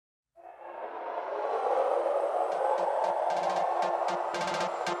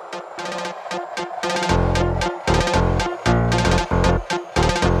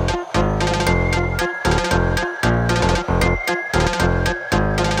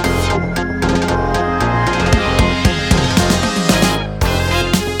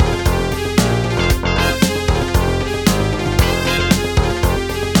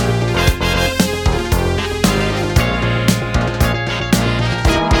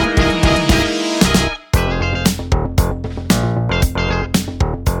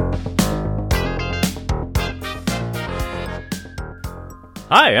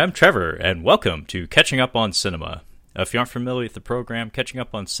Hi, I'm Trevor, and welcome to Catching Up on Cinema. If you aren't familiar with the program, Catching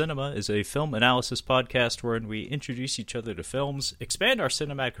Up on Cinema is a film analysis podcast wherein we introduce each other to films, expand our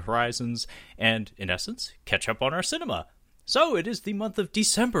cinematic horizons, and, in essence, catch up on our cinema. So, it is the month of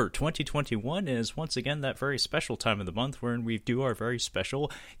December 2021, and is once again that very special time of the month wherein we do our very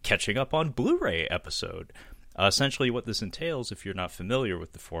special Catching Up on Blu-ray episode. Essentially, what this entails, if you're not familiar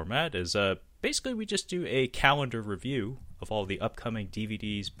with the format, is basically we just do a calendar review of all the upcoming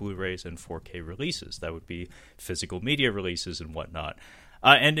DVDs, Blu-rays, and 4K releases. That would be physical media releases and whatnot.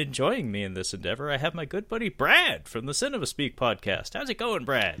 And enjoying me in this endeavor, I have my good buddy Brad from the Cinema Speak podcast. How's it going,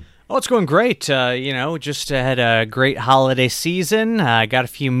 Brad? Oh, it's going great. Just had a great holiday season. Got a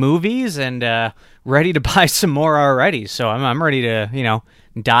few movies and ready to buy some more already. So I'm ready to,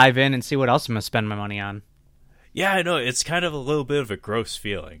 dive in and see what else I'm going to spend my money on. Yeah, I know. It's kind of a little bit of a gross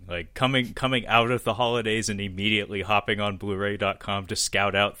feeling, like coming out of the holidays and immediately hopping on Blu-ray.com to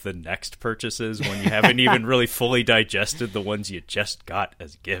scout out the next purchases when you haven't even really fully digested the ones you just got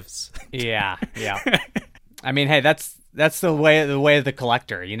as gifts. Yeah. I mean, hey, that's the way of the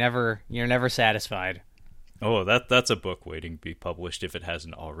collector. You're never satisfied. Oh, that's a book waiting to be published if it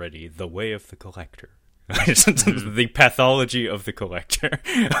hasn't already. The Way of the Collector. The Pathology of the Collector.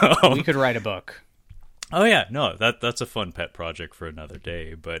 We could write a book. Oh yeah, no, that's a fun pet project for another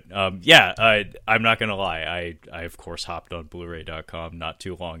day. But I'm not gonna lie, I of course hopped on Blu-ray.com not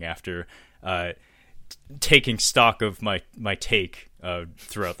too long after taking stock of my take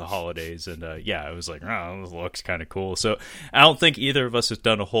throughout the holidays, and I was like, oh, this looks kind of cool. So I don't think either of us has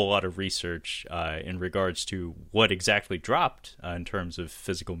done a whole lot of research in regards to what exactly dropped in terms of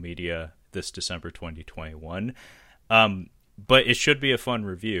physical media this December 2021. But it should be a fun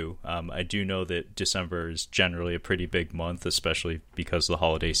review. I do know that December is generally a pretty big month, especially because of the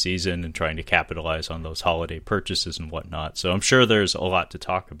holiday season and trying to capitalize on those holiday purchases and whatnot. So I'm sure there's a lot to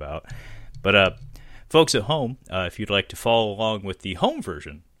talk about. But folks at home, if you'd like to follow along with the home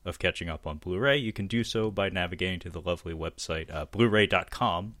version of Catching Up on Blu-ray, you can do so by navigating to the lovely website,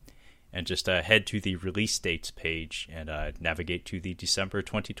 Blu-ray.com, and just head to the release dates page and navigate to the December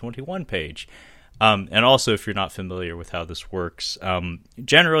 2021 page. And also, if you're not familiar with how this works,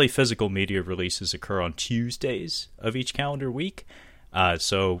 generally physical media releases occur on Tuesdays of each calendar week.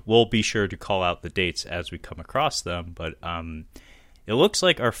 So we'll be sure to call out the dates as we come across them. But it looks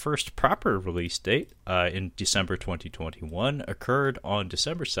like our first proper release date in December 2021 occurred on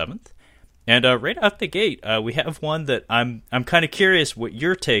December 7th. And right out the gate, we have one that I'm kind of curious what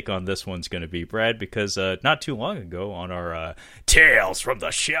your take on this one's going to be, Brad, because not too long ago on our Tales from the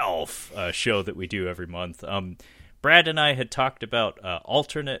Shelf show that we do every month, Brad and I had talked about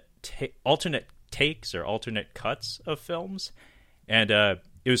alternate takes or alternate cuts of films, and it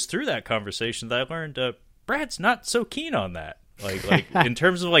was through that conversation that I learned Brad's not so keen on that. Like in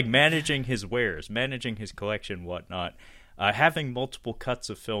terms of like managing his wares, managing his collection, whatnot. Having multiple cuts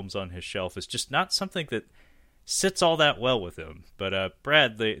of films on his shelf is just not something that sits all that well with him. But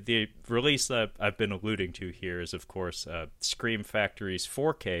Brad, the release that I've been alluding to here is, of course, Scream Factory's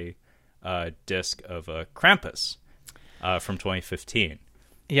 4K disc of Krampus from 2015.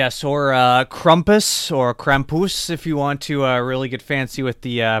 Yes, or Krampus or Krampus if you want to really get fancy with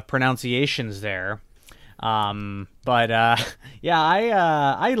the pronunciations there. I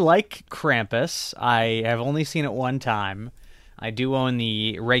like Krampus. I have only seen it one time. I do own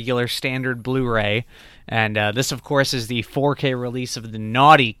the regular standard Blu-ray, and this, of course, is the 4K release of the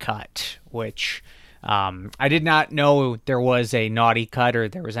Naughty Cut, which I did not know there was a Naughty Cut or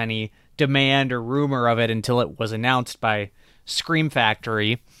there was any demand or rumor of it until it was announced by Scream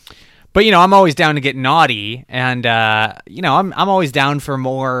Factory. But, I'm always down to get naughty, and, I'm always down for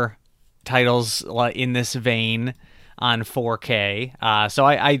more titles in this vein on 4K. So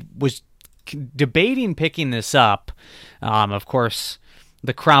I was debating picking this up. Of course,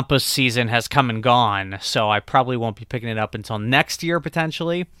 the Krampus season has come and gone, so I probably won't be picking it up until next year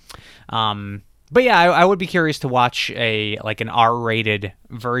potentially. But yeah, I would be curious to watch an R-rated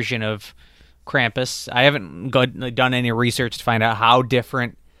version of Krampus. I haven't done any research to find out how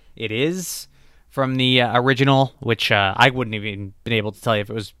different it is from the original, which I wouldn't even been able to tell you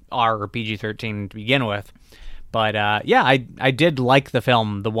if it was R or PG-13 to begin with. But I did like the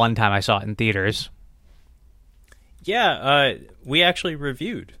film the one time I saw it in theaters. Yeah, we actually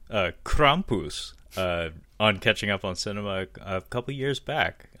reviewed Krampus on Catching Up on Cinema a couple years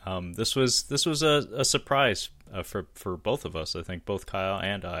back. This was a surprise for both of us. I think both Kyle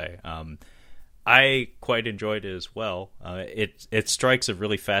and I quite enjoyed it as well. It strikes a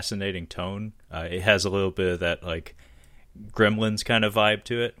really fascinating tone. It has a little bit of that like Gremlins kind of vibe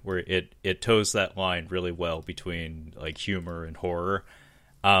to it, where it toes that line really well between like humor and horror.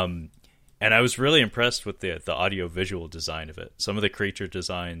 And I was really impressed with the audio visual design of it. Some of the creature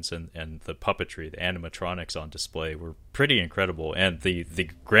designs and the puppetry, the animatronics on display were pretty incredible. And the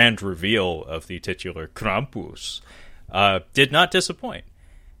grand reveal of the titular Krampus did not disappoint.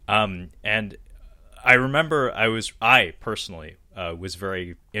 And I remember I personally was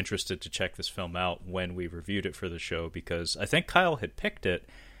very interested to check this film out when we reviewed it for the show, because I think Kyle had picked it,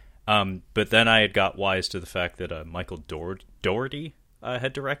 but then I had got wise to the fact that Michael Dougherty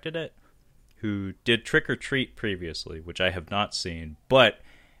had directed it, who did Trick or Treat previously, which I have not seen, but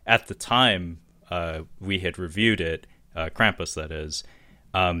at the time we had reviewed it, Krampus that is,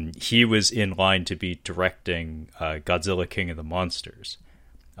 he was in line to be directing Godzilla King of the Monsters.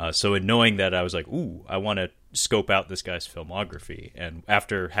 So in knowing that, I was like, ooh, I want to scope out this guy's filmography. And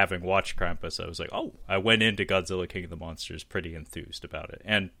after having watched Krampus, I was like, oh, I went into Godzilla King of the Monsters pretty enthused about it.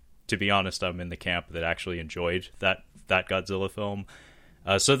 And to be honest, I'm in the camp that actually enjoyed that Godzilla film.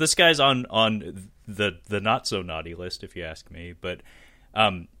 So this guy's on the not so naughty list, if you ask me. But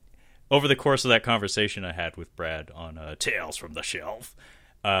over the course of that conversation I had with Brad on Tales from the Shelf,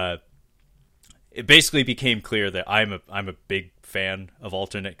 it basically became clear that I'm a big fan of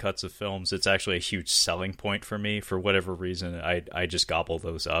alternate cuts of films. It's actually a huge selling point for me. For whatever reason, I just gobble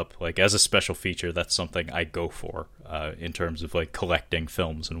those up. Like, as a special feature, that's something I go for in terms of like collecting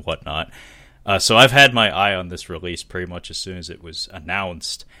films and whatnot. So I've had my eye on this release pretty much as soon as it was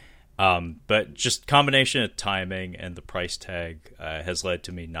announced. But just combination of timing and the price tag has led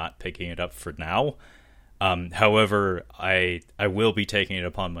to me not picking it up for now. However, I will be taking it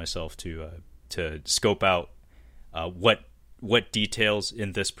upon myself to scope out what details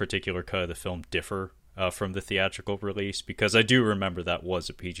in this particular cut of the film differ from the theatrical release, because I do remember that was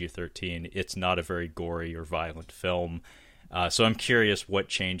a PG-13. It's not a very gory or violent film. So I'm curious what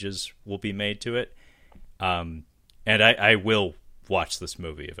changes will be made to it. And I will watch this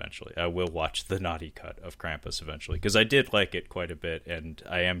movie eventually. I will watch the naughty cut of Krampus eventually, because I did like it quite a bit, and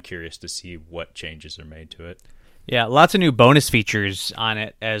I am curious to see what changes are made to it. Yeah, lots of new bonus features on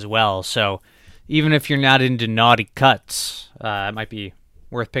it as well. So even if you're not into naughty cuts, it might be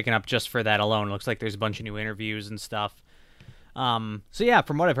worth picking up just for that alone. It looks like there's a bunch of new interviews and stuff. So yeah,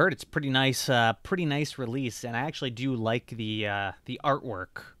 from what I've heard, it's pretty nice release, and I actually do like the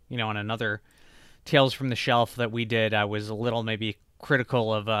artwork. You know, on another Tales from the Shelf that we did, I was a little maybe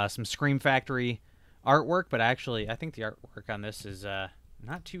critical of some Scream Factory artwork, but I think the artwork on this is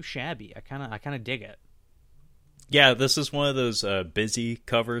not too shabby. I kind of dig it. Yeah, this is one of those busy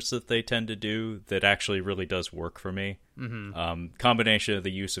covers that they tend to do that actually really does work for me. Mm-hmm. Combination of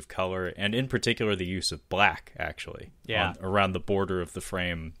the use of color, and in particular the use of black, actually, around the border of the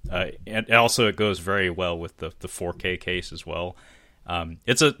frame. And also it goes very well with the 4K case as well.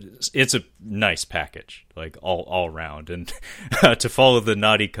 It's a nice package, like all around. And to follow the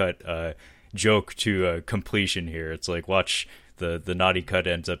naughty cut joke to completion here, it's like, watch the naughty cut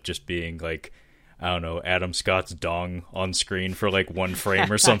ends up just being like, I don't know, Adam Scott's dong on screen for like one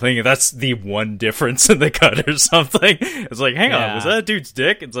frame or something. That's the one difference in the cut or something. It's like, hang on, was that a dude's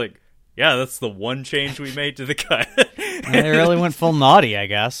dick? It's like, yeah, that's the one change we made to the cut. They really went full naughty, I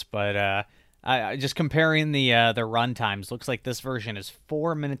guess. But I just comparing the run times, looks like this version is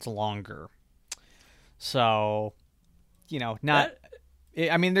 4 minutes longer. So, you know, not.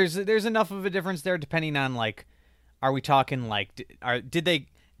 I mean, there's enough of a difference there, depending on like, are we talking like, did they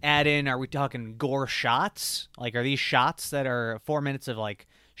add in, are we talking gore shots? Like, are these shots that are 4 minutes of like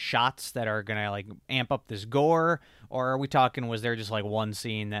shots that are gonna like amp up this gore, or are we talking, was there just like one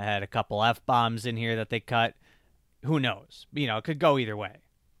scene that had a couple F-bombs in here that they cut? Who knows? You know, it could go either way.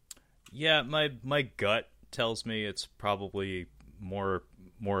 Yeah, my gut tells me it's probably more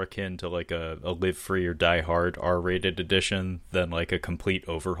akin to like a Live Free or Die Hard R-rated edition than like a complete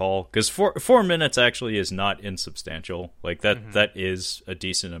overhaul. Because 4 minutes actually is not insubstantial. Like that is a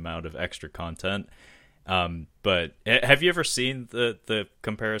decent amount of extra content. But have you ever seen the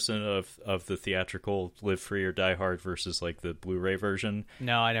comparison of the theatrical Live Free or Die Hard versus like the Blu-ray version?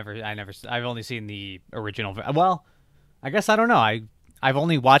 No, I never. I've only seen the original. Well, I guess I don't know. I've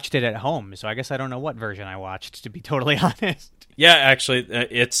only watched it at home, so I guess I don't know what version I watched, to be totally honest. Yeah, actually,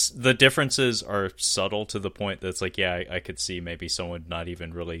 it's the differences are subtle to the point that it's like, yeah, I could see maybe someone not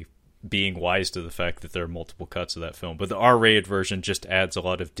even really being wise to the fact that there are multiple cuts of that film. But the R-rated version just adds a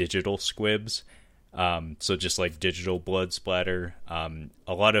lot of digital squibs. So just like digital blood splatter,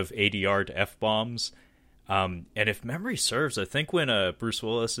 a lot of ADR to F-bombs. And if memory serves, I think when Bruce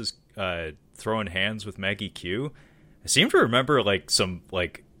Willis is throwing hands with Maggie Q, I seem to remember like some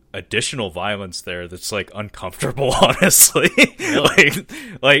like additional violence there that's like uncomfortable, honestly.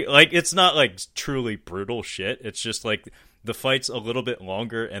 like it's not like truly brutal shit. It's just like the fight's a little bit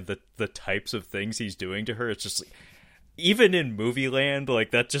longer, and the types of things he's doing to her, it's just like, even in movie land,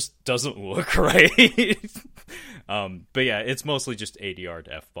 like, that just doesn't look right. But yeah, it's mostly just ADR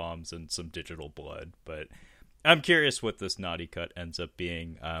F-bombs and some digital blood. But I'm curious what this naughty cut ends up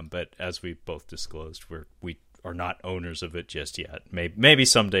being. But as we both disclosed, we are not owners of it just yet. Maybe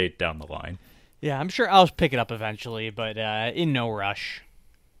someday down the line. Yeah, I'm sure I'll pick it up eventually, but in no rush.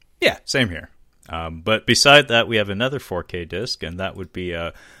 Yeah, same here. But beside that, we have another 4K disc, and that would be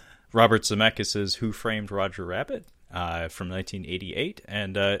Robert Zemeckis' Who Framed Roger Rabbit from 1988.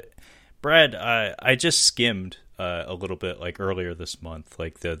 And Brad, I just skimmed a little bit, like, earlier this month,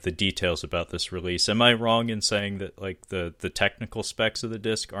 like the details about this release. Am I wrong in saying that, like, the technical specs of the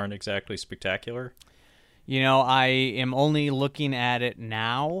disc aren't exactly spectacular? You know, I am only looking at it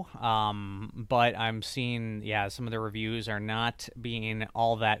now, but I'm seeing, some of the reviews are not being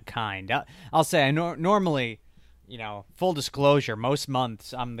all that kind. I'll say, normally, full disclosure, most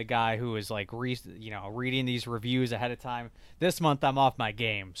months I'm the guy who is like, reading these reviews ahead of time. This month I'm off my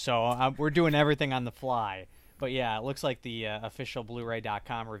game, so we're doing everything on the fly. But yeah, it looks like the official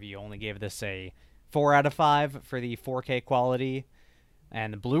Blu-ray.com review only gave this a 4 out of 5 for the 4K quality.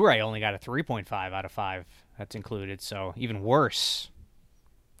 And the Blu-ray only got a 3.5 out of 5. That's included, so even worse.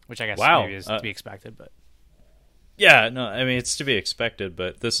 Which I guess maybe is to be expected, but yeah, no, I mean, it's to be expected,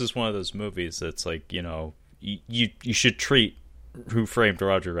 but this is one of those movies that's like, you should treat Who Framed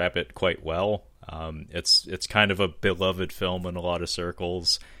Roger Rabbit quite well. It's kind of a beloved film in a lot of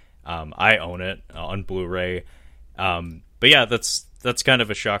circles. I own it on Blu-ray. But yeah, that's kind of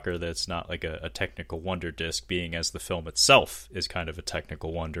a shocker that it's not like a technical wonder disc, being as the film itself is kind of a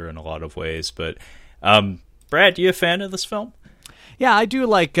technical wonder in a lot of ways. But Brad, you a fan of this film? Yeah, I do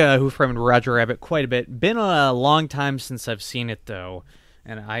like Who Framed Roger Rabbit quite a bit. Been a long time since I've seen it, though.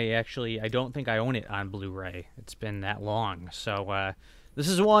 And I don't think I own it on Blu-ray. It's been that long. So this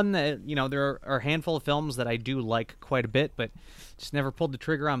is one that, there are a handful of films that I do like quite a bit, but just never pulled the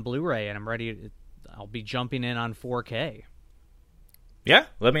trigger on Blu-ray, and I'll be jumping in on 4K. Yeah,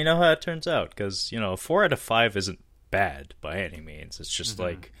 let me know how it turns out, because, 4 out of 5 isn't bad by any means. It's just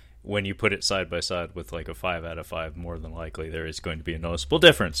like, when you put it side by side with like a 5 out of 5, more than likely there is going to be a noticeable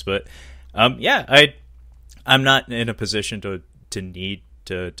difference. But I'm not in a position to need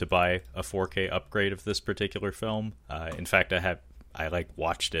to buy a 4K upgrade of this particular film. In fact, I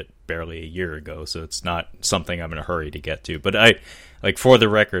watched it barely a year ago, so it's not something I'm in a hurry to get to. But for the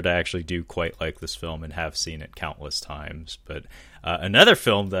record, I actually do quite like this film and have seen it countless times. But another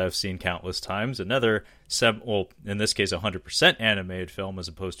film that I've seen countless times, another in this case 100% animated film as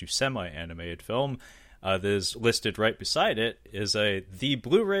opposed to semi-animated film, that is listed right beside it, is the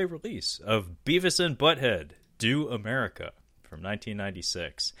Blu-ray release of Beavis and Butthead Do America from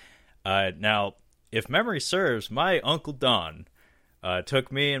 1996. Now, if memory serves, my Uncle Don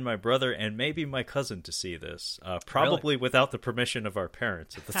took me and my brother and maybe my cousin to see this, probably without the permission of our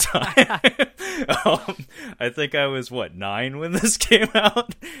parents at the time. I think I was, 9 when this came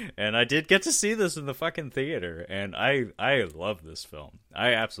out? And I did get to see this in the fucking theater, and I love this film.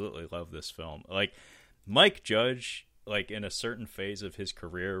 I absolutely love this film. Like, Mike Judge, like, in a certain phase of his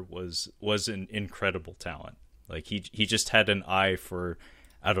career, was an incredible talent. Like, he just had an eye for,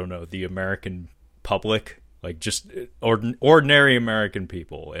 I don't know, the American public, like just ordinary American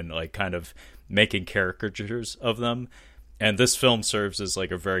people, and like kind of making caricatures of them. And this film serves as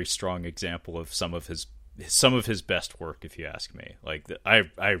like a very strong example of some of his best work, if you ask me. Like,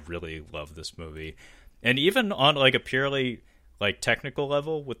 I really love this movie. And even on like a purely like technical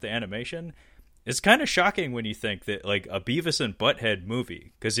level with the animation, it's kind of shocking when you think that like a Beavis and Butthead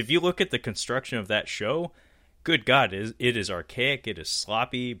movie, because if you look at the construction of that show, good God, it is archaic, it is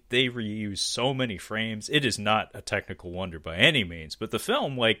sloppy, they reuse so many frames. It is not a technical wonder by any means. But the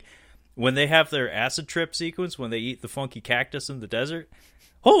film, like, when they have their acid trip sequence, when they eat the funky cactus in the desert,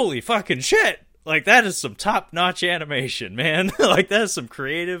 holy fucking shit! Like, that is some top-notch animation, man. Like, that is some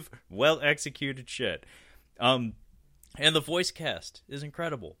creative, well-executed shit. And the voice cast is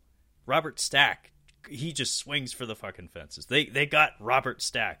incredible. Robert Stack, he just swings for the fucking fences. They got Robert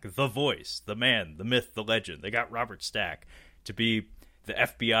Stack, the voice, the man, the myth, the legend. They got Robert Stack to be the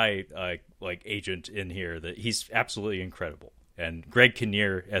FBI like agent in here. That he's absolutely incredible. And Greg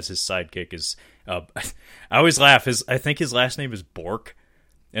Kinnear as his sidekick is I always laugh. I think his last name is Bork,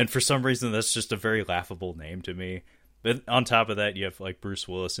 and for some reason that's just a very laughable name to me. But on top of that, you have like Bruce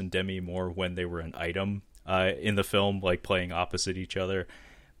Willis and Demi Moore when they were an item in the film, like playing opposite each other.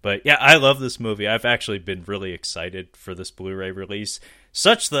 But yeah, I love this movie. I've actually been really excited for this Blu-ray release,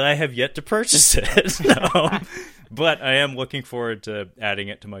 such that I have yet to purchase it. But I am looking forward to adding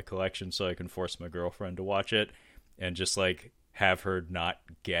it to my collection so I can force my girlfriend to watch it. and just like have her not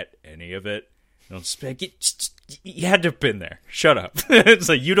get any of it. You know, just be like, you had to have been there. Shut up. It's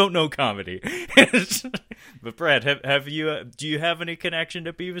like, you don't know comedy. But Brad, have you do you have any connection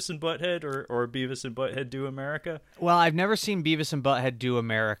to Beavis and Butthead or Beavis and Butthead Do America? Well, I've never seen Beavis and Butthead Do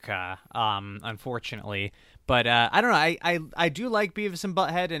America, unfortunately. But I don't know. I do like Beavis and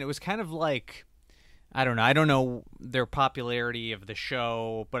Butthead, and it was kind of like, I don't know. I don't know their popularity of the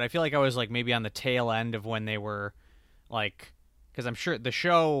show, but I feel like I was like maybe on the tail end of when they were like, because I'm sure the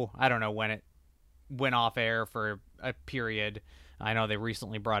show, I don't know when it went off air for a period. I know they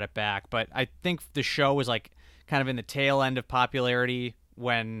recently brought it back, but I think the show was like kind of in the tail end of popularity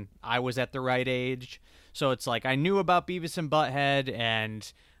when I was at the right age. So it's like I knew about Beavis and Butthead, and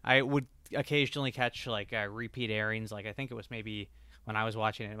I would occasionally catch like repeat airings. Like I think it was maybe when I was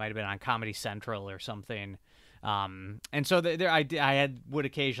watching it, it might have been on Comedy Central or something. And so would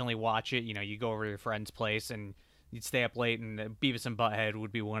occasionally watch it. You know, you go over to your friend's place and you'd stay up late, and Beavis and Butthead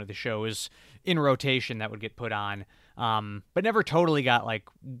would be one of the shows in rotation that would get put on. But never totally got like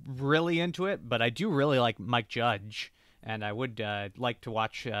really into it. But I do really like Mike Judge, and I would like to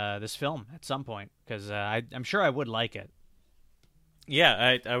watch this film at some point because I'm sure I would like it.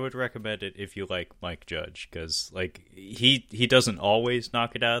 Yeah, I would recommend it if you like Mike Judge, because like he doesn't always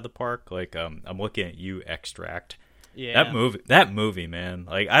knock it out of the park. Like I'm looking at you, Extract. Yeah, that movie, man.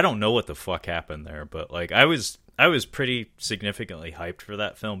 Like I don't know what the fuck happened there, but like I was pretty significantly hyped for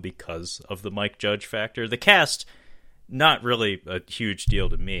that film because of the Mike Judge factor. The cast, not really a huge deal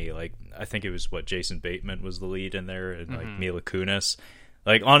to me. Like I think it was Jason Bateman was the lead in there, and like Mila Kunis.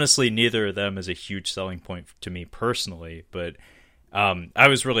 Like honestly, neither of them is a huge selling point to me personally, but I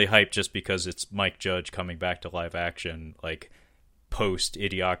was really hyped just because it's Mike Judge coming back to live action, like post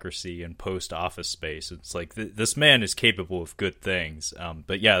Idiocracy and post Office Space. It's like this man is capable of good things.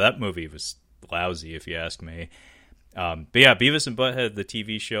 But yeah, that movie was lousy if you ask me. But yeah, Beavis and Butthead, the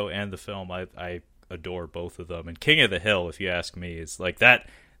TV show and the film, I adore both of them. And King of the Hill, if you ask me, is like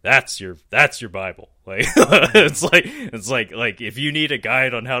that's your Bible. Like it's like if you need a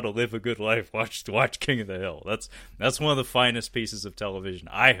guide on how to live a good life, watch King of the Hill. That's one of the finest pieces of television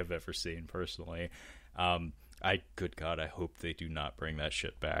I have ever seen personally. Good God, I hope they do not bring that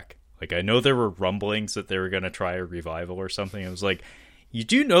shit back. Like I know there were rumblings that they were going to try a revival or something. It was like, you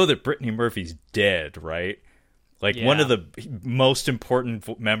do know that Brittany Murphy's dead, right? Like one of the most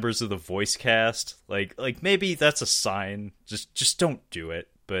important members of the voice cast. Like maybe that's a sign. Just don't do it.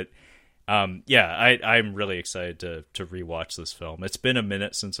 But yeah, I'm really excited to rewatch this film. It's been a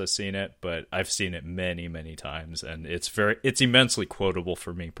minute since I've seen it, but I've seen it many, many times, and it's immensely quotable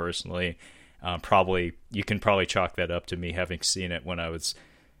for me personally. You can probably chalk that up to me having seen it when I was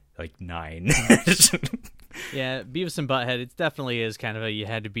like 9. Yeah, Beavis and Butthead, it definitely is kind of a you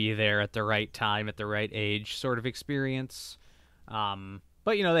had to be there at the right time, at the right age sort of experience.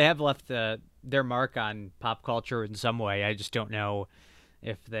 But, you know, they have left their mark on pop culture in some way. I just don't know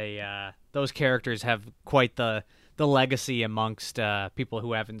if those characters have quite the legacy amongst people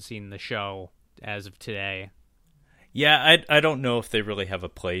who haven't seen the show as of today. Yeah, I don't know if they really have a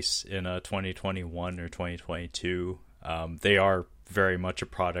place in 2021 or 2022. They are very much a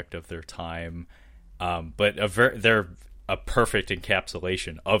product of their time. But they're a perfect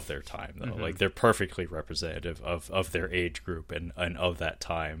encapsulation of their time, though. Mm-hmm. Like they're perfectly representative of their age group and of that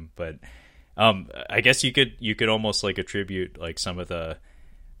time. But I guess you could almost like attribute like some of the,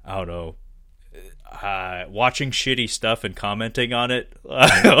 I don't know, watching shitty stuff and commenting on it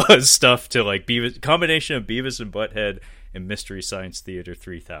stuff to like combination of Beavis and Butthead and Mystery Science Theater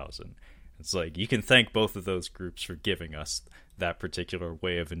 3000. It's like you can thank both of those groups for giving us that particular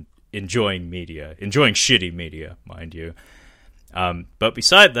way of enjoying shitty media, mind you. But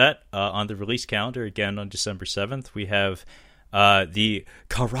beside that, on the release calendar, again on December 7th, we have the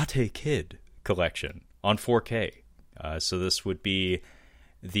Karate Kid collection on 4K. So this would be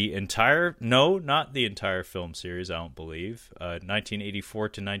not the entire film series, I don't believe. 1984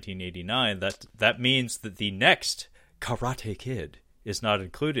 to 1989. That means that the next Karate Kid is not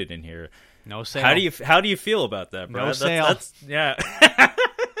included in here. No sale. How do you feel about that, Brad? No sale. Yeah.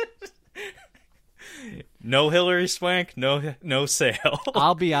 No Hilary Swank, no sale.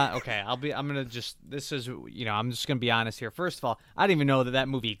 I'm gonna just, this is, you know, I'm just gonna be honest here. First of all, I didn't even know that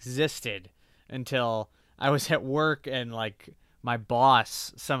movie existed until I was at work, and like my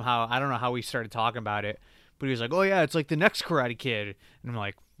boss somehow, I don't know how we started talking about it, but he was like, "Oh yeah, it's like the next Karate Kid," and I'm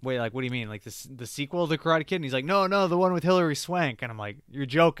like, "Wait, like what do you mean? Like the sequel to Karate Kid?" And he's like, "No, the one with Hilary Swank." And I'm like, "You're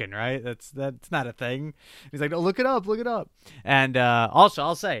joking, right? That's not a thing." He's like, "No, look it up." And also,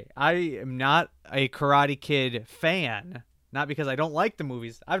 I'll say I am not a Karate Kid fan, not because I don't like the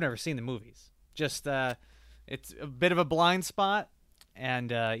movies. I've never seen the movies. Just it's a bit of a blind spot, and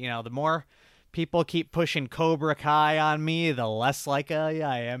the more people keep pushing Cobra Kai on me, the less likely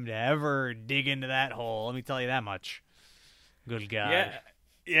I am to ever dig into that hole. Let me tell you that much. Good God.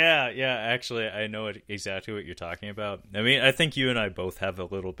 Yeah. Actually, I know exactly what you're talking about. I mean, I think you and I both have a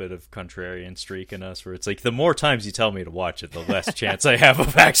little bit of contrarian streak in us, where it's like the more times you tell me to watch it, the less chance I have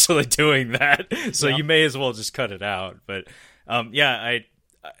of actually doing that. So you may as well just cut it out. But I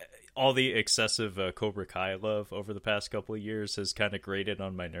all the excessive Cobra Kai love over the past couple of years has kind of grated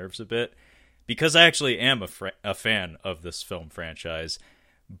on my nerves a bit, because I actually am a fan of this film franchise.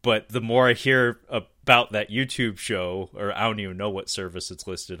 But the more I hear about that YouTube show, or I don't even know what service it's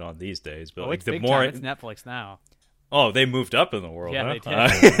listed on these days, but it's the more it's Netflix now. Oh, they moved up in the world. Yeah, huh?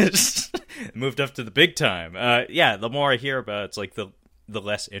 They did. Moved up to the big time. The more I hear about it, it's like the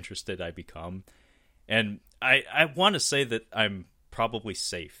less interested I become. And I want to say that I'm probably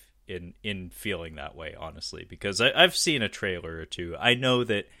safe in feeling that way, honestly, because I've seen a trailer or two. I know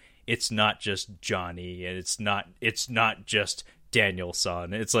that it's not just Johnny, and it's not just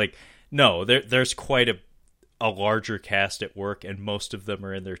Daniel-san. It's like, no, there's quite a larger cast at work, and most of them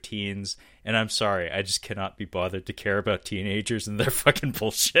are in their teens, and I'm sorry, I just cannot be bothered to care about teenagers and their fucking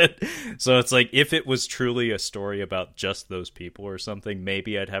bullshit. So it's like, if it was truly a story about just those people or something,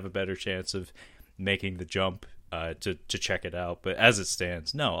 maybe I'd have a better chance of making the jump to check it out. But as it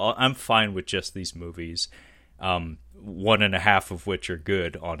stands, no, I'm fine with just these movies, 1.5 of which are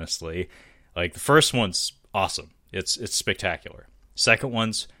good, honestly. Like, the first one's awesome. It's spectacular. Second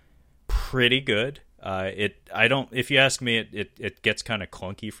one's pretty good. If you ask me, it gets kind of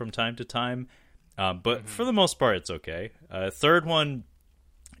clunky from time to time, but for the most part, it's okay. Third one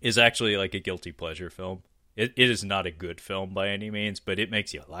is actually like a guilty pleasure film. It is not a good film by any means, but it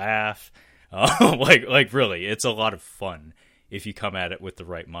makes you laugh. Like really, it's a lot of fun if you come at it with the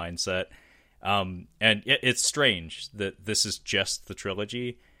right mindset. And it's strange that this is just the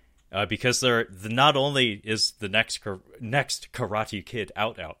trilogy. Because not only is the next Karate Kid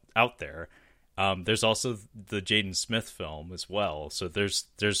out there, there's also the Jaden Smith film as well. So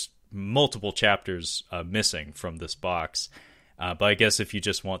there's multiple chapters missing from this box. But I guess if you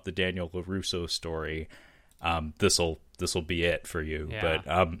just want the Daniel LaRusso story, this'll be it for you. Yeah.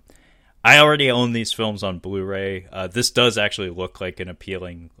 But I already own these films on Blu-ray. This does actually look like an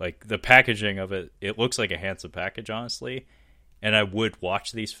appealing, like the packaging of it. It looks like a handsome package, honestly. And I would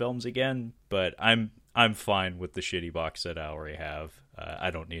watch these films again, but I'm fine with the shitty box set I already have.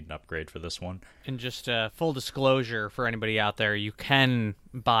 I don't need an upgrade for this one. And just full disclosure for anybody out there, you can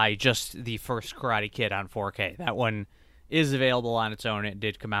buy just the first Karate Kid on 4K. That one is available on its own. It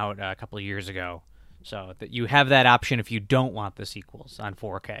did come out a couple of years ago. So that you have that option if you don't want the sequels on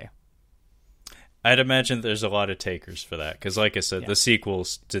 4K. I'd imagine there's a lot of takers for that, because like I said, the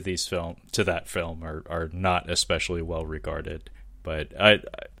sequels to that film are not especially well regarded. But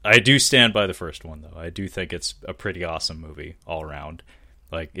I do stand by the first one, though. I do think it's a pretty awesome movie all around.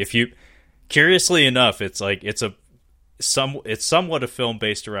 Like, curiously enough, it's like it's somewhat a film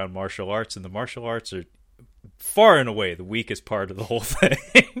based around martial arts, and the martial arts are far and away the weakest part of the whole thing.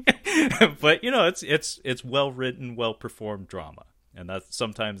 But it's well written, well performed drama. And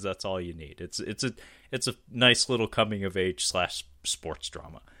sometimes that's all you need. It's a nice little coming of age / sports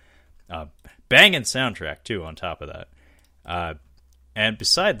drama. Banging soundtrack too on top of that. And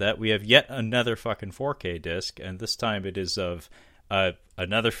beside that, we have yet another fucking 4K disc, and this time it is of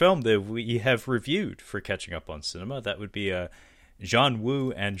another film that we have reviewed for Catching Up on Cinema. That would be John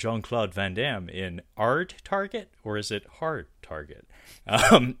Woo and Jean-Claude Van Damme in Hard Target, or is it Hard Target?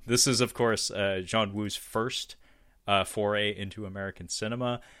 This is, of course, John Woo's first foray into American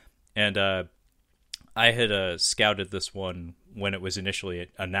cinema, and I had scouted this one when it was initially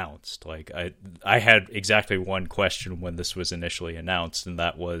announced. Like, I had exactly one question when this was initially announced, and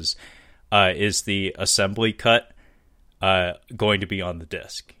that was, is the assembly cut going to be on the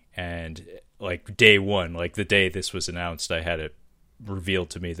disc? And like day one, like the day this was announced, I had it revealed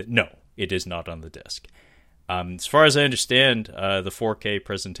to me that no, it is not on the disc. As far as I understand, the 4K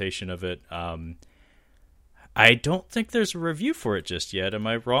presentation of it, I don't think there's a review for it just yet. Am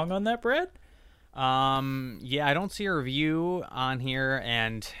I wrong on that, Brad? Yeah, I don't see a review on here,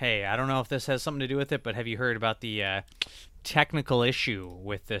 and hey, I don't know if this has something to do with it, but have you heard about the technical issue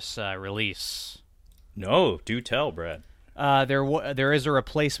with this release? No, do tell, Brad. There is a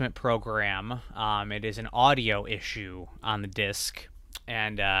replacement program. It is an audio issue on the disc,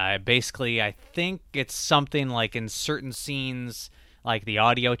 and basically I think it's something like in certain scenes, like the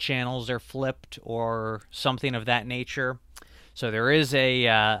audio channels are flipped or something of that nature. So there is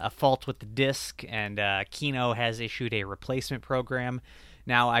a fault with the disc, and Kino has issued a replacement program.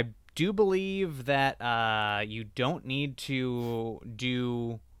 Now, I do believe that you don't need to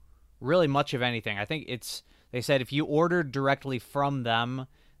do really much of anything. I think they said if you order directly from them,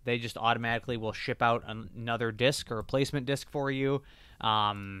 they just automatically will ship out another disc or replacement disc for you.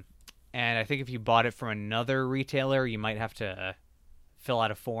 And I think if you bought it from another retailer, you might have to fill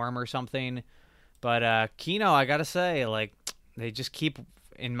out a form or something. But Kino, I gotta say, like, they just keep,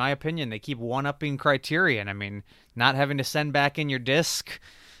 in my opinion, they keep one-upping Criterion. I mean, not having to send back in your disc.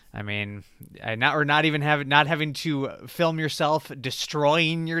 I mean, not having to film yourself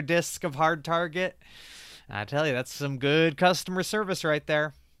destroying your disc of Hard Target. I tell you, that's some good customer service right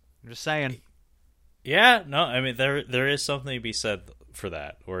there. I'm just saying. Yeah, no, I mean there is something to be said for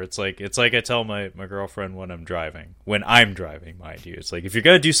that. Where it's like I tell my girlfriend when I'm driving, mind you. It's like, if you're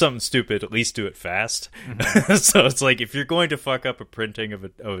gonna do something stupid, at least do it fast. Mm-hmm. So it's like, if you're going to fuck up a printing of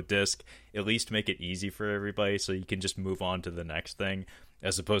a disc, at least make it easy for everybody so you can just move on to the next thing,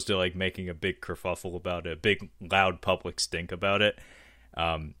 as opposed to like making a big kerfuffle about it, a big loud public stink about it.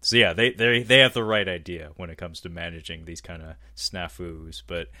 So yeah, they have the right idea when it comes to managing these kind of snafus.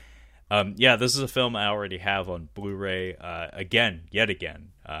 But yeah, this is a film I already have on Blu-ray. Yet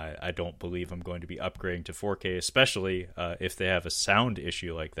again. I don't believe I'm going to be upgrading to 4K, especially if they have a sound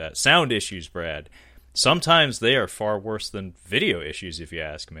issue like that. Sound issues, Brad. Sometimes they are far worse than video issues, if you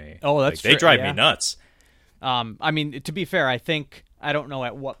ask me. Oh, that's true. They drive me nuts. I mean, to be fair, I don't know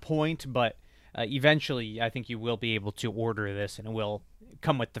at what point, but eventually I think you will be able to order this and it will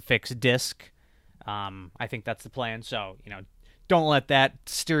come with the fixed disc. I think that's the plan. So, don't let that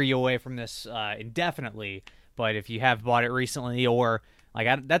steer you away from this indefinitely. But if you have bought it recently, or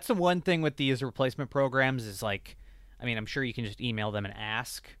that's the one thing with these replacement programs is, like, I mean, I'm sure you can just email them and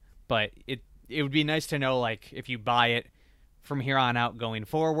ask, but it would be nice to know, like, if you buy it from here on out going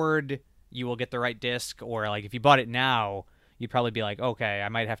forward, you will get the right disc, or like if you bought it now, you'd probably be like, okay, I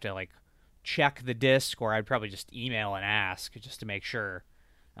might have to like check the disc, or I'd probably just email and ask just to make sure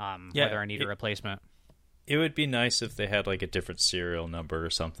whether I need a replacement. It would be nice if they had like a different serial number or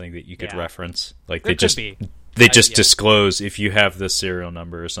something that you could reference. Like they just disclose, if you have this serial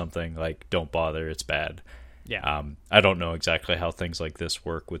number or something, like, don't bother, it's bad. Yeah. I don't know exactly how things like this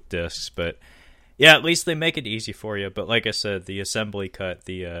work with discs, but yeah, at least they make it easy for you. But like I said, the assembly cut,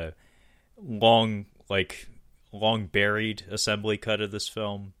 the long buried assembly cut of this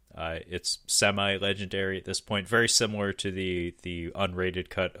film, it's semi-legendary at this point, very similar to the unrated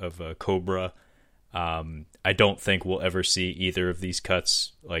cut of Cobra. I don't think we'll ever see either of these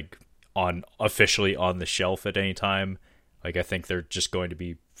cuts like officially on the shelf at any time. Like, I think they're just going to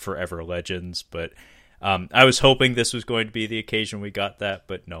be forever legends. But I was hoping this was going to be the occasion we got that,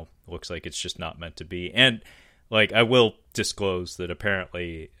 but no, looks like it's just not meant to be. And like, I will disclose that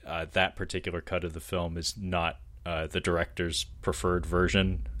apparently that particular cut of the film is not the director's preferred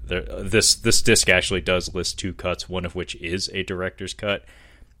version. This disc actually does list 2 cuts, one of which is a director's cut,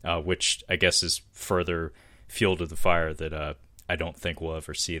 which I guess is further fuel to the fire that I don't think we'll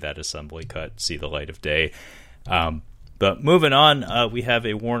ever see that assembly cut see the light of day. But moving on, we have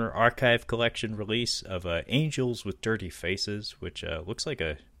a Warner Archive Collection release of Angels with Dirty Faces, which looks like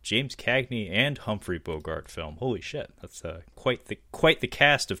a James Cagney and Humphrey Bogart film. Holy shit, that's quite the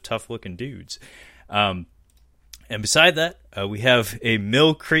cast of tough-looking dudes. And beside that, we have a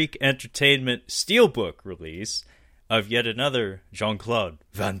Mill Creek Entertainment Steelbook release of yet another Jean-Claude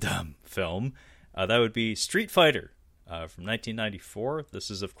Van Damme film. That would be Street Fighter from 1994. This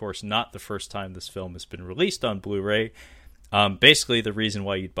is, of course, not the first time this film has been released on Blu-ray. Basically, the reason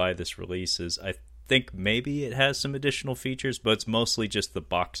why you'd buy this release is I think maybe it has some additional features, but it's mostly just the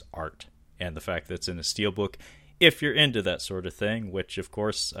box art and the fact that it's in a steelbook, if you're into that sort of thing, which, of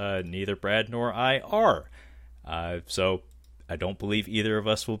course, neither Brad nor I are. So I don't believe either of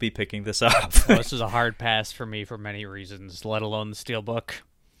us will be picking this up. Well, this is a hard pass for me for many reasons, let alone the steelbook.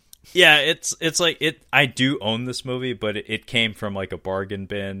 Yeah, it's like it. I do own this movie, but it came from like a bargain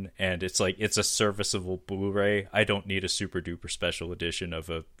bin, and it's like it's a serviceable Blu-ray. I don't need a super duper special edition of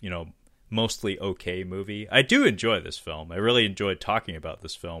a mostly okay movie. I do enjoy this film. I really enjoyed talking about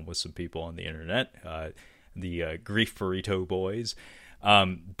this film with some people on the internet, the Grief Burrito boys.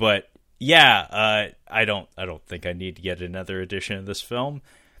 But yeah, I don't think I need to get another edition of this film.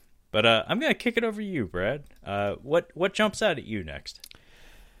 But I'm gonna kick it over to you, Brad. What jumps out at you next?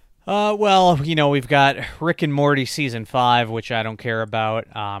 Well, we've got Rick and Morty Season 5, which I don't care about.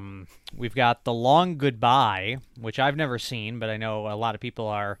 We've got The Long Goodbye, which I've never seen, but I know a lot of people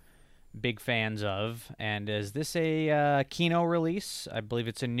are big fans of. And is this a Kino release? I believe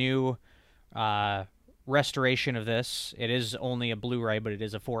it's a new restoration of this. It is only a Blu-ray, but it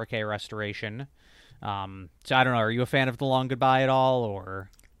is a 4K restoration. So I don't know, are you a fan of The Long Goodbye at all, or...?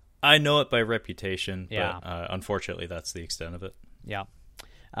 I know it by reputation, Yeah. but unfortunately that's the extent of it. Yeah.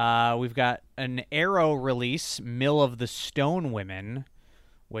 We've got an Arrow release, Mill of the Stone Women,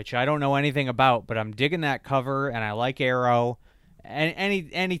 which I don't know anything about, but I'm digging that cover, and I like Arrow. And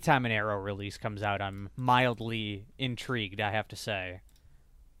any time an Arrow release comes out, I'm mildly intrigued, I have to say.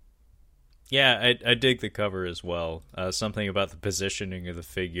 Yeah, I dig the cover as well. Something about the positioning of the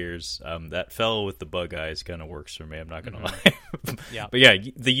figures. That fellow with the bug eyes kind of works for me, I'm not going to lie. Yeah. But yeah,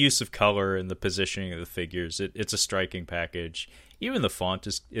 the use of color and the positioning of the figures, it's a striking package. Even the font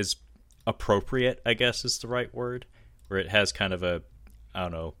is appropriate, I guess is the right word, where it has kind of a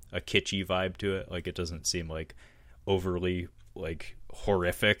kitschy vibe to it. Like, it doesn't seem like overly like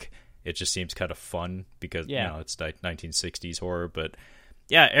horrific. It just seems kind of fun because it's 1960s horror. But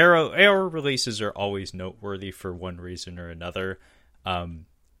yeah, Arrow releases are always noteworthy for one reason or another.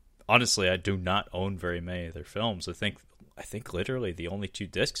 Honestly, I do not own very many of their films. I think literally the only 2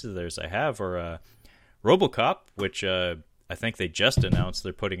 discs of theirs I have are RoboCop, which I think they just announced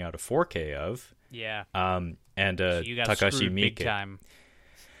they're putting out a 4K of. Yeah. And So you got Takashi screwed Miike. big time.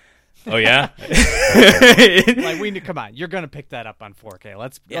 Oh yeah. Like, come on, you're gonna pick that up on 4K.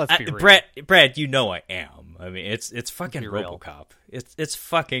 Let's be real. Brad, you know I am. I mean, it's fucking be real. RoboCop. It's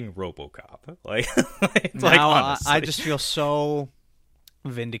fucking RoboCop. Like, Now, honestly. I just feel so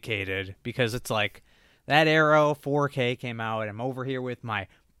vindicated because it's like that Arrow 4K came out, and I'm over here with my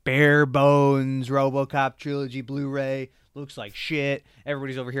bare bones RoboCop trilogy Blu-ray. Looks like shit.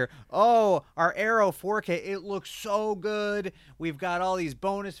 Everybody's over here. Oh, our Arrow 4K, it looks so good. We've got all these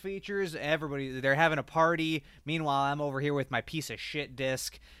bonus features. They're having a party. Meanwhile, I'm over here with my piece of shit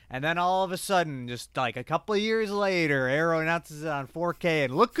disc. And then all of a sudden, just like a couple of years later, Arrow announces it on 4K,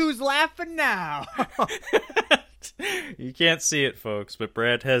 and look who's laughing now. You can't see it, folks, but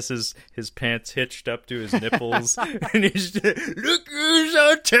Brad has his pants hitched up to his nipples, and he's look who's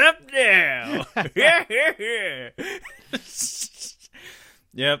on top now.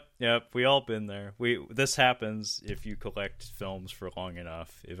 Yep. We all been there. This happens if you collect films for long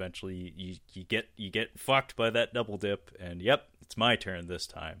enough. Eventually, you get fucked by that double dip, and yep, it's my turn this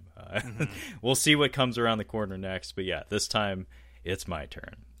time. We'll see what comes around the corner next, but yeah, this time it's my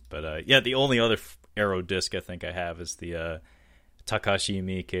turn. But yeah, the only other Arrow disc I think I have is the Takashi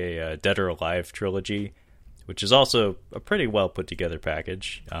Miike Dead or Alive trilogy, which is also a pretty well put together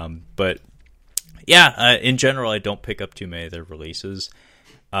package. But yeah, in general, I don't pick up too many of their releases.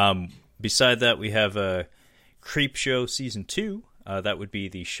 Beside that, we have Creepshow Season 2. That would be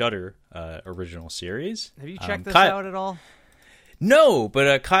the Shudder original series. Have you checked this out at all? No,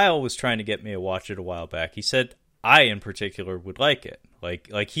 but Kyle was trying to get me to watch it a while back. He said I, in particular, would like it.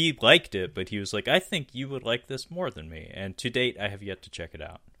 Like he liked it, but he was like, I think you would like this more than me. And to date, I have yet to check it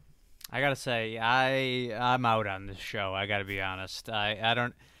out. I gotta say, I'm out on this show. I gotta be honest. I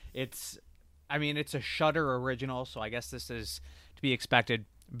don't. It's a Shudder original, so I guess this is to be expected.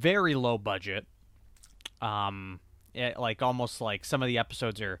 Very low budget. Like almost like some of the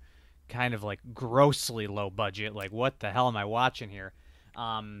episodes are kind of like grossly low budget. Like, what the hell am I watching here?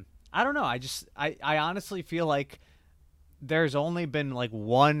 I don't know. I honestly feel like there's only been like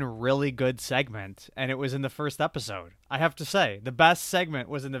one really good segment, and it was in the first episode. I have to say, the best segment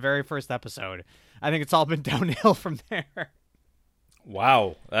was in the very first episode. I think it's all been downhill from there.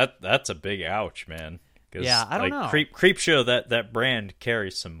 Wow, that's a big ouch, man. Yeah, I don't know. Creepshow, that brand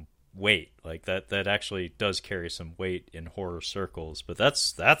carries some weight. Like that actually does carry some weight in horror circles. But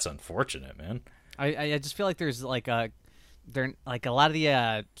that's unfortunate, man. I just feel like there's like a lot of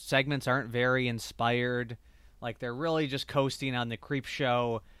the segments aren't very inspired. Like, they're really just coasting on the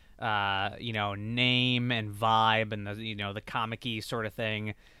Creepshow, name and vibe and the comic-y sort of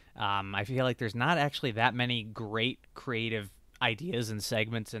thing. I feel like there's not actually that many great creative ideas and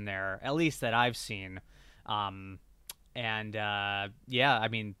segments in there, at least that I've seen. The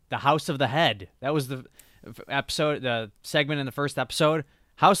House of the Head. That was the segment in the first episode.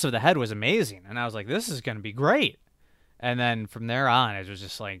 House of the Head was amazing, and I was like, this is going to be great. And then from there on, it was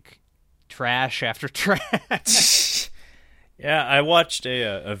just like trash after trash. Yeah, I watched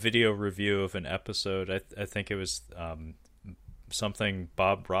a video review of an episode. I think it was something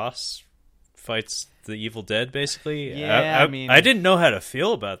Bob Ross fights the Evil Dead, basically. Yeah, I didn't know how to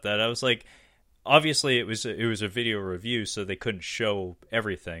feel about that. I was like, obviously it was a video review, so they couldn't show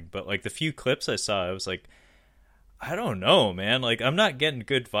everything. But like the few clips I saw, I was like, I don't know, man. Like, I'm not getting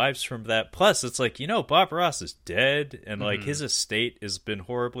good vibes from that. Plus, it's like, Bob Ross is dead, and like his estate has been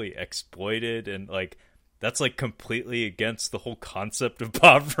horribly exploited, and like that's like completely against the whole concept of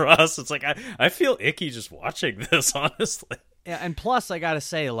Bob Ross. It's like I feel icky just watching this, honestly. Yeah, and plus I gotta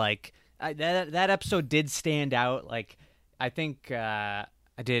say, like, that episode did stand out. Like, I think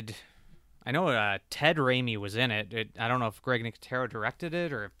I did. I know Ted Raimi was in it. I don't know if Greg Nicotero directed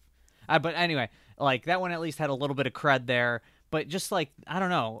it or, but anyway, like that one at least had a little bit of cred there. But just like I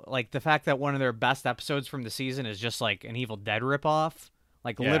don't know, like the fact that one of their best episodes from the season is just like an Evil Dead ripoff,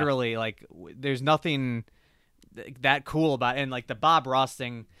 like literally, like there's nothing that cool about it. And like the Bob Ross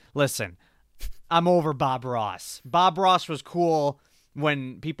thing. Listen, I'm over Bob Ross. Bob Ross was cool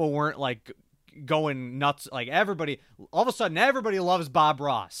when people weren't like going nuts. Like everybody, all of a sudden, everybody loves Bob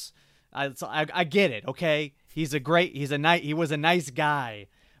Ross. I get it. Okay, he was a nice guy.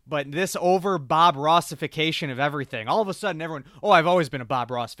 But this over Bob Rossification of everything, all of a sudden everyone, I've always been a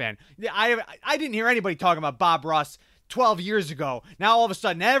Bob Ross fan. I didn't hear anybody talking about Bob Ross 12 years ago. Now all of a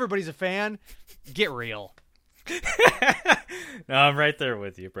sudden everybody's a fan. Get real. No, I'm right there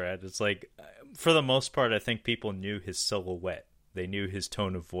with you, Brad. It's like, for the most part, I think people knew his silhouette. They knew his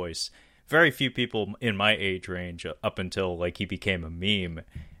tone of voice. Very few people in my age range, up until like he became a meme,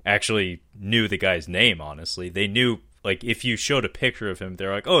 actually knew the guy's name, honestly. They knew, like, if you showed a picture of him,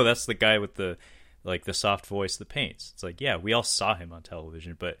 they're like, oh, that's the guy with the soft voice that paints. It's like, yeah, we all saw him on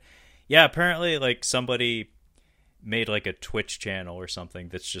television. But yeah, apparently, like, somebody made like a Twitch channel or something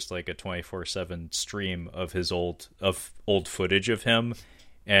that's just like a 24/7 stream of his old footage of him,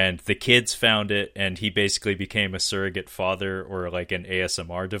 and the kids found it, and he basically became a surrogate father or like an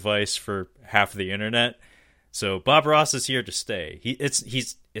ASMR device for half of the internet. So Bob Ross is here to stay.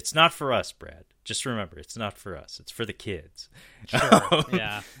 It's not for us, Brad. Just remember, it's not for us. It's for the kids. Sure.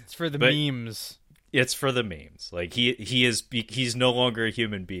 Yeah, it's for the memes. It's for the memes. Like he's no longer a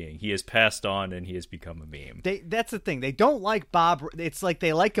human being. He has passed on, and he has become a meme. That's the thing. They don't like Bob. It's like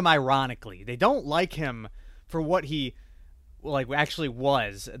they like him ironically. They don't like him for what he actually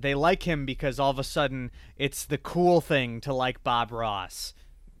was. They like him because all of a sudden it's the cool thing to like Bob Ross.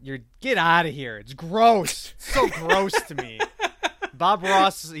 Get out of here. It's gross. It's so gross to me. Bob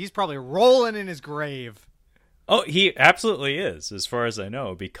Ross, he's probably rolling in his grave. Oh, he absolutely is, as far as I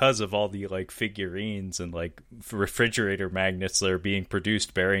know, because of all the like figurines and like refrigerator magnets that are being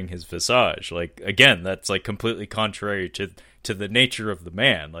produced bearing his visage. Like, again, that's like completely contrary to the nature of the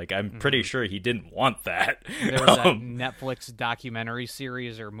man. Like, I'm pretty sure he didn't want that. There was that Netflix documentary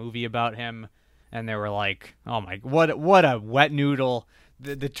series or movie about him, and they were like, "Oh my, what a wet noodle!"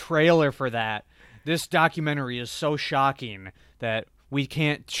 The trailer for that. This documentary is so shocking that we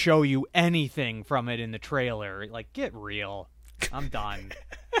can't show you anything from it in the trailer. Like, get real. I'm done.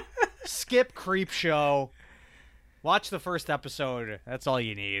 Skip Creepshow. Watch the first episode. That's all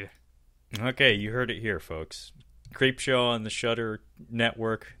you need. Okay, you heard it here, folks. Creepshow on the Shudder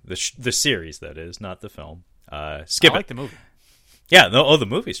Network. The series, that is, not the film. Skip it. I like the movie. Yeah, the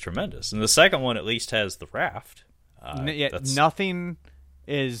movie's tremendous. And the second one at least has The Raft. Nothing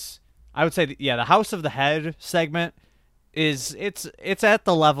is... I would say, the House of the Head segment... it's at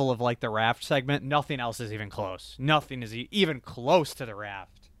the level of like the Raft segment. Nothing else is even close. Nothing is even close to the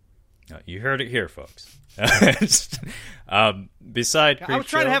Raft. You heard it here, folks. Beside Creepshow, I was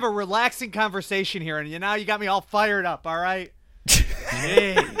trying to have a relaxing conversation here, and now you got me all fired up. All right.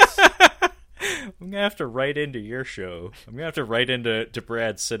 Jeez. I'm gonna have to write into your show. I'm gonna have to write into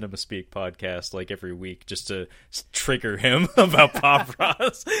Brad's Cinema Speak podcast like every week just to trigger him about Bob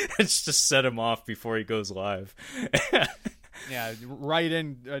Ross and just to set him off before he goes live. Yeah, write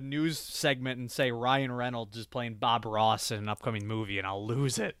in a news segment and say Ryan Reynolds is playing Bob Ross in an upcoming movie, and I'll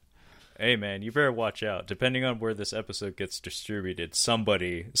lose it. Hey man, you better watch out. Depending on where this episode gets distributed, some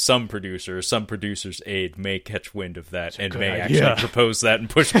producer, some producer's aide may catch wind of that and may actually propose that and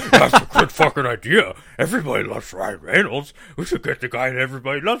push. That's a good fucking idea. Everybody loves Ryan Reynolds. We should get the guy that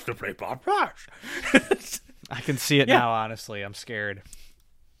everybody loves to play Bob Ross. I can see it now, honestly. I'm scared.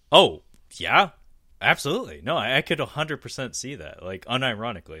 Oh, yeah. Absolutely. No, I could 100% see that. Like,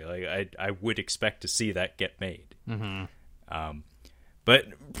 unironically. Like, I would expect to see that get made. Mm-hmm.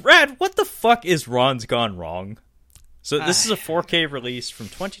 But, Brad, what the fuck is Ron's Gone Wrong? So this is a 4K release from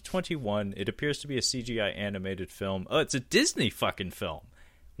 2021. It appears to be a CGI animated film. Oh, it's a Disney fucking film.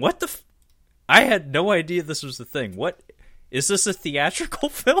 What the I had no idea this was the thing. What? Is this a theatrical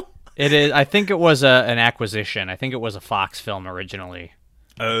film? It is. I think it was an acquisition. I think it was a Fox film originally.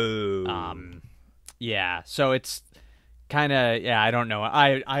 Oh. Yeah, so it's kind of, I don't know.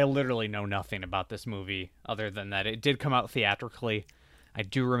 I literally know nothing about this movie other than that it did come out theatrically. I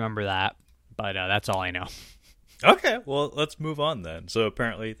do remember that, but that's all I know. Okay, well, let's move on then. So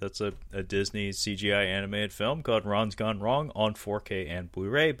apparently that's a Disney CGI animated film called Ron's Gone Wrong on 4K and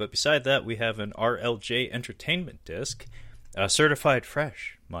Blu-ray. But beside that, we have an RLJ Entertainment disc, certified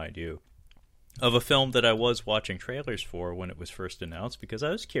fresh, mind you, of a film that I was watching trailers for when it was first announced because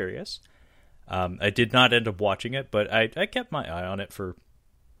I was curious. I did not end up watching it, but I kept my eye on it for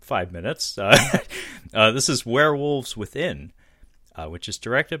 5 minutes. This is Werewolves Within, which is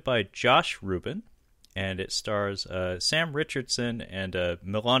directed by Josh Rubin, and it stars Sam Richardson and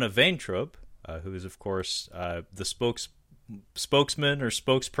Milana Vaintrub, who is, of course, the spokesman or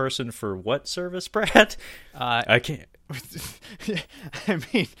spokesperson for what service, Brad? I can't. I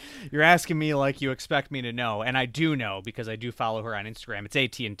mean, you're asking me like you expect me to know, and I do know because I do follow her on Instagram. It's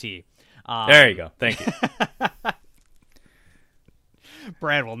AT&T. There you go. Thank you.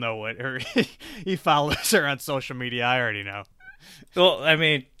 Brad will know what her. He follows her on social media. I already know. Well, I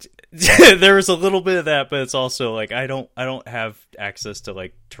mean, there was a little bit of that, but it's also like I don't have access to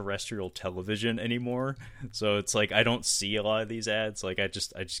like terrestrial television anymore, so it's like I don't see a lot of these ads. Like I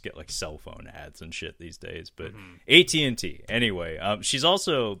just get like cell phone ads and shit these days. But AT&T anyway. She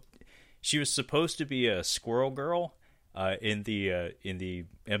was supposed to be a Squirrel Girl in the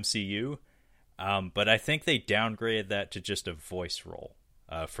MCU, but I think they downgraded that to just a voice role.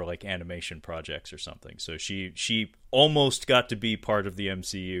 For like animation projects or something. So she almost got to be part of the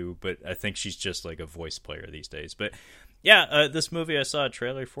MCU, but I think she's just like a voice player these days. But yeah, this movie, I saw a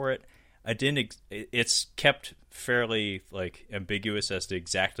trailer for it. It's kept fairly like ambiguous as to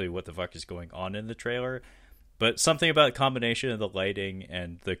exactly what the fuck is going on in the trailer. But something about the combination of the lighting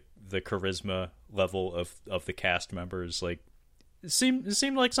and the charisma level of the cast members, like, it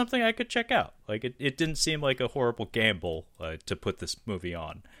seemed like something I could check out. Like it didn't seem like a horrible gamble to put this movie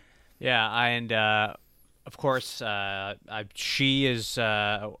on. Yeah, and of course, she is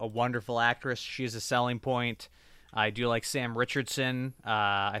a wonderful actress. She's a selling point. I do like Sam Richardson.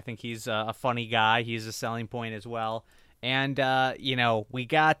 I think he's a funny guy. He's a selling point as well. And we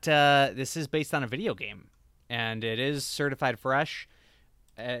got this is based on a video game, and it is certified fresh.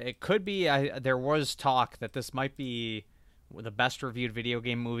 It could be. There was talk that this might be the best reviewed video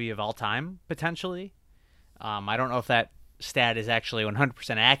game movie of all time, potentially. I don't know if that stat is actually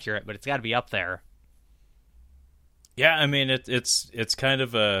 100% accurate, but it's got to be up there. Yeah, I mean it's kind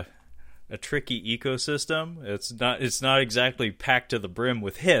of a tricky ecosystem. It's not exactly packed to the brim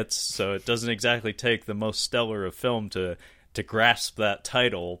with hits, so it doesn't exactly take the most stellar of film to grasp that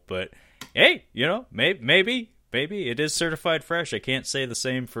title. But hey, maybe it is certified fresh. I can't say the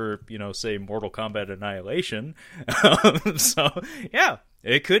same for, say Mortal Kombat Annihilation. So yeah,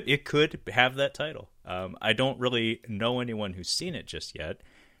 it could have that title. I don't really know anyone who's seen it just yet.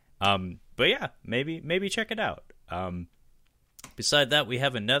 But yeah, maybe check it out. Beside that, we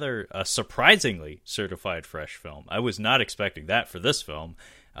have another surprisingly certified fresh film. I was not expecting that for this film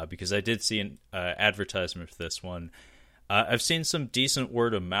because I did see an advertisement for this one. I've seen some decent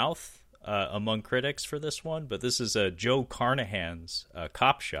word of mouth among critics for this one, but this is Joe Carnahan's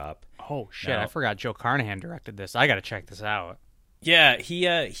Cop Shop. Oh shit! Now, I forgot Joe Carnahan directed this. I got to check this out. Yeah,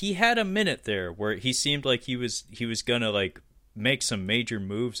 he had a minute there where he seemed like he was gonna like make some major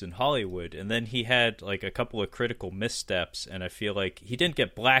moves in Hollywood, and then he had like a couple of critical missteps, and I feel like he didn't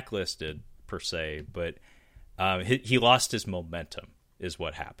get blacklisted per se, but he lost his momentum is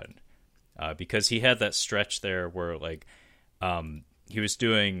what happened because he had that stretch there where like he was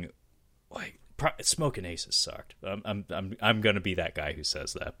doing. Like Smoking Aces sucked. I'm gonna be that guy who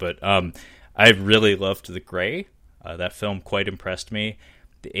says that, but I really loved The Grey. That film quite impressed me.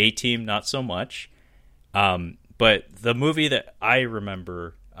 The A-Team not so much. But the movie that I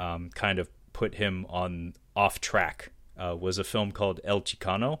remember kind of put him off track was a film called El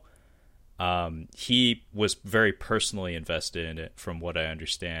Chicano. He was very personally invested in it, from what I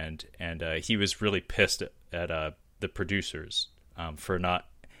understand, and he was really pissed at the producers for not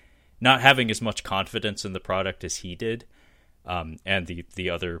having as much confidence in the product as he did, and the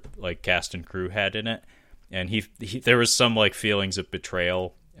other like cast and crew had in it, and he there was some like feelings of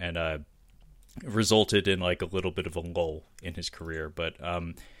betrayal, and resulted in like a little bit of a lull in his career. But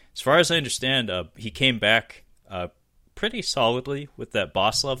as far as I understand, he came back pretty solidly with that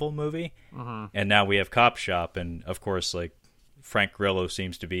Boss Level movie, and now we have Cop Shop, and of course like Frank Grillo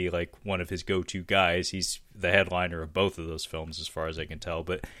seems to be like one of his go-to guys. He's the headliner of both of those films, as far as I can tell,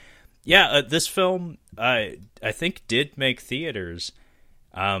 but. Yeah, this film I think did make theaters,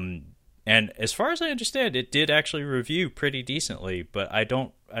 and as far as I understand, it did actually review pretty decently. But I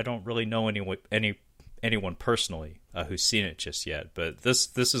don't really know anyone personally who's seen it just yet. But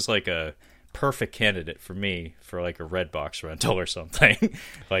this is like a perfect candidate for me for like a Redbox rental or something.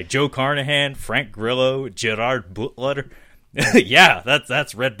 Like Joe Carnahan, Frank Grillo, Gerard Butler. Yeah,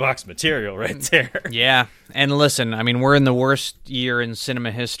 that's Redbox material right there. Yeah, and listen, I mean, we're in the worst year in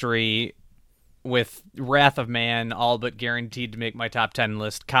cinema history with Wrath of Man all but guaranteed to make my top 10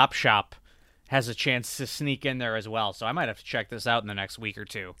 list. Cop Shop has a chance to sneak in there as well, so I might have to check this out in the next week or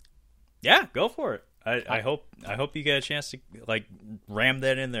two. Yeah, go for it. I hope you get a chance to like ram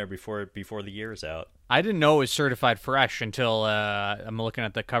that in there before the year's out. I didn't know it was certified fresh until I'm looking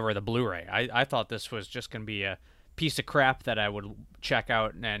at the cover of the Blu-ray. I thought this was just going to be a piece of crap that I would check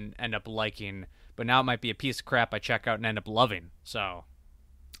out and end up liking, but now it might be a piece of crap I check out and end up loving. So,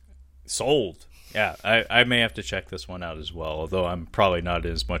 sold. Yeah, I may have to check this one out as well, although I'm probably not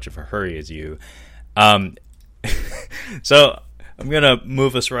in as much of a hurry as you. So I'm going to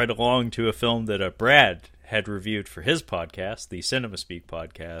move us right along to a film that Brad had reviewed for his podcast, the Cinema Speak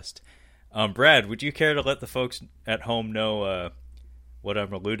podcast. Brad, would you care to let the folks at home know what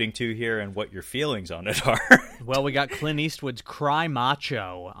I'm alluding to here and what your feelings on it are? Well, we got Clint Eastwood's Cry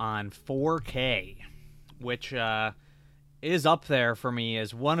Macho on 4K, which is up there for me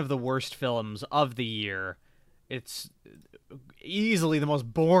as one of the worst films of the year. It's easily the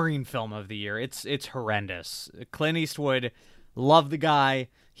most boring film of the year. It's horrendous. Clint Eastwood, love the guy.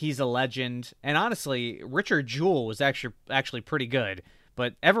 He's a legend. And honestly, Richard Jewell was actually pretty good.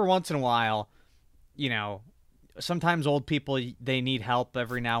 But every once in a while, you know, sometimes old people, they need help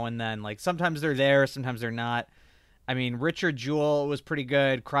every now and then. Like, sometimes they're there, sometimes they're not. I mean, Richard Jewell was pretty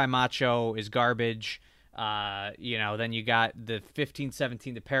good. Cry Macho is garbage. Then you got the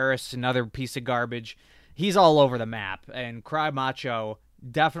 1517 to Paris, another piece of garbage. He's all over the map. And Cry Macho,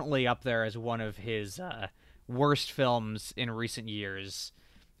 definitely up there as one of his worst films in recent years.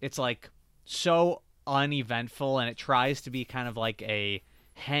 It's, like, so uneventful, and it tries to be kind of like a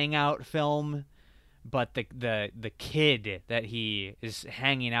hangout film, but the kid that he is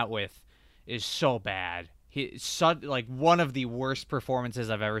hanging out with is so bad. He's like one of the worst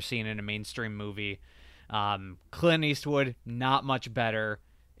performances I've ever seen in a mainstream movie. Clint Eastwood, not much better.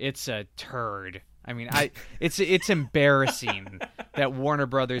 It's a turd. I mean, it's embarrassing that Warner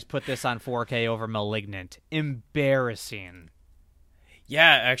Brothers put this on 4K over Malignant. Embarrassing.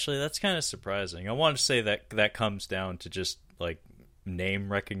 Yeah, actually, that's kind of surprising. I want to say that comes down to just like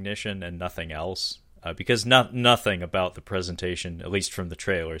name recognition and nothing else, because nothing about the presentation, at least from the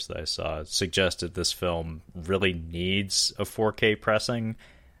trailers that I saw, suggested this film really needs a 4K pressing.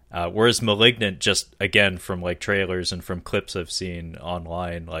 Whereas Malignant, just again from like trailers and from clips I've seen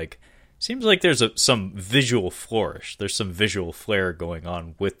online, like seems like there's some visual flourish. There's some visual flair going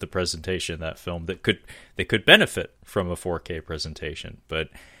on with the presentation of that film that could benefit from a 4K presentation. But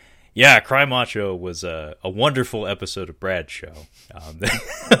yeah, Cry Macho was a wonderful episode of Brad's show.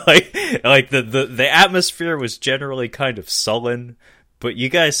 Like the atmosphere was generally kind of sullen, but you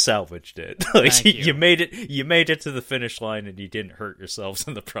guys salvaged it. Like you made it to the finish line, and you didn't hurt yourselves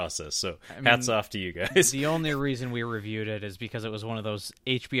in the process. So hats off to you guys. The only reason we reviewed it is because it was one of those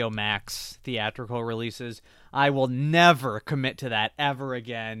HBO Max theatrical releases. I will never commit to that ever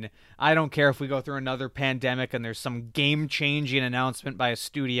again. I don't care if we go through another pandemic and there's some game-changing announcement by a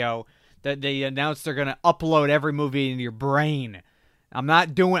studio that they announce they're going to upload every movie into your brain. I'm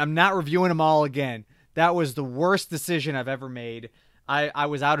not reviewing them all again. That was the worst decision I've ever made. I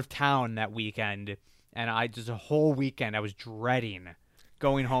was out of town that weekend, and just a whole weekend I was dreading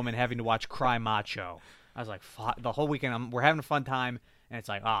going home and having to watch Cry Macho. I was like, fuck, the whole weekend we're having a fun time, and it's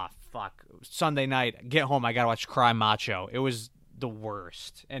like, fuck, Sunday night, get home, I gotta watch Cry Macho. It was the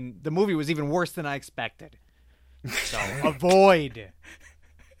worst, and the movie was even worse than I expected. So avoid.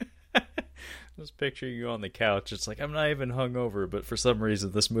 Just picturing you on the couch. It's like, I'm not even hungover, but for some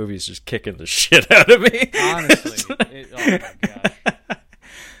reason this movie's just kicking the shit out of me. Honestly. Oh my gosh.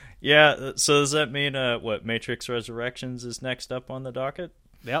 Yeah, so does that mean Matrix Resurrections is next up on the docket?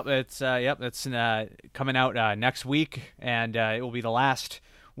 Yep, it's coming out next week, and it will be the last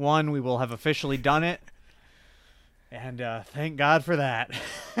one. We will have officially done it, and thank God for that.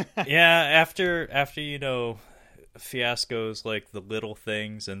 Yeah, after fiascos like The Little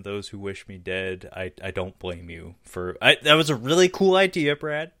Things and Those Who Wish Me Dead, I don't blame you for that was a really cool idea,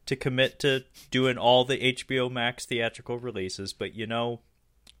 Brad, to commit to doing all the HBO Max theatrical releases, but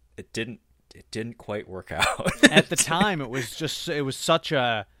it didn't quite work out. At the time, it was such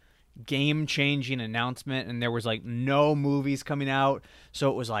a game-changing announcement, and there was like no movies coming out,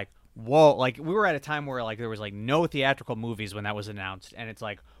 so it was like, whoa, like we were at a time where like there was like no theatrical movies when that was announced, and it's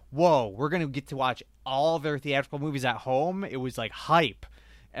like, whoa, we're going to get to watch all of their theatrical movies at home. It was like hype.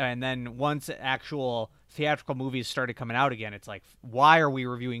 And then once actual theatrical movies started coming out again, it's like, why are we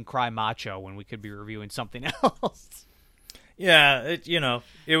reviewing Cry Macho when we could be reviewing something else? Yeah,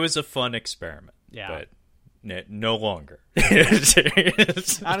 it was a fun experiment. Yeah. But no longer.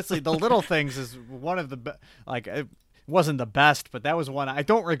 Honestly, The Little Things is one of the it wasn't the best, but that was one I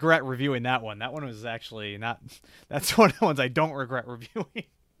don't regret reviewing. That one was actually not. That's one of the ones I don't regret reviewing.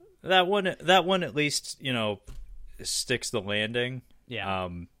 That one at least, sticks the landing. Yeah.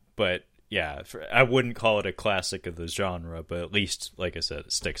 But yeah, I wouldn't call it a classic of the genre, but at least, like I said,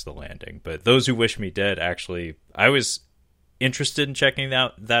 it sticks the landing. But Those Who Wish Me Dead, actually, I was interested in checking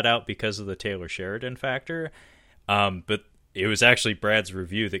that out because of the Taylor Sheridan factor. But it was actually Brad's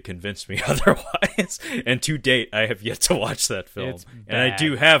review that convinced me otherwise. And to date, I have yet to watch that film. And I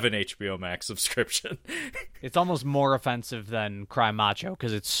do have an HBO Max subscription. It's almost more offensive than Cry Macho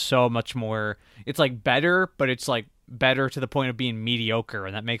because it's so much more. It's like better, but it's like better to the point of being mediocre,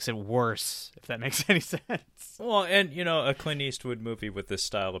 and that makes it worse, if that makes any sense. Well, and, a Clint Eastwood movie with this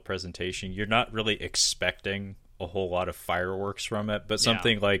style of presentation, you're not really expecting a whole lot of fireworks from it, but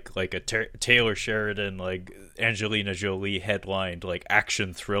something like a Taylor Sheridan, like Angelina Jolie headlined, like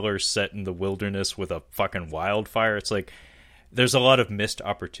action thriller set in the wilderness with a fucking wildfire. It's like there's a lot of missed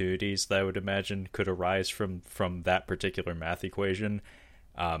opportunities that I would imagine could arise from that particular math equation.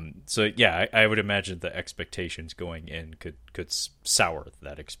 So yeah, I would imagine the expectations going in could sour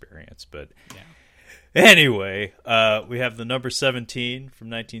that experience. But anyway, we have the number 17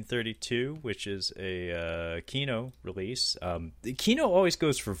 from 1932, which is a Kino release. The Kino always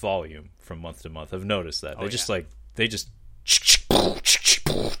goes for volume from month to month. I've noticed that. They just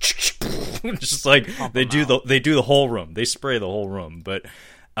just like they do the whole room. They spray the whole room. But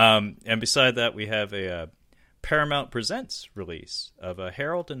and beside that, we have a Paramount Presents release of a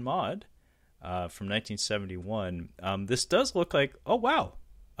Harold and Maude from 1971. This does look like, oh wow,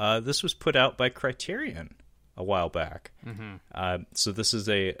 this was put out by Criterion a while back. Mm-hmm. So this is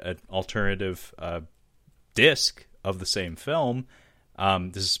an alternative disc of the same film.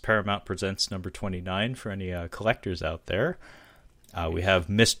 This is Paramount Presents number 29 for any collectors out there. We have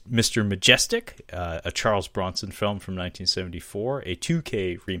Mr. Majestic, a Charles Bronson film from 1974, a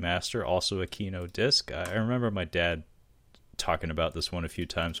 2K remaster, also a Kino disc. I remember my dad talking about this one a few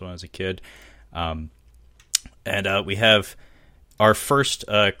times when I was a kid. And we have our first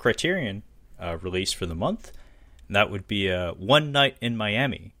Criterion release for the month, and that would be One Night in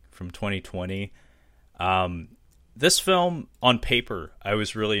Miami from 2020. This film, on paper, I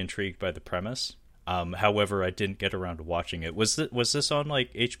was really intrigued by the premise. However, I didn't get around to watching it. Was this on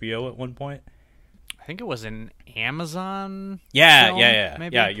like HBO at one point? I think it was an Amazon. Yeah.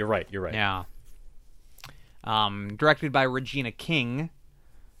 Maybe? Yeah, you're right. Yeah. Directed by Regina King,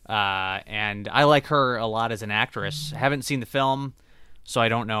 and I like her a lot as an actress. Haven't seen the film, so I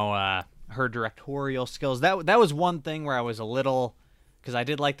don't know her directorial skills. That was one thing where I was a little, because I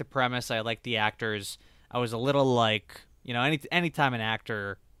did like the premise, I liked the actors. I was a little like, anytime an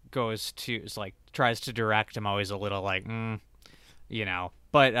actor tries to direct, I'm always a little like,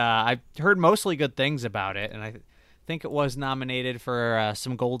 But I heard mostly good things about it, and I think it was nominated for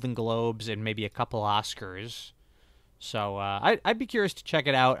some Golden Globes and maybe a couple Oscars. So I'd be curious to check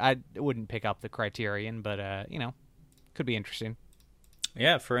it out. I wouldn't pick up the Criterion, but could be interesting.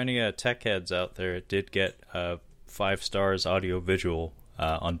 Yeah, for any tech heads out there, it did get 5 stars audio-visual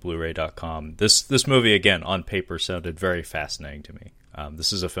on Blu-ray.com. This movie, again, on paper, sounded very fascinating to me.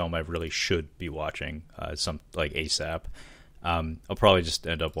 This is a film I really should be watching ASAP. I'll probably just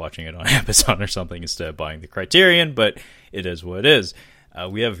end up watching it on Amazon or something instead of buying the Criterion, but it is what it is.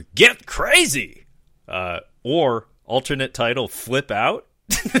 We have Get Crazy, or alternate title Flip Out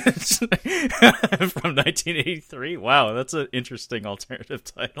from 1983. Wow, that's an interesting alternative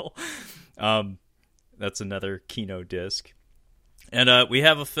title. That's another Kino disc. And we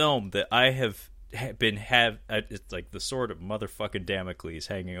have a film that I have it's like the sword of motherfucking Damocles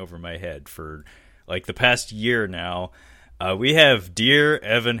hanging over my head for like the past year now. We have Dear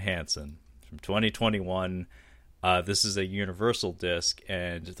Evan Hansen from 2021. This is a Universal disc,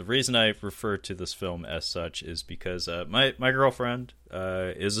 and the reason I refer to this film as such is because my girlfriend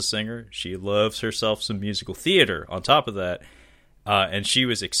is a singer. She loves herself some musical theater on top of that, and she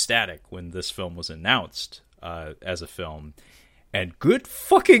was ecstatic when this film was announced as a film. And good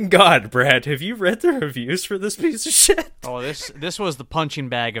fucking God, Brad, have you read the reviews for this piece of shit? Oh, this was the punching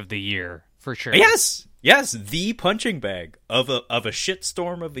bag of the year, for sure. Yes, the punching bag of a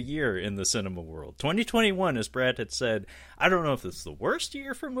shitstorm of a year in the cinema world. 2021, as Brad had said, I don't know if it's the worst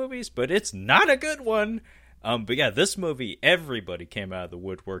year for movies, but it's not a good one. But yeah, this movie, everybody came out of the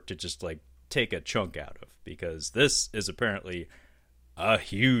woodwork to just like take a chunk out of, because this is apparently a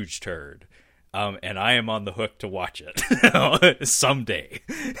huge turd. And I am on the hook to watch it someday.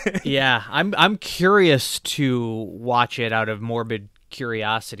 Yeah, I'm curious to watch it out of morbid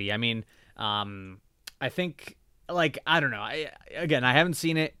curiosity. I mean, I think, like, I don't know. I haven't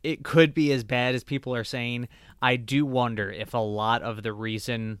seen it. It could be as bad as people are saying. I do wonder if a lot of the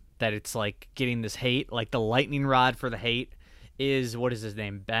reason that it's like getting this hate, like the lightning rod for the hate, is, what is his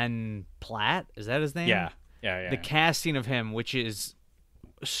name? Ben Platt? Is that his name? Yeah. The casting of him, which is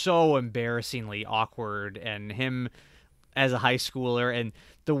so embarrassingly awkward, and him as a high schooler, and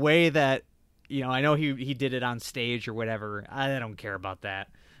the way that, I know he did it on stage or whatever. I don't care about that.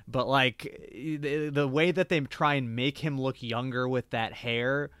 But like the way that they try and make him look younger with that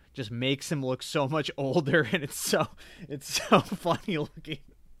hair just makes him look so much older, and it's so funny looking.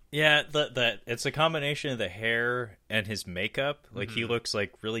 Yeah, that it's a combination of the hair and his makeup. Like he looks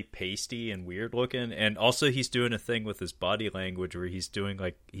like really pasty and weird looking, and also he's doing a thing with his body language where he's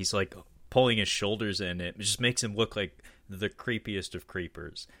pulling his shoulders in. It just makes him look like the creepiest of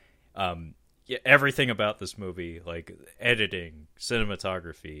creepers. Yeah, everything about this movie, like editing,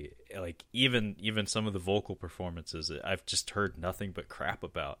 cinematography, like even some of the vocal performances, I've just heard nothing but crap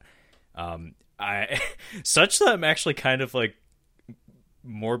about. I such that I'm actually kind of like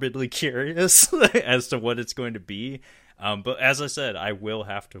morbidly curious as to what it's going to be. But as I said, I will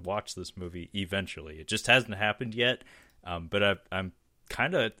have to watch this movie eventually. It just hasn't happened yet. But I'm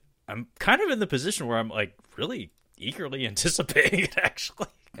kind of in the position where I'm like really eagerly anticipating it, actually.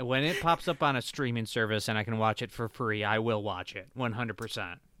 When it pops up on a streaming service and I can watch it for free, I will watch it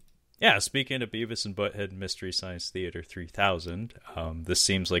 100%. Yeah, speaking of Beavis and Butthead Mystery Science Theater 3000, this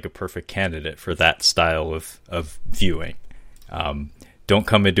seems like a perfect candidate for that style of viewing. Don't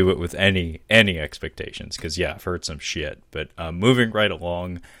come into it with any expectations, because yeah, I've heard some shit. But moving right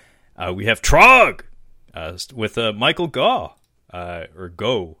along, we have Trog with Michael Gough,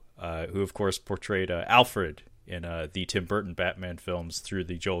 who of course portrayed Alfred in the Tim Burton Batman films through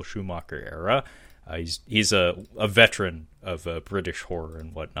the Joel Schumacher era. He's a veteran of British horror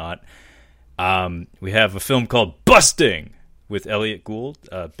and whatnot. We have a film called Busting with Elliot Gould.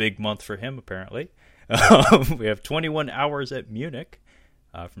 Big month for him, apparently. We have 21 Hours at Munich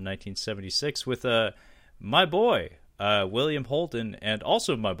from 1976 with my boy, William Holden, and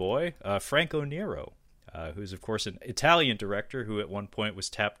also my boy, Franco Nero, who's, of course, an Italian director who at one point was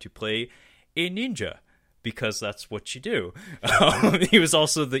tapped to play a ninja, because that's what you do. He was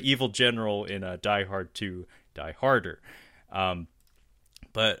also the evil general in Die Hard 2, Die Harder.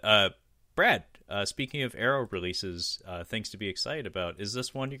 But Brad, speaking of Arrow releases, things to be excited about, is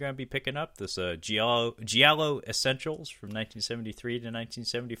this one you're going to be picking up? This Giallo Essentials from 1973 to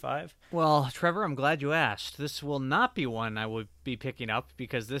 1975? Well, Trevor, I'm glad you asked. This will not be one I would be picking up,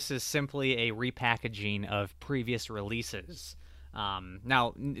 because this is simply a repackaging of previous releases.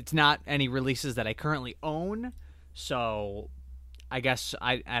 Now, it's not any releases that I currently own, so I guess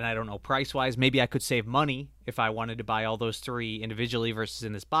I don't know, price-wise, maybe I could save money if I wanted to buy all those three individually versus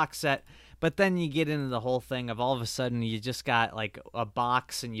in this box set. But then you get into the whole thing of all of a sudden you just got like a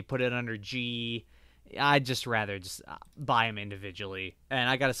box and you put it under G. I'd just rather just buy them individually. And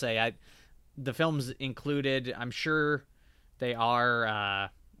I gotta say, the films included, I'm sure they are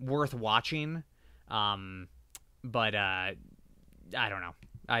worth watching, but I don't know.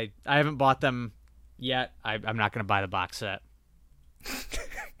 I haven't bought them yet. I'm not going to buy the box set.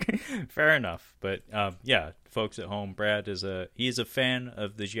 Fair enough. But yeah, folks at home, Brad he's a fan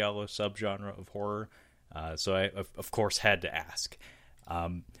of the giallo subgenre of horror. So I, of course, had to ask.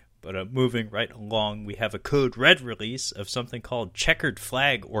 But moving right along, we have a Code Red release of something called Checkered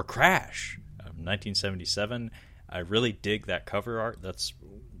Flag or Crash, 1977. I really dig that cover art. That's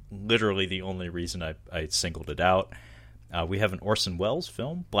literally the only reason I singled it out. We have an Orson Welles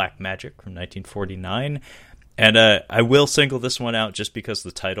film, Black Magic, from 1949. And I will single this one out just because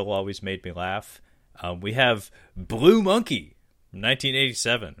the title always made me laugh. We have Blue Monkey, from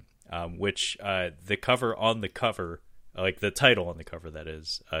 1987, which the cover on the cover, like the title on the cover, that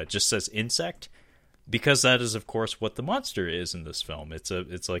is, just says insect, because that is, of course, what the monster is in this film.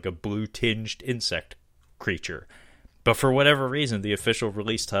 It's like a blue-tinged insect creature. But for whatever reason, the official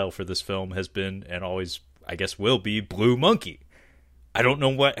release title for this film has been, and always, I guess, will be, Blue Monkey. I don't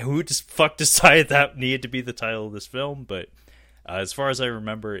know who fuck decided that needed to be the title of this film, but as far as I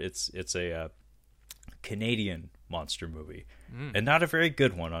remember, it's a Canadian monster movie, and not a very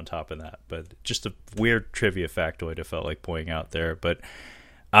good one on top of that, but just a weird trivia factoid I felt like pointing out there. But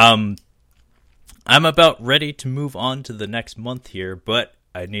I'm about ready to move on to the next month here, but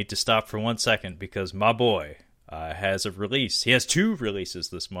I need to stop for 1 second because my boy has a release. He has 2 releases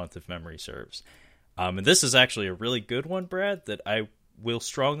this month, if memory serves. And this is actually a really good one, Brad, that I will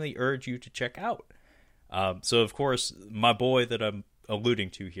strongly urge you to check out. So, of course, my boy that I'm alluding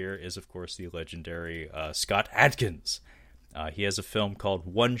to here is, of course, the legendary Scott Adkins. He has a film called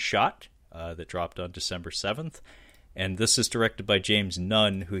One Shot that dropped on December 7th. And this is directed by James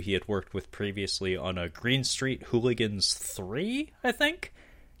Nunn, who he had worked with previously on a Green Street Hooligans 3, I think?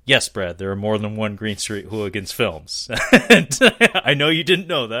 Yes, Brad, there are more than one Green Street Hooligans films. And I know you didn't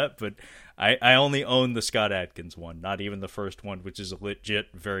know that, but I only own the Scott Adkins one, not even the first one, which is a legit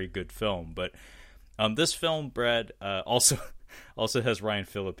very good film. But this film, Brad, also has Ryan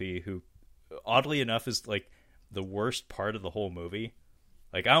Phillippe, who oddly enough is like the worst part of the whole movie.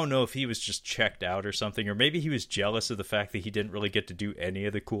 Like, I don't know if he was just checked out or something, or maybe he was jealous of the fact that he didn't really get to do any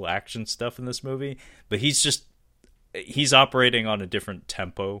of the cool action stuff in this movie. But he's operating on a different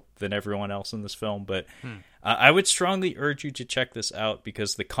tempo than everyone else in this film. But I would strongly urge you to check this out,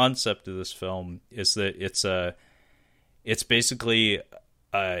 because the concept of this film is that it's basically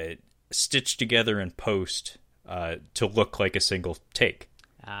stitched together in post to look like a single take.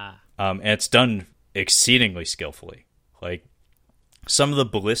 And it's done exceedingly skillfully. Like, some of the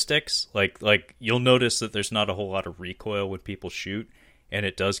ballistics, like you'll notice that there's not a whole lot of recoil when people shoot, and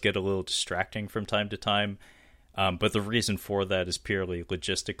it does get a little distracting from time to time. But the reason for that is purely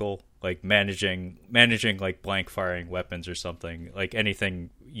logistical, like managing like blank firing weapons or something, like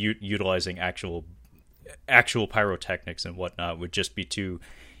anything utilizing actual pyrotechnics and whatnot would just be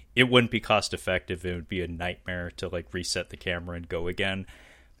it wouldn't be cost effective. It would be a nightmare to like reset the camera and go again.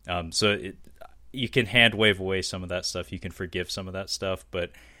 You can hand wave away some of that stuff. You can forgive some of that stuff.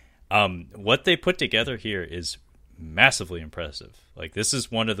 But what they put together here is massively impressive. Like, this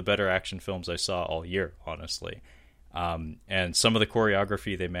is one of the better action films I saw all year, honestly. And some of the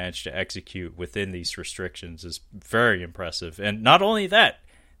choreography they managed to execute within these restrictions is very impressive. And not only that,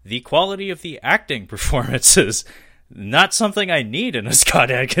 the quality of the acting performances, not something I need in a Scott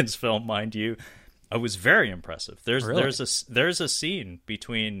Adkins film, mind you, was very impressive. There's a scene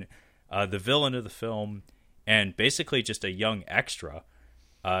between the villain of the film and basically just a young extra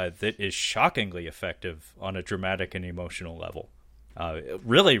that is shockingly effective on a dramatic and emotional level.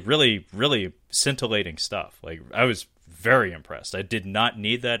 Really, really, really scintillating stuff. Like, I was very impressed. I did not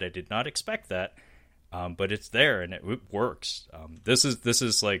need that. I did not expect that. But it's there and it works. This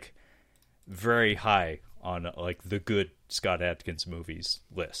is like very high on like the good Scott Adkins movies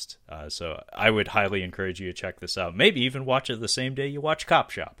list. So I would highly encourage you to check this out. Maybe even watch it the same day you watch Cop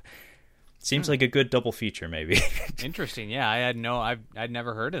Shop. Seems like a good double feature, maybe. Interesting. Yeah, I'd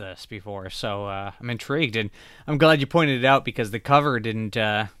never heard of this before, so I'm intrigued, and I'm glad you pointed it out, because the cover didn't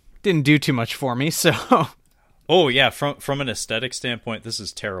do too much for me. So. Oh yeah, from an aesthetic standpoint, this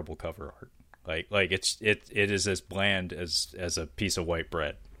is terrible cover art. Like it is as bland as a piece of white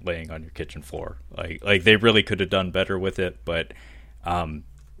bread laying on your kitchen floor. Like they really could have done better with it, but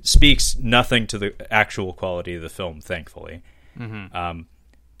speaks nothing to the actual quality of the film, thankfully. Mm-hmm.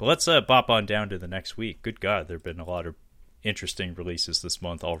 But let's bop on down to the next week. Good God, there have been a lot of interesting releases this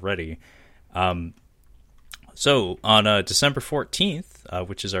month already. So on December 14th,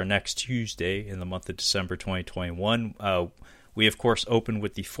 which is our next Tuesday in the month of December 2021, we, of course, open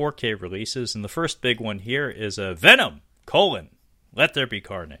with the 4K releases. And the first big one here is Venom, Let There Be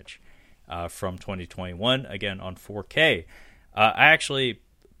Carnage, from 2021, again on 4K. I actually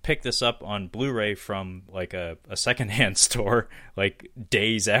picked this up on Blu-ray from like a secondhand store, like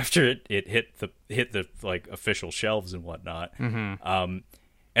days after it hit the like official shelves and whatnot. Mm-hmm.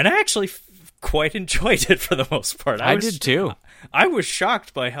 And I actually quite enjoyed it for the most part. I did too. I was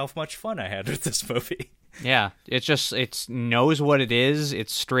shocked by how much fun I had with this movie. Yeah, it knows what it is.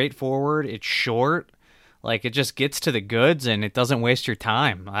 It's straightforward. It's short. Like, it just gets to the goods and it doesn't waste your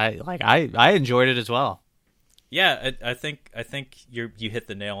time. I enjoyed it as well. Yeah, I think you hit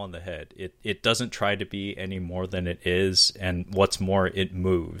the nail on the head. It doesn't try to be any more than it is, and what's more, it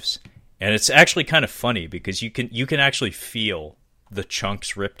moves. And it's actually kind of funny because you can actually feel the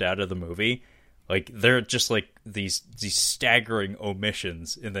chunks ripped out of the movie. Like, they're just like these staggering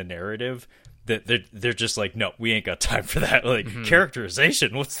omissions in the narrative that they're just like, no, we ain't got time for that. Like,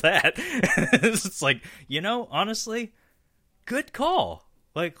 characterization, what's that? It's like, honestly, good call.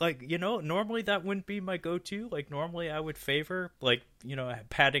 Like, normally that wouldn't be my go-to. Like, normally I would favor, like,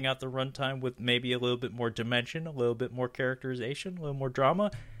 padding out the runtime with maybe a little bit more dimension, a little bit more characterization, a little more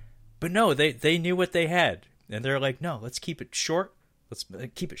drama. But no, they knew what they had. And they're like, no, let's keep it short. Let's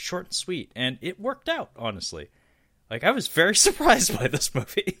keep it short and sweet. And it worked out, honestly. Like, I was very surprised by this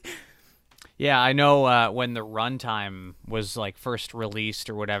movie. Yeah, I know when the runtime was, like, first released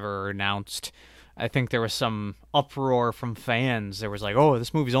or whatever, or announced, I think there was some uproar from fans. There was like, oh,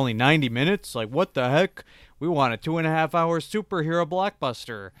 this movie's only 90 minutes? Like, what the heck? We want a 2.5-hour superhero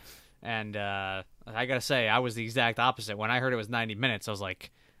blockbuster. And I gotta say, I was the exact opposite. When I heard it was 90 minutes, I was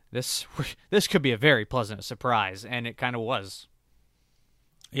like, this could be a very pleasant surprise. And it kind of was.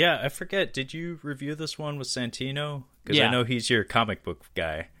 Yeah, I forget. Did you review this one with Santino? Because yeah. I know he's your comic book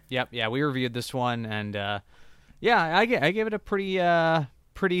guy. Yep, yeah, we reviewed this one. And, I gave it a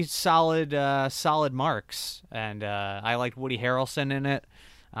pretty solid marks, and I liked Woody Harrelson in it.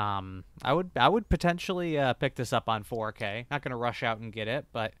 I would potentially pick this up on 4K. Not gonna rush out and get it,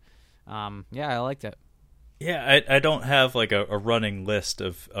 but yeah, I liked it. Yeah, I don't have like a running list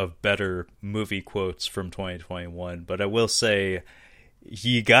of better movie quotes from 2021, but I will say,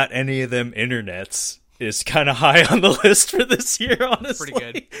 you got any of them internets is kind of high on the list for this year, honestly.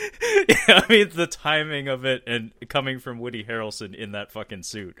 Pretty good. Yeah, I mean, the timing of it and coming from Woody Harrelson in that fucking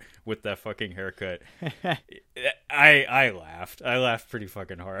suit with that fucking haircut. I laughed. I laughed pretty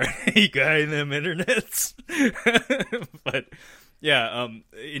fucking hard. You got any of them internets? But yeah,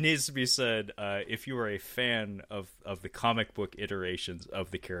 it needs to be said, if you are a fan of the comic book iterations of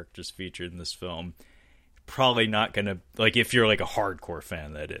the characters featured in this film, probably not going to, like, if you're like a hardcore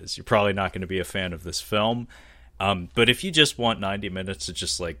fan, that is, you're probably not going to be a fan of this film. But if you just want 90 minutes to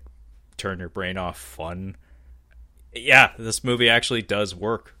just like turn your brain off fun, yeah, this movie actually does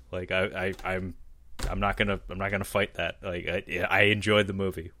work. Like, I'm not gonna fight that. Like, I enjoyed the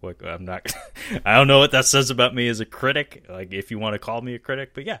movie. Like, I'm not. I don't know what that says about me as a critic. Like, if you want to call me a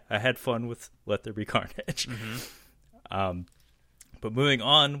critic, but yeah, I had fun with Let There Be Carnage. Mm-hmm. But moving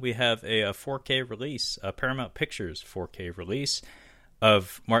on, we have a 4K release, a Paramount Pictures 4K release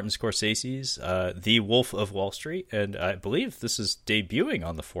of Martin Scorsese's The Wolf of Wall Street, and I believe this is debuting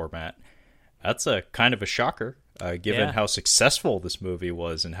on the format. That's a kind of a shocker. Given how successful this movie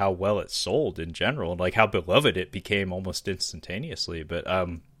was and how well it sold in general, and like how beloved it became almost instantaneously. But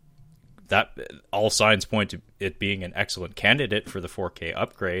that all signs point to it being an excellent candidate for the 4K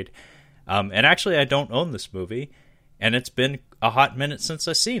upgrade. And actually, I don't own this movie, and it's been a hot minute since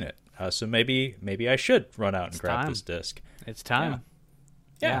I've seen it. So maybe I should run out and grab this disc. It's time.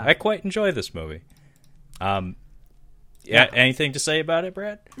 Yeah, I quite enjoy this movie. Yeah, anything to say about it,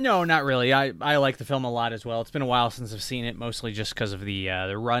 Brad? No, not really. I like the film a lot as well. It's been a while since I've seen it, mostly just because of the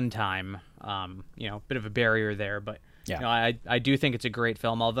runtime. Bit of a barrier there, but I do think it's a great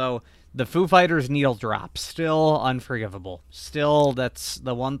film. Although the Foo Fighters needle drop, still unforgivable. Still, that's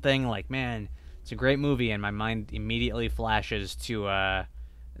the one thing. Like, man, it's a great movie, and my mind immediately flashes to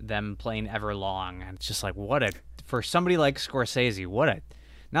them playing Everlong, and it's just like, for somebody like Scorsese,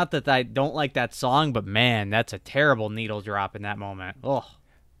 not that I don't like that song, but man, that's a terrible needle drop in that moment. Oh,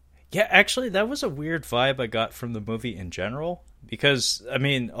 yeah. Actually, that was a weird vibe I got from the movie in general, because I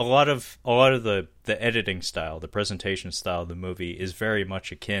mean, a lot of the editing style, the presentation style of the movie is very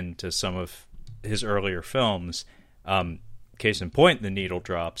much akin to some of his earlier films. Case in point, the needle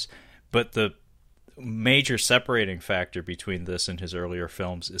drops. But the major separating factor between this and his earlier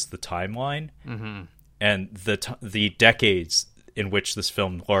films is the timeline, and the decades in which this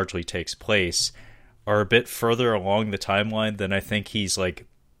film largely takes place are a bit further along the timeline than I think he's like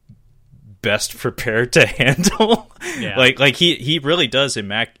best prepared to handle. Yeah. like he really does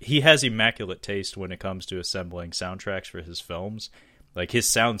he has immaculate taste when it comes to assembling soundtracks for his films. Like, his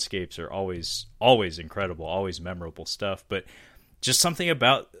soundscapes are always incredible, always memorable stuff, but just something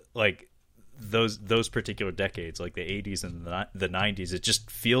about like those particular decades, like the 80s and the 90s, it just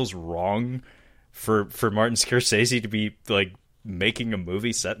feels wrong for Martin Scorsese to be like making a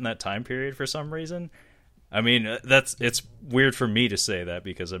movie set in that time period for some reason. I mean, it's weird for me to say that,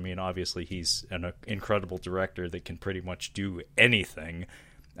 because I mean, obviously he's an incredible director that can pretty much do anything,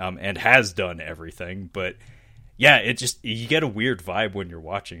 and has done everything. But yeah, you get a weird vibe when you're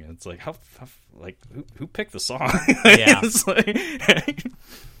watching it. It's like, how like who picked the song? Yeah.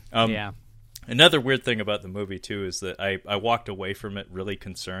 Yeah. Another weird thing about the movie too is that I walked away from it really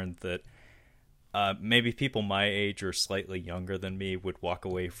concerned that maybe people my age or slightly younger than me would walk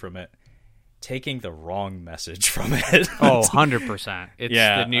away from it taking the wrong message from it. Oh, 100%. It's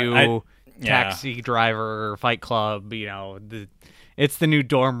the new Taxi Driver, Fight Club, it's the new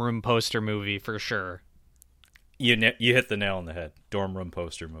dorm room poster movie for sure. You hit the nail on the head. Dorm room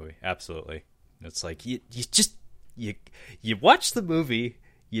poster movie. Absolutely. It's like, you watched the movie,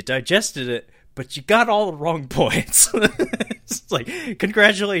 you digested it, but you got all the wrong points. It's like,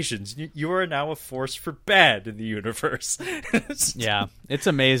 congratulations, you are now a force for bad in the universe. Yeah, it's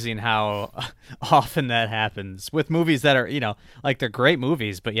amazing how often that happens with movies that are, like, they're great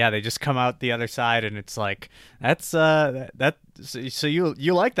movies, but yeah, they just come out the other side, and it's like, so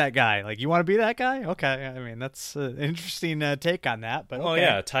you like that guy, like, you want to be that guy? Okay, I mean, that's an interesting take on that, but okay. Oh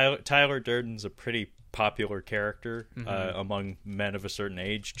yeah, Tyler Durden's a pretty popular character among men of a certain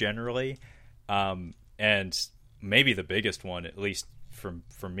age generally. And maybe the biggest one, at least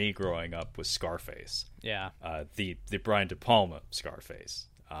for me growing up, was Scarface. Yeah. The Brian De Palma Scarface.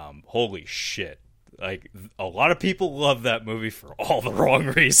 Holy shit. Like, a lot of people love that movie for all the wrong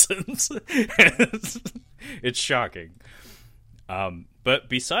reasons. It's shocking. But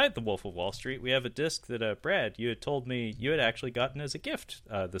beside The Wolf of Wall Street, we have a disc that, Brad, you had told me you had actually gotten as a gift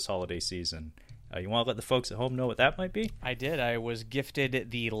this holiday season. You want to let the folks at home know what that might be? I did. I was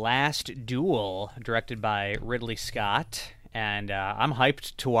gifted The Last Duel, directed by Ridley Scott, and I'm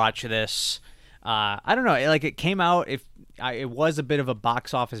hyped to watch this. I don't know, like it came out, it was a bit of a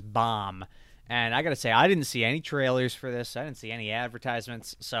box office bomb, and I gotta say, I didn't see any trailers for this. I didn't see any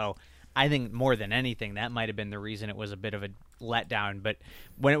advertisements, so I think more than anything, that might have been the reason it was a bit of a letdown. But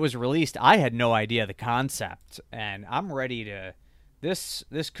when it was released, I had no idea the concept, and I'm ready to. This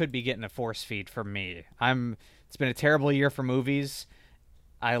could be getting a force feed from me. It's been a terrible year for movies.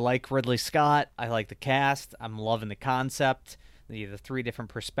 I like Ridley Scott. I like the cast. I'm loving the concept, the three different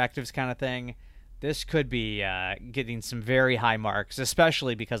perspectives kind of thing. This could be getting some very high marks,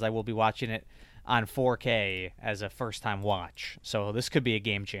 especially because I will be watching it on 4K as a first-time watch. So this could be a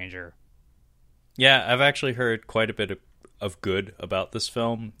game changer. Yeah, I've actually heard quite a bit of good about this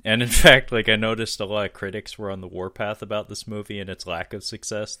film, and in fact, like, I noticed a lot of critics were on the warpath about this movie and its lack of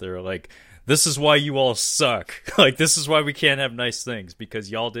success. They were like, this is why you all suck. Like, this is why we can't have nice things, because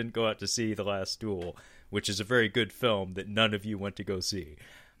y'all didn't go out to see The Last Duel, which is a very good film that none of you went to go see.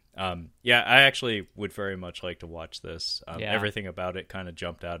 Yeah, I actually would very much like to watch this. Everything about it kind of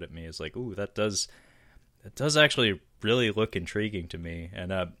jumped out at me as like, ooh, that does actually really look intriguing to me.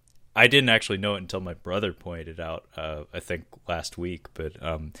 And I didn't actually know it until my brother pointed out, I think last week, but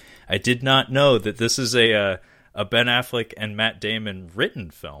I did not know that this is a Ben Affleck and Matt Damon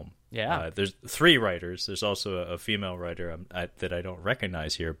written film. Yeah. There's 3 writers. There's also a female writer that I don't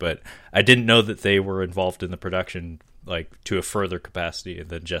recognize here, but I didn't know that they were involved in the production, like, to a further capacity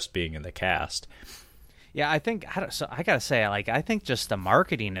than just being in the cast. Yeah, I think, so I gotta say, like, I think just the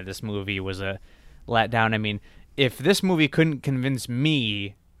marketing of this movie was a letdown. I mean, if this movie couldn't convince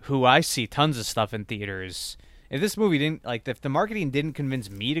me, who I see tons of stuff in theaters, if this movie didn't, like, if the marketing didn't convince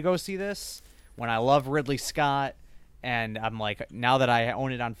me to go see this, when I love Ridley Scott, and I'm like, now that I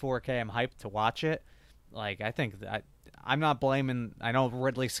own it on 4K, I'm hyped to watch it. Like, I think that I'm not blaming, I know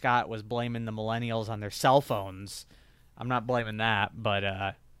Ridley Scott was blaming the millennials on their cell phones. I'm not blaming that, but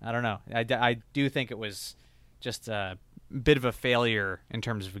I don't know. I do think it was just a bit of a failure in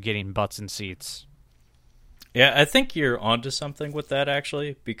terms of getting butts in seats. Yeah, I think you're onto something with that,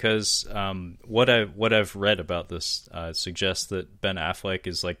 actually, because what I've read about this suggests that Ben Affleck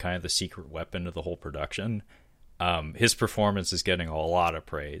is like kind of the secret weapon of the whole production. His performance is getting a lot of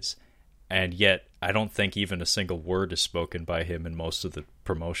praise, and yet I don't think even a single word is spoken by him in most of the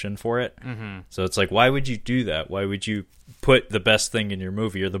promotion for it. Mm-hmm. So it's like, why would you do that? Why would you put the best thing in your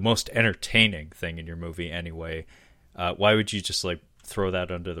movie, or the most entertaining thing in your movie anyway? Why would you just, like, throw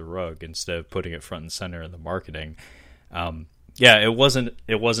that under the rug instead of putting it front and center in the marketing? Yeah, it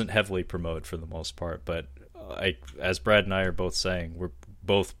wasn't heavily promoted for the most part, but as Brad and I are both saying, we're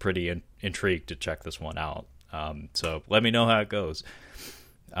both pretty intrigued to check this one out. So let me know how it goes.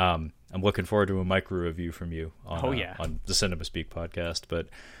 I'm looking forward to a micro review from you on the Cinema Speak podcast. But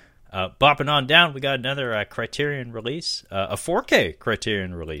bopping on down, we got another Criterion release, a 4K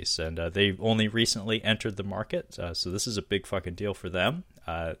Criterion release, and they only recently entered the market, so this is a big fucking deal for them.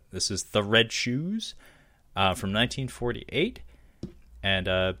 This is The Red Shoes from 1948.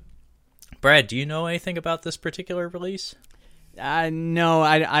 And Brad, do you know anything about this particular release? No,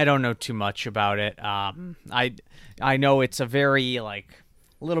 I don't know too much about it. I know it's a very, like,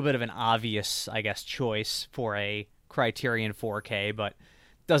 a little bit of an obvious, I guess, choice for a Criterion 4K, but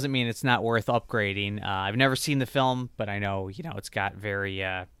doesn't mean it's not worth upgrading. I've never seen the film, but I know, it's got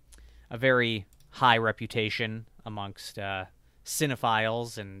a very high reputation amongst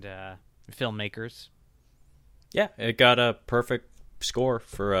cinephiles and filmmakers. Yeah, it got a perfect score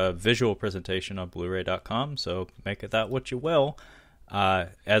for a visual presentation on Blu-ray.com, so make it that what you will.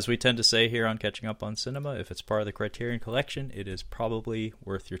 As we tend to say here on Catching Up on Cinema, if it's part of the Criterion Collection, it is probably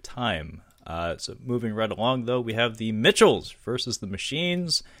worth your time. So moving right along, though, we have The Mitchells versus the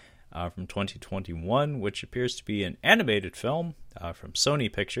Machines from 2021, which appears to be an animated film from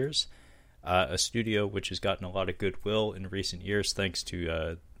Sony Pictures, a studio which has gotten a lot of goodwill in recent years thanks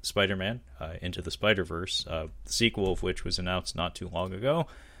to Spider-Man Into the Spider-Verse, the sequel of which was announced not too long ago.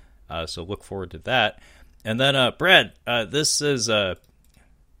 So look forward to that. And then, Brad, this is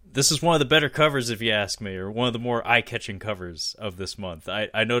one of the better covers, if you ask me, or one of the more eye-catching covers of this month.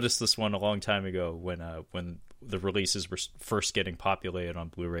 I noticed this one a long time ago when the releases were first getting populated on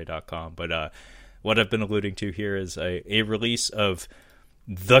Blu-ray.com. But what I've been alluding to here is a release of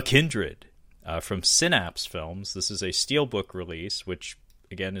The Kindred from Synapse Films. This is a steelbook release, which,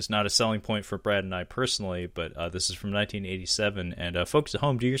 again, is not a selling point for Brad and I personally, but this is from 1987. And folks at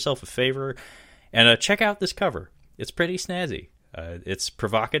home, do yourself a favor and check out this cover. It's pretty snazzy. It's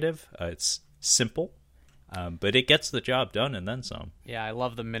provocative. It's simple. But it gets the job done and then some. Yeah, I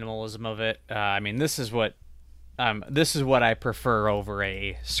love the minimalism of it. I mean, this is what I prefer over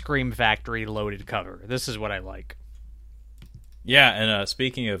a Scream Factory loaded cover. This is what I like. Yeah, and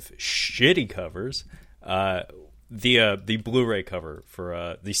speaking of shitty covers, the Blu-ray cover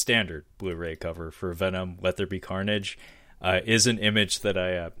for the standard Blu-ray cover for Venom: Let There Be Carnage is an image that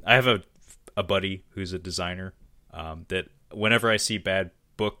I have a buddy who's a designer that whenever I see bad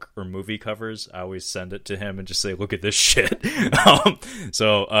book or movie covers, I always send it to him and just say, look at this shit.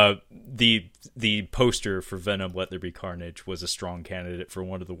 So the poster for Venom: Let There Be Carnage was a strong candidate for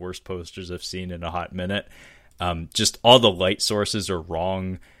one of the worst posters I've seen in a hot minute. Just all the light sources are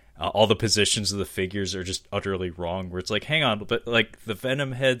wrong. All the positions of the figures are just utterly wrong, where it's like, hang on, but like the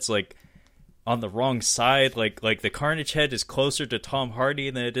Venom head's like on the wrong side. Like the Carnage head is closer to Tom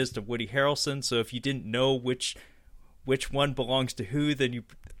Hardy than it is to Woody Harrelson. So if you didn't know which one belongs to who, then you,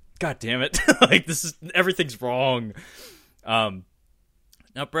 god damn it. Like everything's wrong.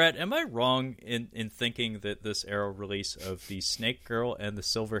 Now, Brad, am I wrong in thinking that this Arrow release of the Snake Girl and the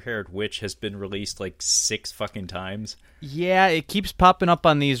Silver-Haired Witch has been released like 6 fucking times? Yeah, it keeps popping up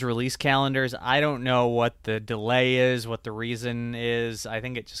on these release calendars. I don't know what the delay is, what the reason is. I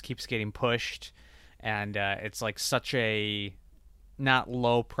think it just keeps getting pushed, and it's like such a not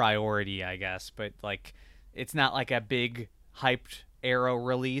low priority, I guess, but like it's not like a big hyped Arrow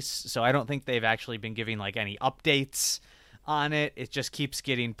release, so I don't think they've actually been giving like any updates on it. It just keeps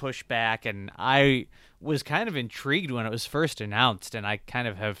getting pushed back, and I was kind of intrigued when it was first announced, and I kind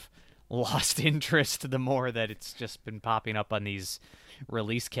of have lost interest the more that it's just been popping up on these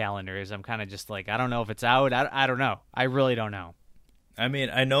release calendars. I'm kind of just like, I don't know if it's out. I don't know. I really don't know. I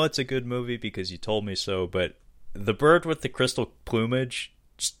mean, I know it's a good movie because you told me so, but the bird with the crystal plumage,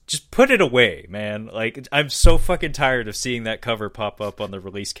 just put it away, man. Like, I'm so fucking tired of seeing that cover pop up on the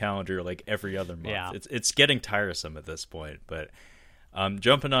release calendar like every other month. Yeah. It's getting tiresome at this point. But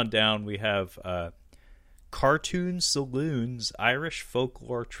jumping on down, we have Cartoon Saloon's Irish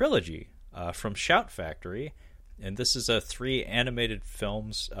Folklore Trilogy from Shout Factory. And this is 3 animated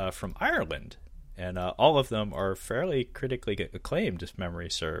films from Ireland. And all of them are fairly critically acclaimed, if memory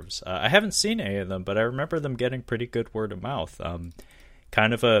serves. I haven't seen any of them, but I remember them getting pretty good word of mouth.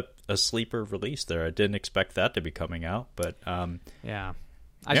 Kind of a sleeper release there. I didn't expect that to be coming out, but yeah.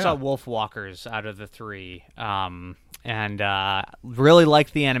 I saw Wolf Walkers out of the 3, and really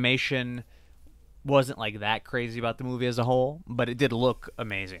liked the animation. Wasn't like that crazy about the movie as a whole, but it did look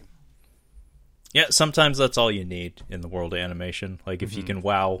amazing. Yeah, sometimes that's all you need in the world of animation. Like if you can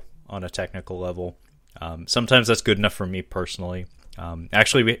wow on a technical level, sometimes that's good enough for me personally.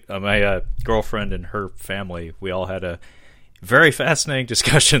 Actually, my girlfriend and her family, we all had a very fascinating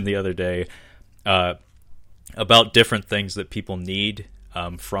discussion the other day about different things that people need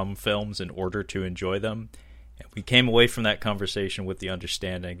from films in order to enjoy them. And we came away from that conversation with the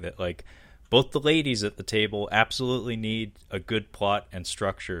understanding that, like, both the ladies at the table absolutely need a good plot and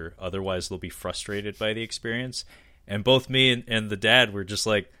structure, otherwise they'll be frustrated by the experience. And both me and the dad were just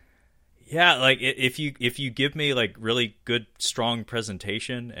like, yeah, like if you give me like really good strong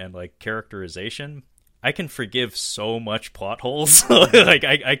presentation and like characterization, I can forgive so much plot holes. Like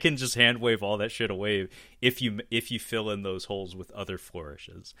I can just hand wave all that shit away if you fill in those holes with other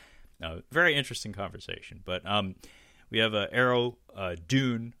flourishes. Very interesting conversation. But we have Arrow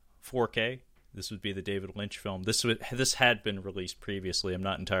Dune 4K. This would be the David Lynch film. This had been released previously. I'm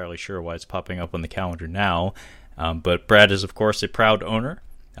not entirely sure why it's popping up on the calendar now. But Brad is of course a proud owner.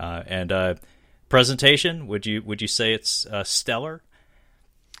 And presentation, would you say it's stellar?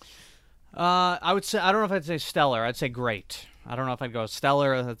 I would say, I don't know if I'd say stellar. I'd say great. I don't know if I'd go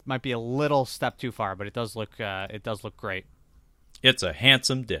stellar. That might be a little step too far, but it does look great. It's a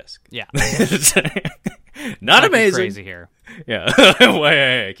handsome disc. Yeah. Not amazing. Crazy here. Yeah.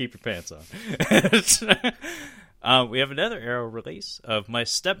 Hey, keep your pants on. We have another Arrow release of My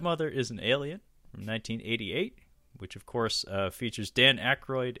Stepmother is an Alien from 1988, which of course features Dan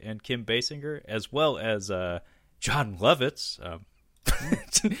Aykroyd and Kim Basinger, as well as John Lovitz.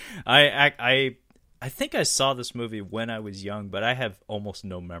 I think I saw this movie when I was young, but I have almost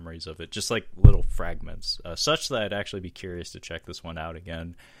no memories of it, just like little fragments, such that I'd actually be curious to check this one out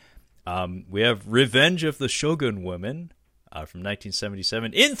again. We have Revenge of the Shogun Women from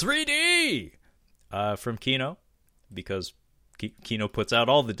 1977 in 3D from Kino, because Kino puts out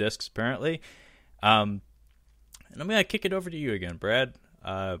all the discs apparently. And I'm going to kick it over to you again, Brad.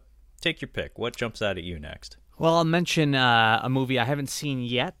 Take your pick. What jumps out at you next? Well, I'll mention a movie I haven't seen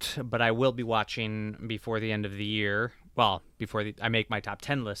yet, but I will be watching before the end of the year. Well, before I make my top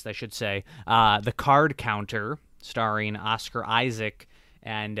 10 list, I should say. The Card Counter starring Oscar Isaac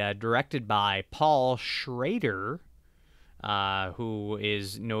and directed by Paul Schrader, who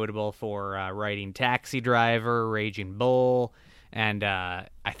is notable for writing Taxi Driver, Raging Bull, and I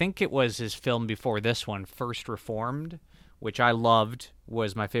think it was his film before this one, First Reformed, which I loved,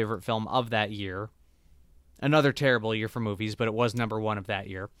 was my favorite film of that year. Another terrible year for movies, but it was number one of that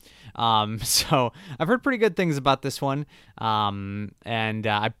year. So I've heard pretty good things about this one, and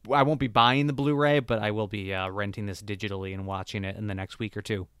I won't be buying the Blu-ray, but I will be renting this digitally and watching it in the next week or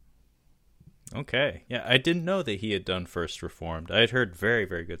two. Okay. Yeah, I didn't know that he had done First Reformed. I had heard very,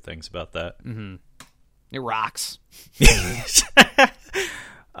 very good things about that. Mm-hmm. It rocks.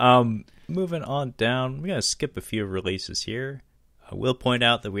 Moving on down, we're going to skip a few releases here. I will point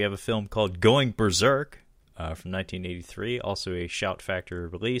out that we have a film called Going Berserk from 1983, also a Shout Factory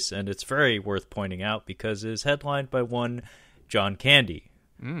release, and it's very worth pointing out because it is headlined by one John Candy,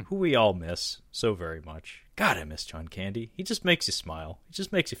 who we all miss so very much. God, I miss John Candy. He just makes you smile. He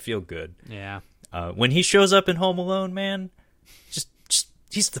just makes you feel good. Yeah. When he shows up in Home Alone, man, just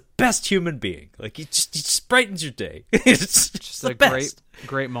he's the best human being. Like, he just brightens your day. It's just a best.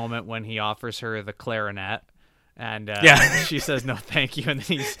 great moment when he offers her the clarinet, and she says no thank you, and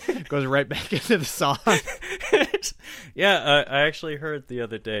then he goes right back into the song. Yeah, I actually heard the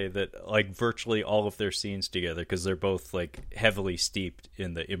other day that like virtually all of their scenes together, because they're both like heavily steeped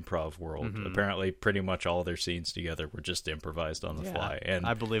in the improv world. Apparently, pretty much all their scenes together were just improvised on the fly. And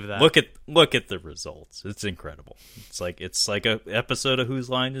I believe that. Look at the results. It's incredible. It's like a episode of Whose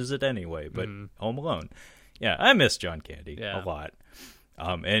Line Is It Anyway, but Home Alone. Yeah, I miss John Candy a lot.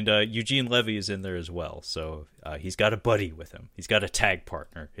 And Eugene Levy is in there as well, so he's got a buddy with him. He's got a tag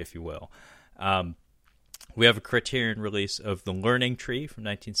partner, if you will. We have a Criterion release of The Learning Tree from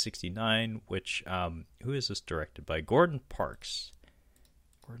 1969, which, who is this directed by? Gordon Parks.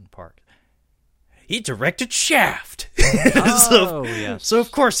 Gordon Parks. He directed Shaft! Yes. So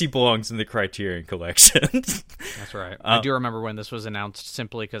of course he belongs in the Criterion collection. That's right. I do remember when this was announced,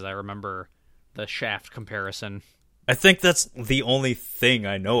 simply because I remember the Shaft comparison. I think that's the only thing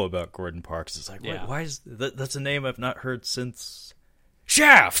I know about Gordon Parks. It's like, why is that's a name I've not heard since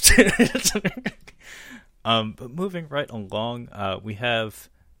Shaft. But moving right along, we have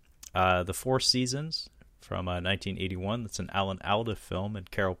The Four Seasons from 1981. That's an Alan Alda film, and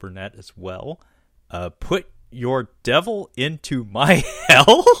Carol Burnett as well. Put Your Devil Into My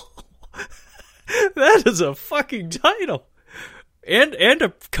Hell? That is a fucking title. And a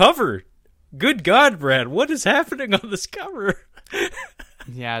cover. Good God, Brad, what is happening on this cover?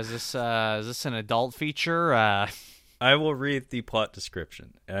 Yeah, is this an adult feature? I will read the plot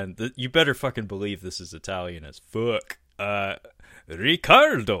description, and you better fucking believe this is Italian as fuck.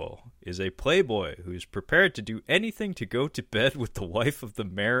 Riccardo is a playboy who's prepared to do anything to go to bed with the wife of the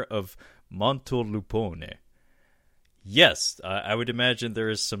mayor of Montolupone. Yes, I would imagine there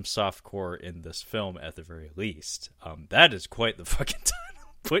is some softcore in this film at the very least. That is quite the fucking title.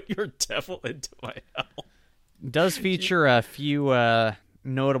 Put Your Devil Into My Hell. It does feature a few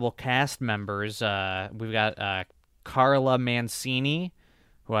notable cast members. We've got Carla Mancini,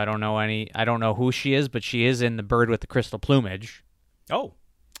 who I don't know who she is, but she is in The Bird with the Crystal Plumage. Oh.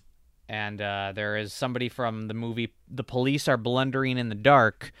 And there is somebody from the movie The Police Are Blundering in the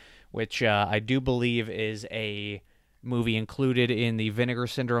Dark, which I do believe is a movie included in the Vinegar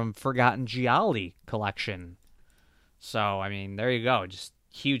Syndrome Forgotten Gialli collection. So, I mean, there you go. Just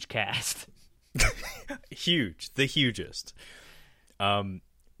huge cast. Huge. The hugest.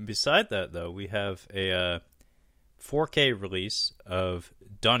 Beside that, though, we have a 4K release of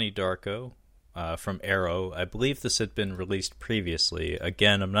Donnie Darko from Arrow. I believe this had been released previously.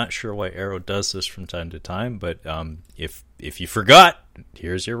 Again, I'm not sure why Arrow does this from time to time, but if you forgot,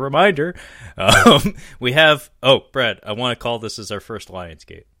 here's your reminder. We have... Oh, Brad, I want to call this as our first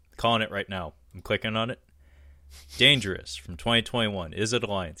Lionsgate. Calling it right now. I'm clicking on it. Dangerous from 2021. Is it a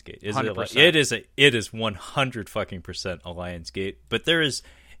Lionsgate? Is 100%. It is 100 fucking percent a Lionsgate, but there is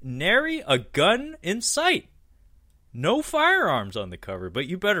nary a gun in sight. No firearms on the cover, but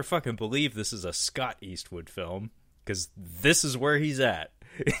you better fucking believe this is a Scott Eastwood film, because this is where he's at.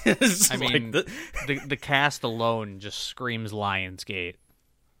 I mean, the cast alone just screams Lionsgate.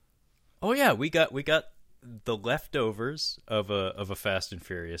 Oh yeah, we got the leftovers of a Fast and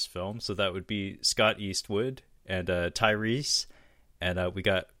Furious film, so that would be Scott Eastwood and Tyrese, and we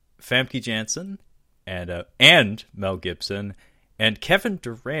got Famke Janssen and Mel Gibson, and Kevin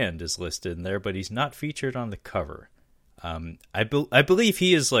Durand is listed in there, but he's not featured on the cover. I believe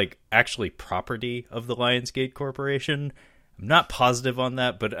he is like actually property of the Lionsgate Corporation. I'm not positive on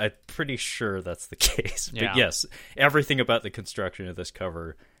that, but I'm pretty sure that's the case. Yeah. But yes, everything about the construction of this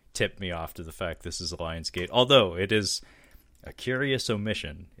cover tipped me off to the fact this is Lionsgate, although it is a curious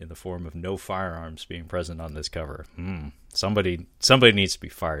omission in the form of no firearms being present on this cover. Somebody needs to be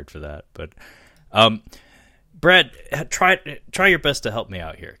fired for that. But Brad, try your best to help me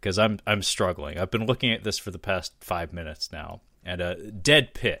out here, because I'm struggling. I've been looking at this for the past 5 minutes now, and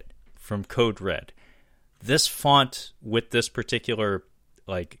Dead Pit from Code Red. This font with this particular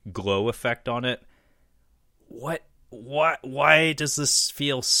like glow effect on it. Why does this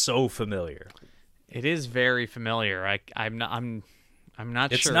feel so familiar? It is very familiar. I'm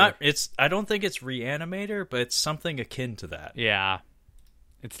not it's sure. I don't think it's Reanimator, but it's something akin to that. Yeah.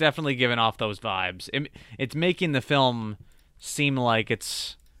 It's definitely giving off those vibes. It's making the film seem like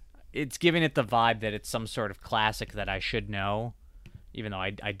it's giving it the vibe that it's some sort of classic that I should know, even though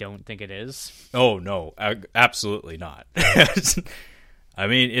I don't think it is. Oh, no. Absolutely not. I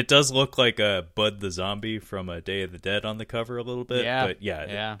mean, it does look like a Bud the Zombie from a Day of the Dead on the cover a little bit. Yeah. But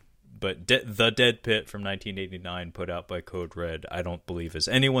yeah. But The Dead Pit from 1989, put out by Code Red, I don't believe is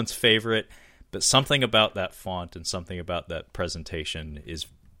anyone's favorite. But something about that font and something about that presentation is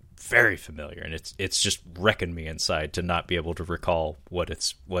very familiar, and it's just wrecking me inside to not be able to recall what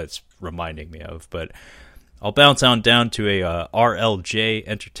it's reminding me of. But I'll bounce on down to a RLJ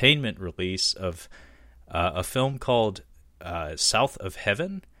Entertainment release of a film called South of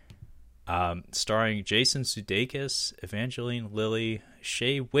Heaven, starring Jason Sudeikis, Evangeline Lilly,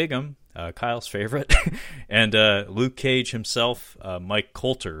 Shea Wiggum, Kyle's favorite, and Luke Cage himself, Mike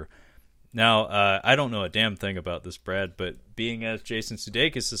Coulter. Now, I don't know a damn thing about this, Brad, but being as Jason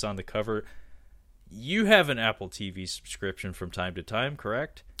Sudeikis is on the cover, you have an Apple TV subscription from time to time,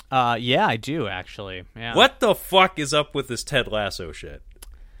 correct? Yeah, I do, actually. Yeah. What the fuck is up with this Ted Lasso shit?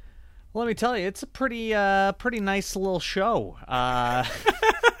 Well, let me tell you, it's a pretty nice little show.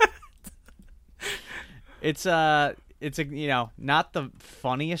 It's a not the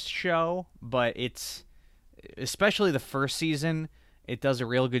funniest show, but it's, especially the first season, it does a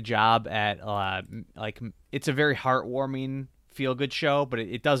real good job at it's a very heartwarming, feel good show, but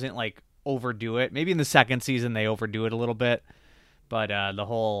it doesn't like overdo it. Maybe in the second season they overdo it a little bit, but the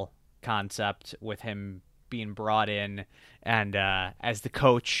whole concept with him being brought in and as the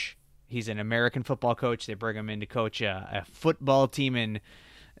coach, he's an American football coach. They bring him in to coach a football team in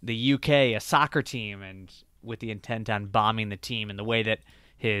the UK, a soccer team, and with the intent on bombing the team, and the way that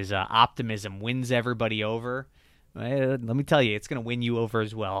his optimism wins everybody over. Let me tell you, it's going to win you over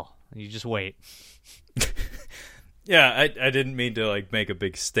as well. You just wait. Yeah, I didn't mean to like make a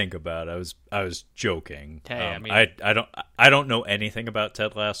big stink about it. I was joking. Hey, I don't know anything about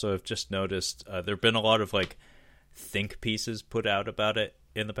Ted Lasso. I've just noticed there've been a lot of like think pieces put out about it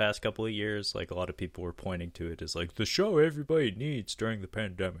in the past couple of years. Like a lot of people were pointing to it as like the show everybody needs during the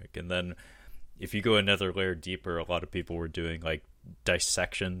pandemic. And then if you go another layer deeper, a lot of people were doing like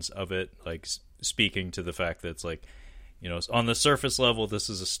dissections of it, like speaking to the fact that it's like, on the surface level, this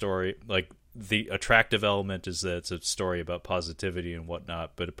is a story, like the attractive element is that it's a story about positivity and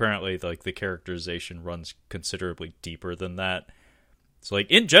whatnot, but apparently like the characterization runs considerably deeper than that. So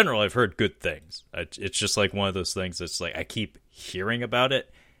like in general, I've heard good things. It's just like one of those things that's like I keep hearing about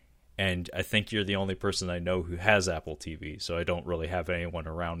it, and I think you're the only person I know who has Apple TV, so I don't really have anyone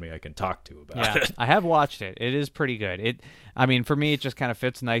around me I can talk to about it. I have watched it. It is pretty good. For me, it just kind of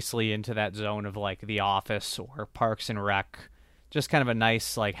fits nicely into that zone of like The Office or Parks and Rec. Just kind of a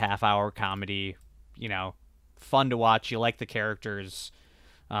nice like half-hour comedy, fun to watch. You like the characters,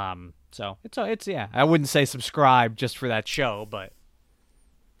 so it's yeah. I wouldn't say subscribe just for that show, but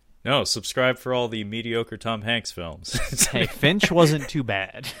no, subscribe for all the mediocre Tom Hanks films. Hey, Finch wasn't too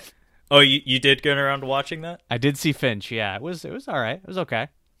bad. Oh, you did get around to watching that? I did see Finch. Yeah, it was all right. It was okay.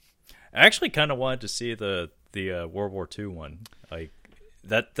 I actually kind of wanted to see the World War II one. Like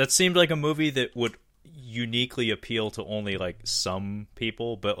that seemed like a movie that would uniquely appeal to only like some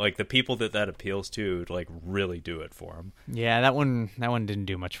people, but like the people that appeals to would like really do it for them. Yeah, that one didn't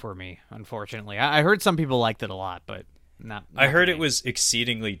do much for me, unfortunately. I heard some people liked it a lot, but not I heard it was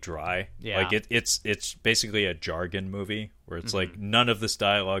exceedingly dry. Yeah. Like it's basically a jargon movie where it's like none of this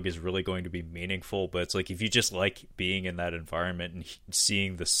dialogue is really going to be meaningful, but it's like if you just like being in that environment and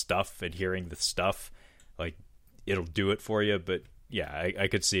seeing the stuff and hearing the stuff, like it'll do it for you. But yeah, I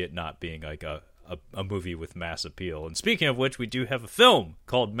could see it not being like a movie with mass appeal. And speaking of which, we do have a film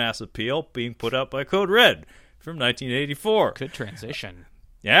called Mass Appeal being put out by Code Red from 1984. Good transition.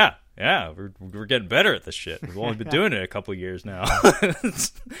 Yeah, we're getting better at this shit. We've only been doing it a couple years now.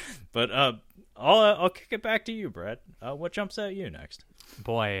 But I'll kick it back to you, Brett. What jumps at you next?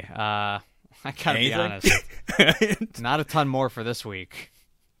 Boy, I gotta be honest. Not a ton more for this week.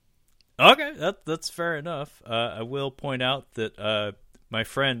 Okay, that's fair enough. I will point out that my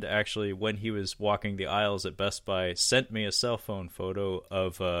friend actually, when he was walking the aisles at Best Buy, sent me a cell phone photo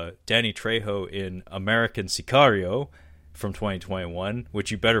of Danny Trejo in American Sicario from 2021,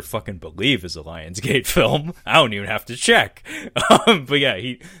 which you better fucking believe is a Lionsgate film. I don't even have to check. But yeah,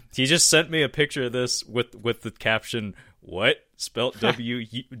 he just sent me a picture of this with the caption, "What?" Spelt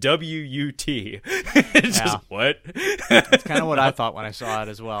W-U-T. Just what? That's kind of what I thought when I saw it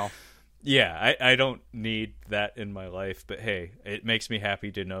as well. Yeah, I don't need that in my life, but hey, it makes me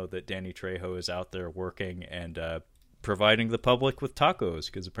happy to know that Danny Trejo is out there working and providing the public with tacos,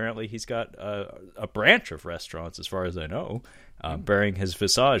 because apparently he's got a branch of restaurants, as far as I know, bearing his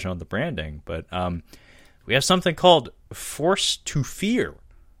visage on the branding. But we have something called Force to Fear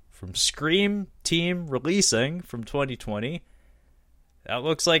from Scream Team releasing from 2020. That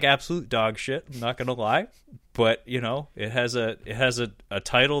looks like absolute dog shit, I'm not gonna lie. But, you know, it has a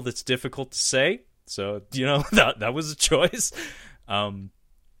title that's difficult to say. So, you know, that was a choice.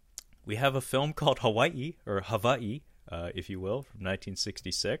 We have a film called Hawaii, if you will, from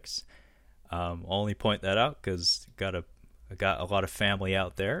 1966. I'll only point that out because I got a lot of family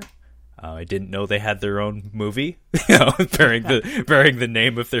out there. I didn't know they had their own movie, you know, bearing the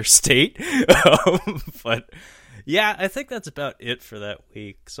name of their state. But yeah, I think that's about it for that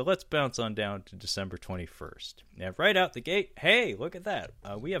week. So let's bounce on down to December 21st. Now, right out the gate, hey, look at that.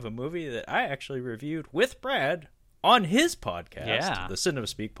 We have a movie that I actually reviewed with Brad on his podcast, the Cinema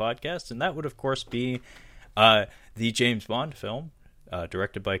Speak podcast, and that would, of course, be the James Bond film,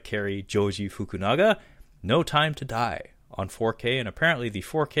 directed by Cary Joji Fukunaga, No Time to Die, on 4K, and apparently the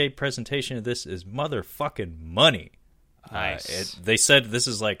 4K presentation of this is motherfucking money. Nice. They said this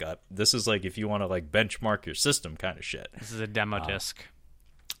is like if you want to like benchmark your system kind of shit. This is a demo disc.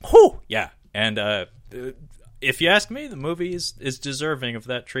 Whew, yeah. And if you ask me, the movie is deserving of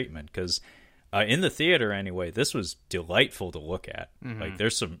that treatment, because in the theater anyway, this was delightful to look at. Mm-hmm. Like there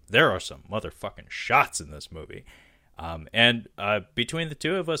are some motherfucking shots in this movie. And between the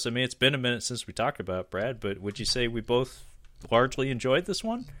two of us, I mean, it's been a minute since we talked about it, Brad, but would you say we both largely enjoyed this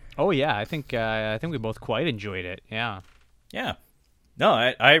one? Oh yeah, I think we both quite enjoyed it. Yeah. Yeah. No,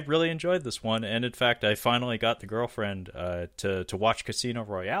 I really enjoyed this one, and in fact, I finally got the girlfriend to watch Casino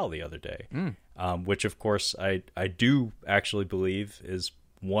Royale the other day, which, of course, I do actually believe is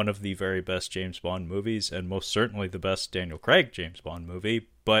one of the very best James Bond movies, and most certainly the best Daniel Craig James Bond movie.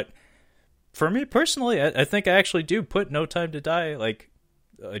 But for me personally, I think I actually do put No Time to Die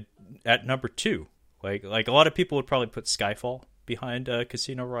at number 2. Like a lot of people would probably put Skyfall behind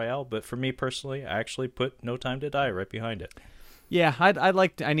Casino Royale, but for me personally, I actually put No Time to Die right behind it. Yeah,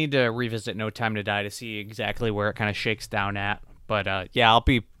 I need to revisit No Time to Die to see exactly where it kind of shakes down at. But yeah, I'll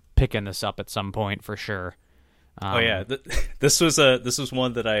be picking this up at some point for sure. Oh yeah, this was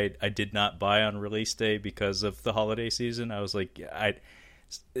one that I did not buy on release day because of the holiday season. I was like,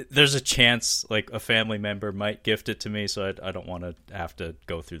 there's a chance like a family member might gift it to me, so I don't want to have to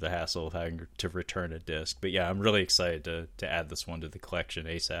go through the hassle of having to return a disc. But yeah, I'm really excited to add this one to the collection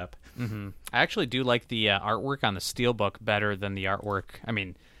ASAP. Mm-hmm. I actually do like the artwork on the steelbook better than the artwork. I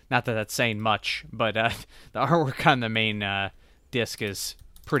mean, not that that's saying much, but the artwork on the main disc is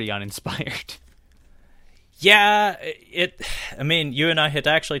pretty uninspired. Yeah, I mean, you and I had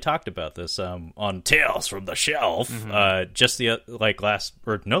actually talked about this on Tales from the Shelf, just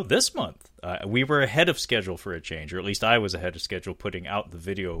this month. We were ahead of schedule for a change, or at least I was ahead of schedule putting out the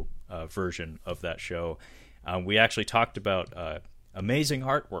video version of that show. We actually talked about amazing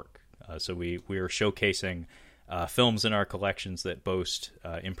artwork. So we were showcasing films in our collections that boast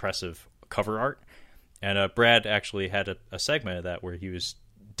impressive cover art. And Brad actually had a segment of that where he was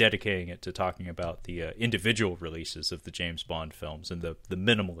dedicating it to talking about the individual releases of the James Bond films and the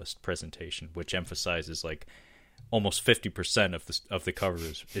minimalist presentation, which emphasizes like almost 50% of the cover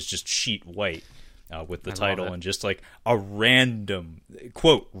is just sheet white with the title and just like a random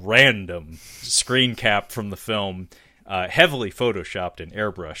screen cap from the film, heavily photoshopped and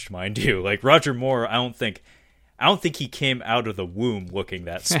airbrushed, mind you. Like Roger Moore, I don't think he came out of the womb looking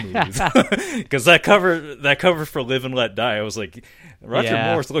that smooth, because that cover for Live and Let Die, I was like, Roger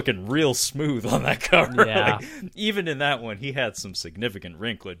Moore's looking real smooth on that cover. Yeah. Like, even in that one, he had some significant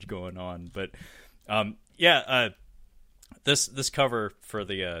wrinklage going on. But this cover for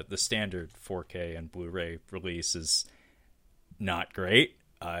the standard 4K and Blu-ray release is not great.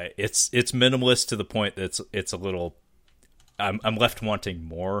 It's minimalist to the point that it's a little. I'm left wanting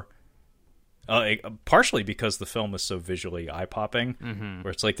more. Partially because the film is so visually eye-popping,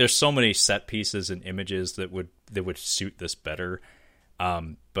 where it's like there's so many set pieces and images that would suit this better.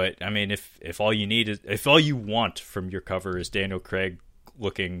 But I mean, if all you want from your cover is Daniel Craig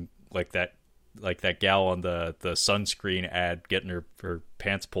looking like that like that gal on the sunscreen ad getting her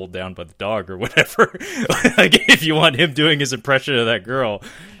pants pulled down by the dog or whatever. Like if you want him doing his impression of that girl,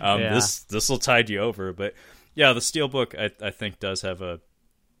 this will tide you over. But yeah, the Steelbook I think does have a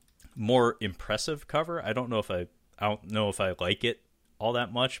more impressive cover. I don't know if I like it all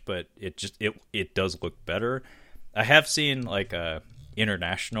that much, but it does look better. I have seen like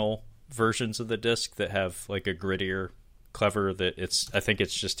international versions of the disc that have like a grittier cover that I think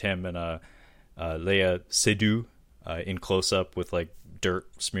it's just him and Léa Seydoux in close up with like dirt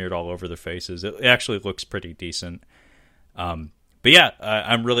smeared all over their faces. It actually looks pretty decent. But yeah,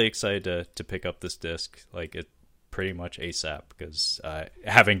 I'm really excited to pick up this disc, like it pretty much ASAP, because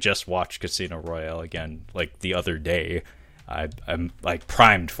having just watched Casino Royale again like the other day, I'm like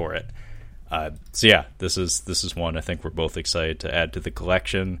primed for it. So yeah, this is one I think we're both excited to add to the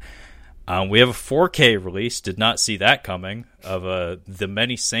collection. We have a 4K release. Did not see that coming, of The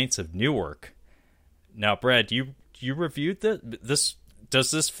Many Saints of Newark. Now, Brad, you reviewed this.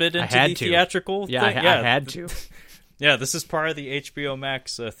 Does this fit into the theatrical thing? I had to. Yeah, this is part of the HBO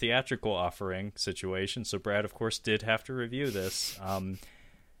Max theatrical offering situation. So Brad, of course, did have to review this.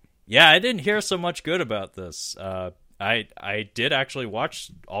 Yeah, I didn't hear so much good about this. I did actually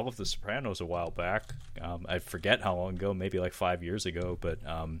watch all of The Sopranos a while back. I forget how long ago, maybe like 5 years ago, but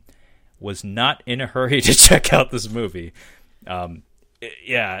was not in a hurry to check out this movie.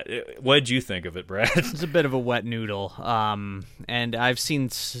 Yeah, what did you think of it, Brad? It's a bit of a wet noodle. And I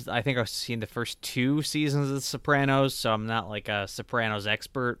think I've seen the first 2 seasons of The Sopranos, so I'm not like a Sopranos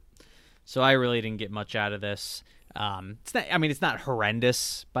expert. So I really didn't get much out of this. It's not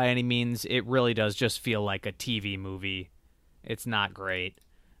horrendous by any means. It really does just feel like a TV movie. It's not great.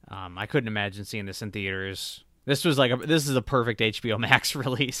 I couldn't imagine seeing this in theaters. This is a perfect HBO Max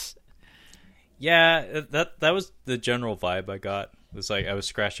release. Yeah, that was the general vibe I got. It was like I was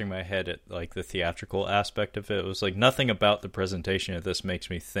scratching my head at like the theatrical aspect of it. It was like nothing about the presentation of this makes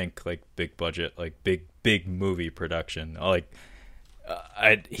me think like big budget, like big movie production. Like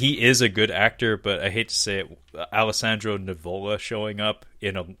he is a good actor, but I hate to say it, Alessandro Nivola showing up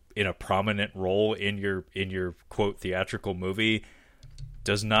in a prominent role in your quote theatrical movie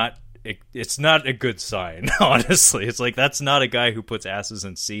does not. It's not a good sign, honestly. It's like that's not a guy who puts asses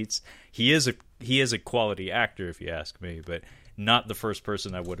in seats. He is a quality actor, if you ask me, but not the first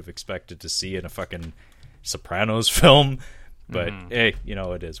person I would have expected to see in a fucking Sopranos film. But hey,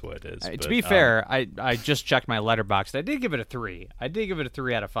 it is what it is. To be fair, I just checked my Letterboxd. I did give it a 3. I did give it a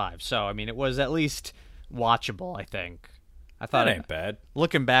 3 out of 5. So I mean, it was at least watchable. I think. I thought that ain't bad.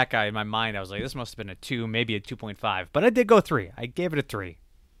 Looking back, in my mind, I was like, this must have been a 2, maybe a 2.5. But I did go 3. I gave it a 3.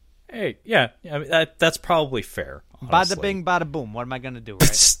 Hey, yeah, I mean, that's probably fair. Honestly. Bada bing, bada boom. What am I gonna do?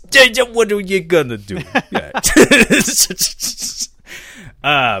 Right? What are you gonna do?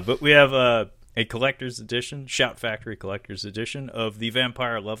 But we have a collector's edition, Shout Factory collector's edition of The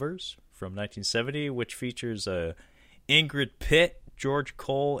Vampire Lovers from 1970, which features Ingrid Pitt, George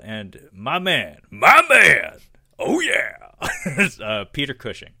Cole, and my man, oh yeah, Peter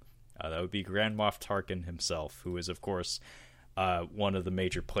Cushing. That would be Grand Moff Tarkin himself, who is of course one of the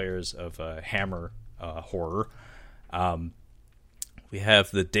major players of Hammer horror. We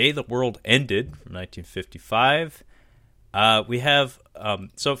have The Day the World Ended from 1955. We have,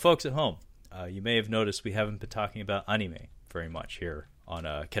 so folks at home, you may have noticed we haven't been talking about anime very much here on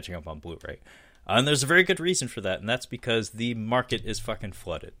Catching Up on Blu-ray. And there's a very good reason for that, and that's because the market is fucking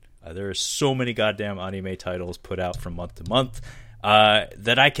flooded. There are so many goddamn anime titles put out from month to month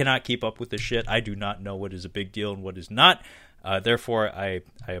that I cannot keep up with the shit. I do not know what is a big deal and what is not. Therefore, I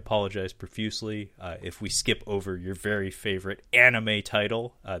apologize profusely if we skip over your very favorite anime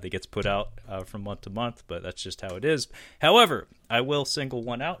title that gets put out from month to month, but that's just how it is. However, I will single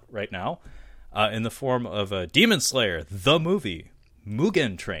one out right now in the form of Demon Slayer, the movie,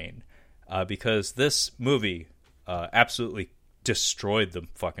 Mugen Train, because this movie absolutely destroyed the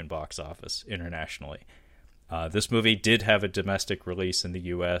fucking box office internationally. This movie did have a domestic release in the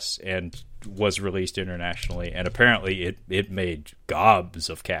U.S. and was released internationally, and apparently it made gobs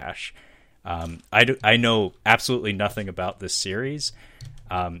of cash. I know absolutely nothing about this series.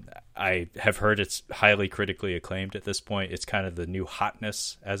 I have heard it's highly critically acclaimed at this point. It's kind of the new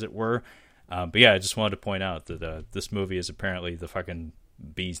hotness, as it were. But yeah, I just wanted to point out that this movie is apparently the fucking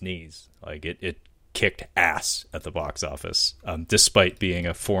bee's knees. Like it kicked ass at the box office, despite being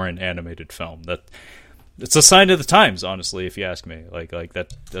a foreign animated film. It's a sign of the times, honestly, if you ask me. Like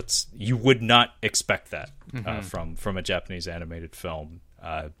that's you would not expect that from a Japanese animated film,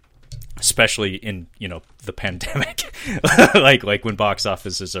 especially in the pandemic, like when box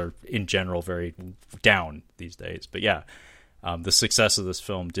offices are in general very down these days. But yeah, The success of this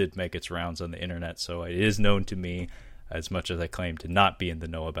film did make its rounds on the internet, so it is known to me, as much as I claim to not be in the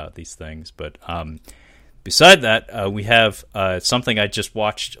know about these things. But beside that, we have something I just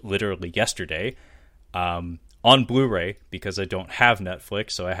watched literally yesterday on Blu-ray, because I don't have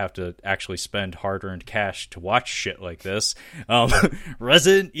Netflix, so I have to actually spend hard-earned cash to watch shit like this.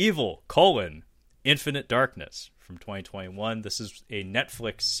 Resident Evil, Infinite Darkness from 2021. This is a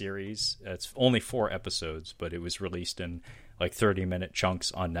Netflix series. It's only 4 episodes, but it was released in like 30-minute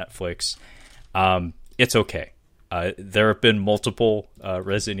chunks on Netflix. It's okay. There have been multiple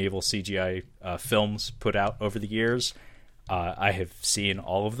Resident Evil CGI films put out over the years. I have seen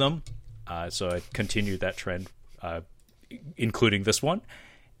all of them, so I continued that trend, including this one.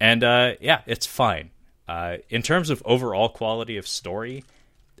 And yeah, it's fine. In terms of overall quality of story,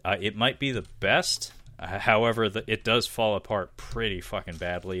 it might be the best. However, it does fall apart pretty fucking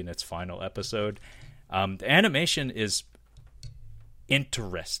badly in its final episode. The animation is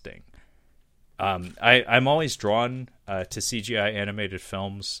interesting. I'm always drawn to CGI animated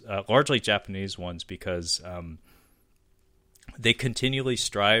films, largely Japanese ones, because they continually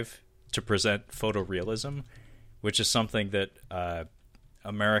strive to present photorealism, which is something that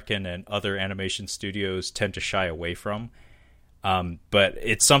American and other animation studios tend to shy away from. But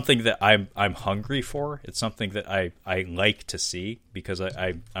it's something that I'm hungry for. It's something that I like to see, because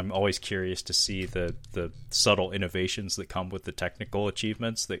I'm always curious to see the subtle innovations that come with the technical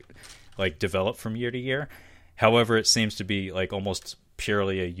achievements that like develop from year to year. However, it seems to be like almost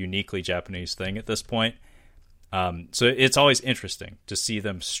purely a uniquely Japanese thing at this point. So it's always interesting to see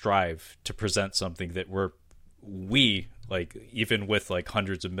them strive to present something that we like, even with like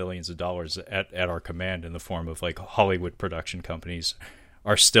hundreds of millions of dollars at our command in the form of like Hollywood production companies,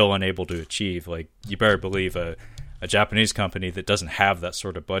 are still unable to achieve. Like, you better believe a Japanese company that doesn't have that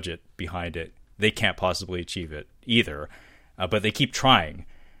sort of budget behind it, they can't possibly achieve it either. But they keep trying.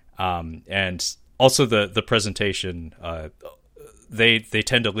 And also the presentation, they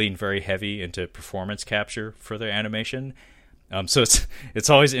tend to lean very heavy into performance capture for their animation. So it's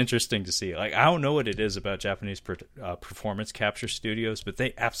always interesting to see. Like, I don't know what it is about Japanese performance capture studios, but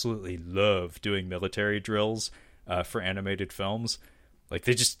they absolutely love doing military drills for animated films. Like,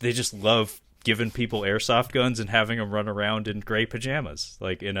 they just love giving people airsoft guns and having them run around in gray pajamas,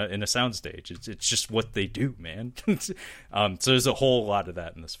 like in a soundstage. It's just what they do, man. So there's a whole lot of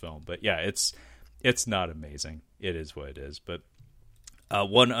that in this film. But yeah, it's not amazing. It is what it is. But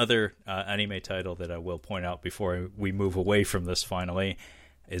one other anime title that I will point out before we move away from this finally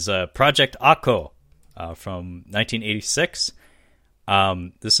is Project Akko from 1986.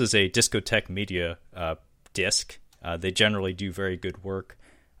 This is a Discotek Media disc. They generally do very good work.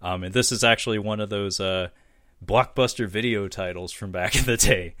 And this is actually one of those Blockbuster Video titles from back in the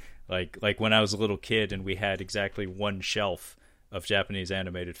day. Like when I was a little kid and we had exactly one shelf of Japanese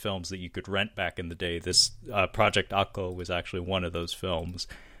animated films that you could rent back in the day. This Project Akko was actually one of those films.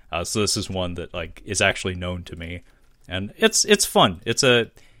 So this is one that like is actually known to me, and it's fun. It's a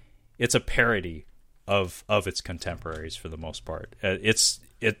parody of its contemporaries for the most part.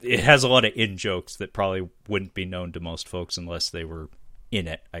 It has a lot of in jokes that probably wouldn't be known to most folks unless they were in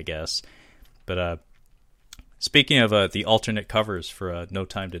it, I guess. But speaking of the alternate covers for No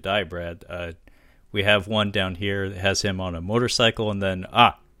Time to Die, Brad. We have one down here that has him on a motorcycle, and then,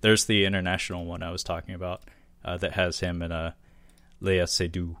 there's the international one I was talking about that has him in a Léa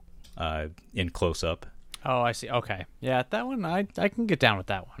Seydoux in close-up. Oh, I see. Okay. Yeah, that one, I can get down with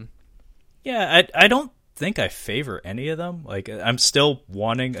that one. Yeah, I don't think I favor any of them. Like, I'm still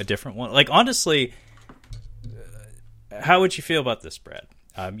wanting a different one. Like, honestly, how would you feel about this, Brad?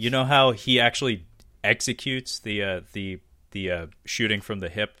 You know how he actually executes the shooting from the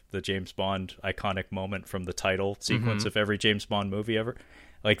hip, the James Bond iconic moment from the title sequence of every James Bond movie ever?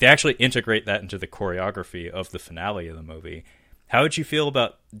 Like, they actually integrate that into the choreography of the finale of the movie. How would you feel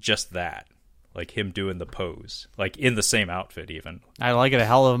about just that? Like, him doing the pose, like in the same outfit even. I like it a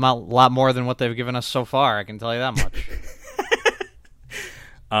hell of a lot more than what they've given us so far, I can tell you that much.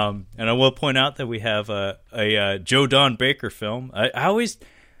 And I will point out that we have a Joe Don Baker film.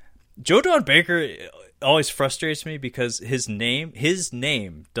 Joe Don Baker always frustrates me because his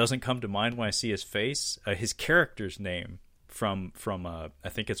name doesn't come to mind when I see his face. His character's name from I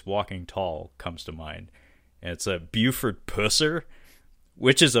think it's Walking Tall comes to mind, and it's a Buford Pusser,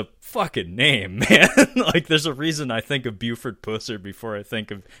 which is a fucking name, man. Like, there's a reason I think of Buford Pusser before I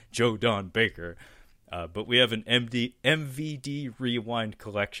think of Joe Don Baker. But we have an MVD Rewind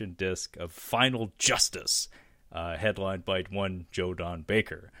collection disc of Final Justice, headlined by one Joe Don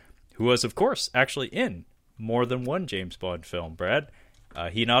Baker, who was, of course, actually in more than one James Bond film, Brad.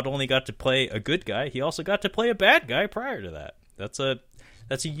 He not only got to play a good guy, he also got to play a bad guy prior to that. That's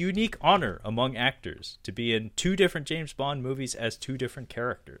a unique honor among actors, to be in 2 different James Bond movies as 2 different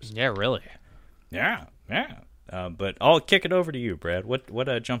characters. Yeah, really. Yeah. But I'll kick it over to you, Brad.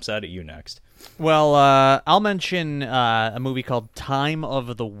 What jumps out at you next? Well, I'll mention a movie called Time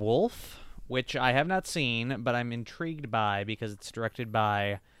of the Wolf, which I have not seen, but I'm intrigued by because it's directed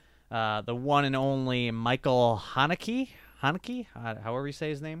by the one and only Michael Haneke, however you say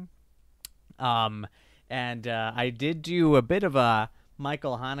his name. And I did do a bit of a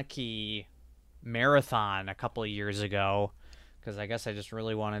Michael Haneke marathon a couple of years ago because I guess I just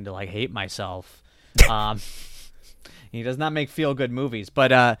really wanted to hate myself. He does not make feel-good movies,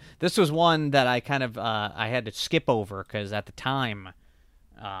 but this was one that I kind of I had to skip over because at the time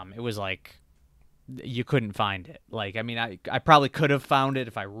it was you couldn't find it. I probably could have found it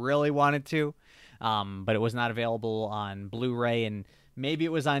if I really wanted to, but it was not available on Blu-ray, and maybe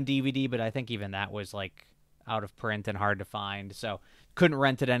it was on DVD, but I think even that was out of print and hard to find, so couldn't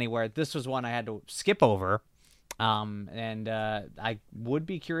rent it anywhere. This was one I had to skip over, and I would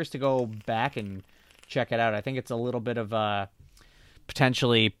be curious to go back and check it out. I think it's a little bit of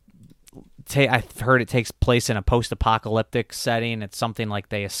potentially. I've heard it takes place in a post-apocalyptic setting. It's something like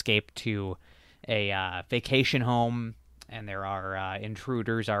they escape to a vacation home, and there are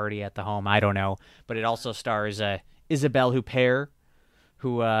intruders already at the home. I don't know, but it also stars Isabelle Huppert,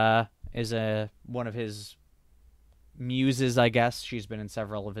 who is one of his muses, I guess. She's been in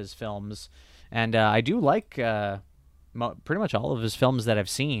several of his films, and I do like pretty much all of his films that I've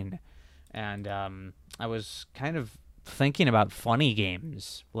seen. And I was kind of thinking about Funny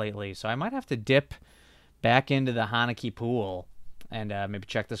Games lately, so I might have to dip back into the Haneke pool and maybe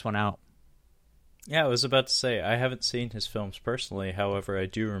check this one out. Yeah, I was about to say, I haven't seen his films personally. However, I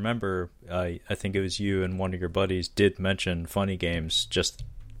do remember, I think it was you and one of your buddies did mention Funny Games just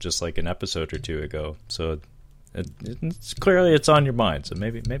like an episode or 2 ago. So it's clearly it's on your mind. So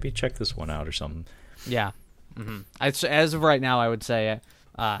maybe check this one out or something. Yeah. Mm-hmm. As of right now, I would say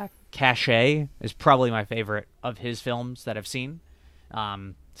Caché is probably my favorite of his films that I've seen.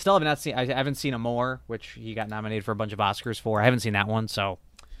 Still have not seen. I haven't seen Amour, which he got nominated for a bunch of Oscars for. I haven't seen that one, so.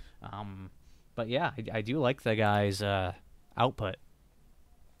 But yeah, I do like the guy's output.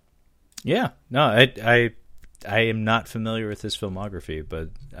 Yeah, no, I am not familiar with his filmography, but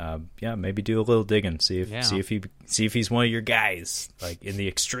yeah, maybe do a little digging, see if he's one of your guys, in the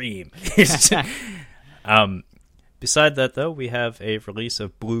extreme. Beside that, though, we have a release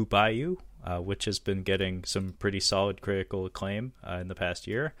of Blue Bayou, which has been getting some pretty solid critical acclaim in the past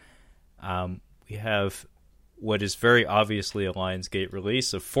year. We have what is very obviously a Lionsgate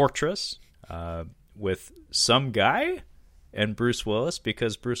release of Fortress, with some guy and Bruce Willis,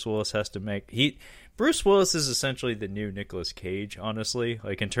 because Bruce Willis has to make... Bruce Willis is essentially the new Nicolas Cage, honestly,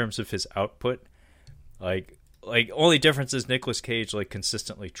 in terms of his output. Only difference is Nicolas Cage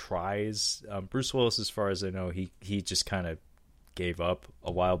consistently tries. Bruce Willis, as far as I know, he just kind of gave up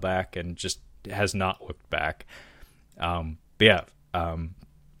a while back and just has not looked back. But yeah,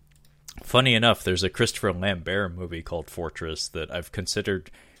 funny enough, there's a Christopher Lambert movie called Fortress that I've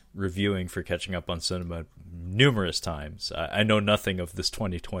considered reviewing for Catching Up on Cinema numerous times. I know nothing of this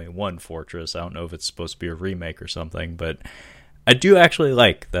 2021 Fortress. I don't know if it's supposed to be a remake or something, but I do actually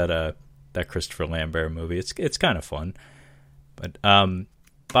like that Christopher Lambert movie. It's kind of fun. But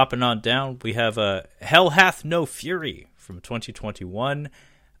bopping on down, we have Hell Hath No Fury from 2021.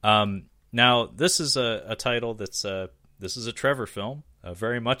 Now, this is a title that's this is a Trevor film,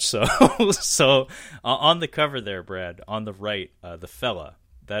 very much so. So on the cover there, Brad, on the right, the fella,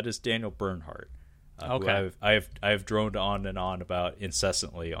 that is Daniel Bernhardt. Okay. Who I have droned on and on about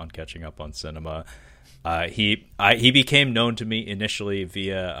incessantly on Catching Up on Cinema. He became known to me initially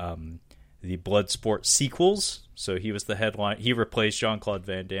via the Bloodsport sequels. So he was the headline. He replaced Jean-Claude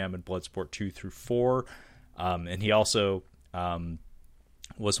Van Damme in Bloodsport 2 through 4. And he also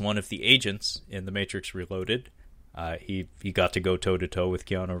was one of the agents in The Matrix Reloaded. He got to go toe-to-toe with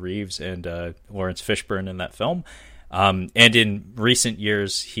Keanu Reeves and Lawrence Fishburne in that film. And in recent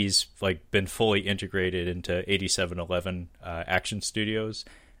years, he's been fully integrated into 8711 Action Studios.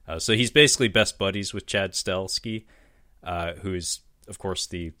 So he's basically best buddies with Chad Stahelski, who's, of course,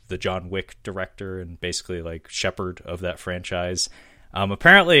 the John Wick director and basically shepherd of that franchise.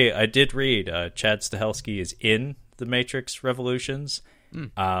 Apparently, I did read Chad Stahelski is in The Matrix Revolutions,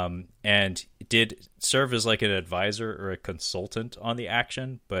 and did serve as an advisor or a consultant on the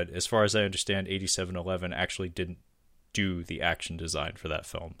action. But as far as I understand, 8711 actually didn't do the action design for that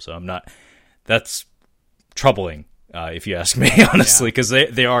film. So that's troubling, if you ask me, honestly, because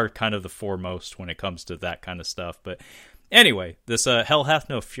they are kind of the foremost when it comes to that kind of stuff. But Anyway, this Hell Hath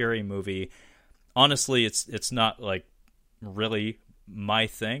No Fury movie, honestly, it's not like really my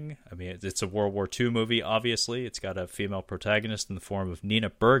thing. I mean, it's a World War II movie, obviously. It's got a female protagonist in the form of Nina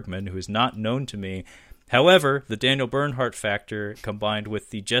Bergman, who is not known to me. However, the Daniel Bernhardt factor combined with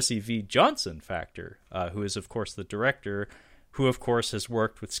the Jesse V. Johnson factor, who is, of course, the director, who, of course, has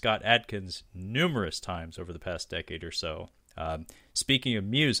worked with Scott Adkins numerous times over the past decade or so. Speaking of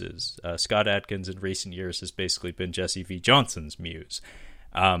muses, Scott Adkins in recent years has basically been Jesse V. Johnson's muse.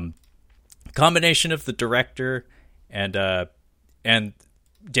 Combination of the director and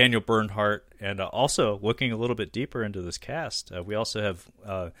Daniel Bernhardt, and also looking a little bit deeper into this cast, we also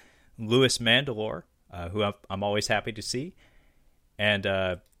have Louis Mandylor, who I'm always happy to see,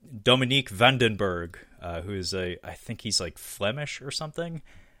 and Dominique Vandenberg, who is I think he's like Flemish or something.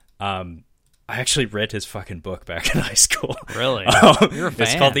 I actually read his fucking book back in high school. Really? You're a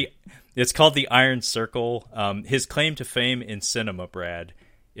fan. It's called The Iron Circle. His claim to fame in cinema, Brad,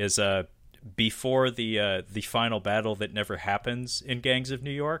 is before the final battle that never happens in Gangs of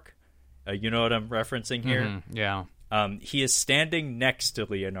New York. You know what I'm referencing here? Mm-hmm. Yeah. He is standing next to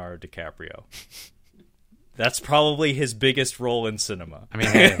Leonardo DiCaprio. That's probably his biggest role in cinema. I mean,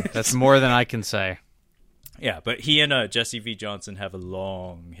 hey, that's more than I can say. Yeah, but he and Jesse V. Johnson have a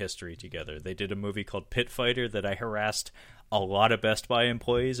long history together. They did a movie called Pit Fighter that I harassed a lot of Best Buy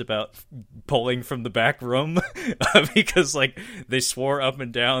employees about pulling from the back room because like they swore up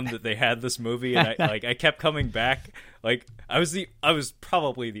and down that they had this movie, and I kept coming back. Like I was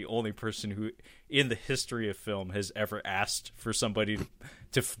probably the only person who in the history of film has ever asked for somebody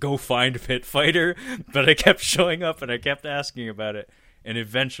to go find Pit Fighter, but I kept showing up and I kept asking about it. And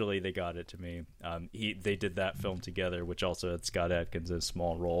eventually they got it to me. They did that film together, which also had Scott Adkins in a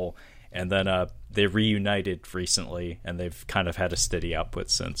small role. And then they reunited recently, and they've kind of had a steady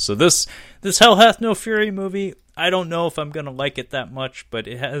output since. So this Hell Hath No Fury movie, I don't know if I'm going to like it that much, but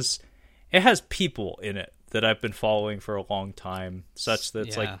it has people in it that I've been following for a long time, such that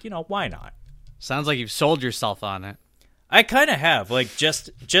it's like, why not? Sounds like you've sold yourself on it. I kind of have, like, just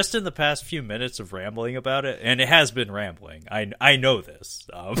in the past few minutes of rambling about it, and it has been rambling. I know this,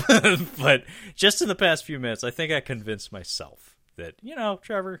 but just in the past few minutes, I think I convinced myself that,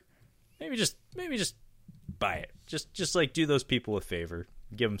 Trevor, maybe just buy it. Just like do those people a favor,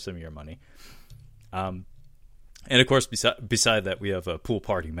 give them some of your money. And of course, beside that, we have a Pool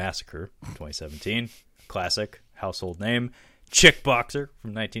Party Massacre from 2017, classic household name, Chick Boxer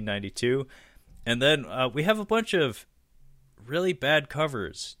from 1992, and then we have a bunch of really bad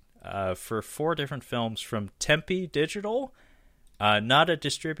covers for 4 different films from Tempe Digital, not a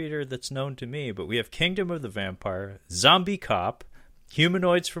distributor that's known to me, but we have Kingdom of the Vampire, Zombie Cop,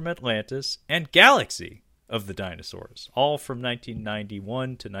 Humanoids from Atlantis, and Galaxy of the Dinosaurs, all from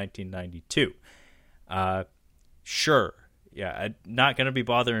 1991 to 1992. Sure, yeah, I'm not going to be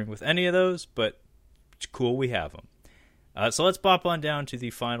bothering with any of those, but it's cool we have them. So let's bop on down to the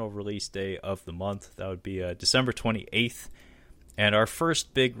final release day of the month. That would be December 28th. And our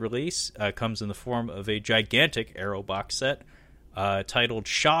first big release comes in the form of a gigantic Arrow box set titled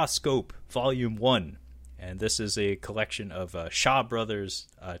Shaw Scope Volume 1. And this is a collection of Shaw Brothers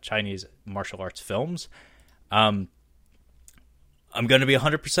Chinese martial arts films. I'm going to be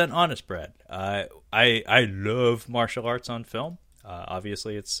 100% honest, Brad. I love martial arts on film.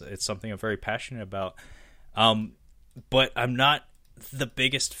 Obviously, it's something I'm very passionate about. But I'm not the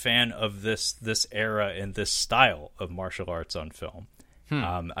biggest fan of this era and this style of martial arts on film.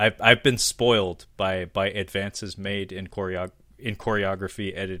 I've been spoiled by advances made in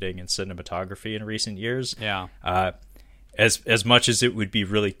choreography, editing, and cinematography in recent years. Yeah. As much as it would be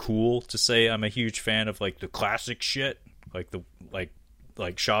really cool to say I'm a huge fan of like the classic shit,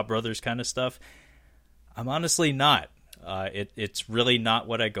 like Shaw Brothers kind of stuff, I'm honestly not. It's really not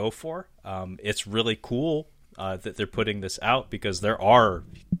what I go for. It's really cool that they're putting this out because there are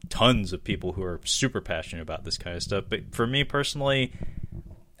tons of people who are super passionate about this kind of stuff. But for me personally,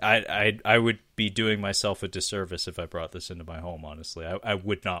 I would be doing myself a disservice if I brought this into my home, honestly. I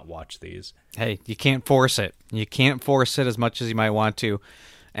would not watch these. Hey, you can't force it. You can't force it as much as you might want to.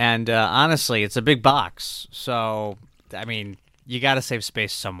 And honestly, it's a big box. So, I mean, you got to save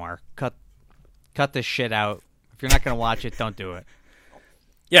space somewhere. Cut this shit out. If you're not going to watch it, don't do it.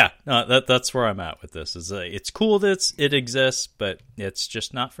 Yeah, no, that's where I'm at with this. It's cool that it exists, but it's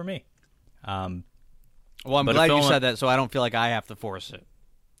just not for me. Well, I'm glad you said that, so I don't feel like I have to force it.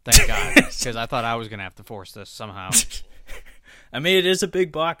 Thank God, because I thought I was going to have to force this somehow. I mean, it is a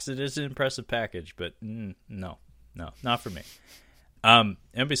big box. It is an impressive package, but no, not for me. And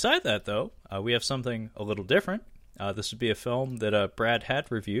beside that, though, we have something a little different. this would be a film that Brad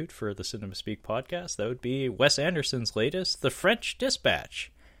had reviewed for the Cinema Speak podcast. That would be Wes Anderson's latest, The French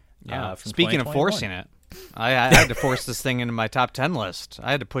Dispatch. Yeah. Speaking of forcing it, I had to force this thing into my top 10 list.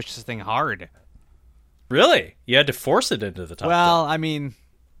 I had to push this thing hard. Really? You had to force it into the top 10? Well, I mean,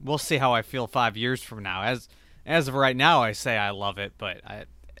 we'll see how I feel 5 years from now. As of right now, I say I love it, but it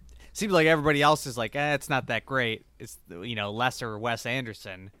seems like everybody else is like, it's not that great. It's, lesser Wes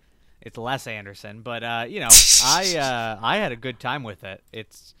Anderson. It's less Anderson, but I had a good time with it.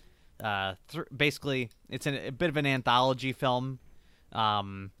 It's basically it's a bit of an anthology film,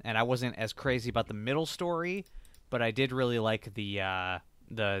 and I wasn't as crazy about the middle story, but I did really like the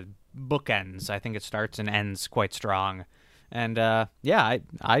bookends. I think it starts and ends quite strong, and I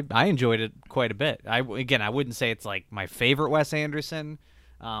enjoyed it quite a bit. I wouldn't say it's like my favorite Wes Anderson,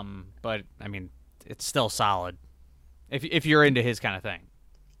 but I mean it's still solid if you're into his kind of thing.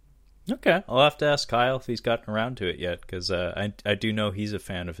 Okay, I'll have to ask Kyle if he's gotten around to it yet, because I do know he's a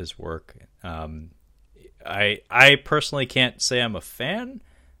fan of his work. I personally can't say I'm a fan,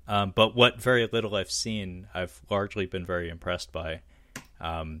 but what very little I've seen, I've largely been very impressed by.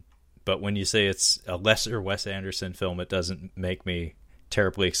 But when you say it's a lesser Wes Anderson film, it doesn't make me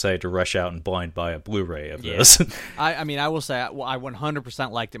terribly excited to rush out and blind buy a Blu-ray of this. I mean, I will say I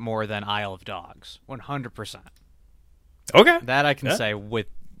 100% liked it more than Isle of Dogs. 100%. Okay. That I can say with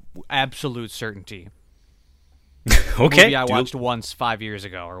absolute certainty. Okay. Movie I watched once 5 years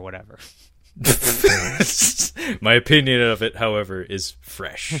ago or whatever. My opinion of it, however, is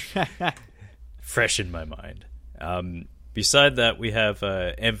fresh. Fresh in my mind. Beside that, we have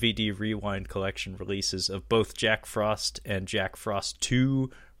MVD Rewind collection releases of both Jack Frost and Jack Frost 2,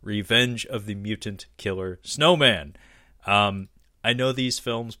 Revenge of the Mutant Killer Snowman. I know these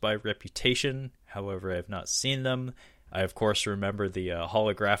films by reputation, however I have not seen them. I, of course, remember the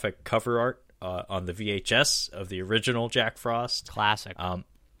holographic cover art on the VHS of the original Jack Frost. Classic.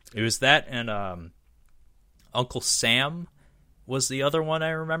 It was that, and Uncle Sam was the other one I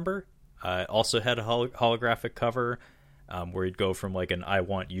remember. Also had a holographic cover where he'd go from like an I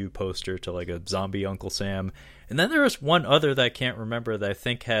Want You poster to like a zombie Uncle Sam. And then there was one other that I can't remember that I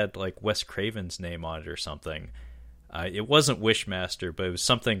think had like Wes Craven's name on it or something. It wasn't Wishmaster, but it was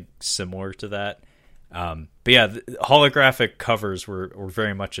something similar to that. But yeah, holographic covers were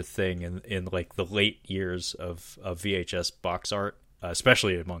very much a thing in like the late years of VHS box art,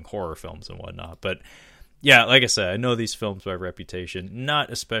 especially among horror films and whatnot. But yeah, like I said, I know these films by reputation,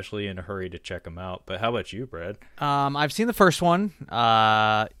 not especially in a hurry to check them out. But how about you, Brad? I've seen the first one,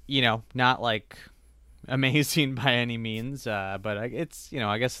 not like amazing by any means, but it's,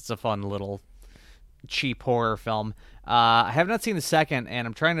 I guess it's a fun little cheap horror film. I have not seen the second, and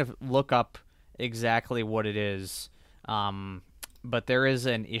I'm trying to look up exactly what it is, but there is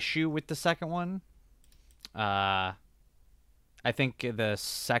an issue with the second one. I think the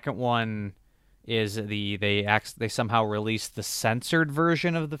second one is they somehow released the censored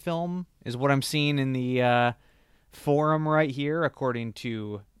version of the film, is what I'm seeing in the forum right here, according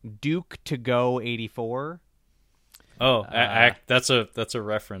to Duke to Go 84. Oh, that's a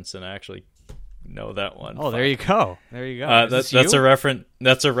reference, and I actually know that one. Oh, there you go. That's a reference.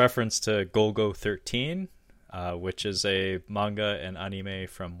 That's a reference to Golgo 13, which is a manga and anime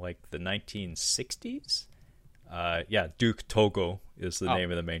from like the 1960s. Duke Togo is the name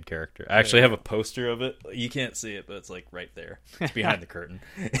of the main character. I actually have a poster of it. You can't see it, but it's like right there. It's behind the curtain.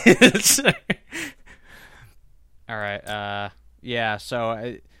 All right.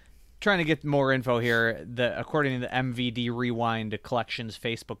 So trying to get more info here. According to the MVD Rewind Collections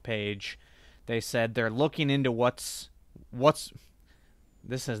Facebook page, they said they're looking into what's.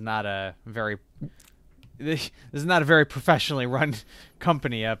 This is not a very professionally run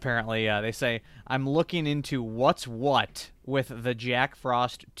company, apparently. They say, I'm looking into what's what with the Jack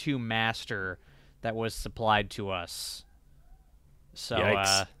Frost 2 master that was supplied to us. So,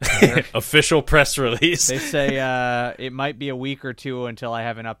 official press release. They say it might be a week or two until I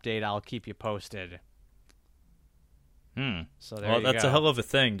have an update. I'll keep you posted. So that's a hell of a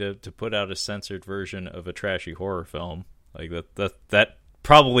thing to put out a censored version of a trashy horror film. Like that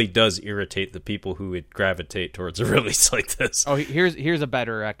probably does irritate the people who would gravitate towards a release like this. Oh, here's a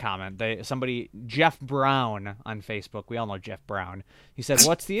better comment. Jeff Brown on Facebook. We all know Jeff Brown. He said,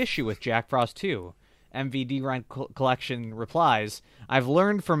 "What's the issue with Jack Frost 2?" MVD Ryan Collection replies, I've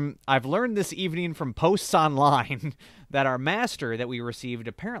learned this evening from posts online that our master that we received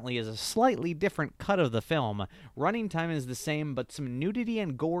apparently is a slightly different cut of the film. Running time is the same, but some nudity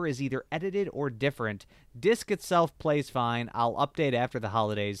and gore is either edited or different. Disc itself plays fine. I'll update after the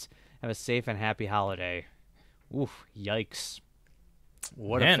holidays. Have a safe and happy holiday. Oof, yikes.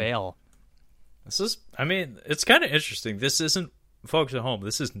 What a fail. I mean, it's kind of interesting. This isn't, folks at home,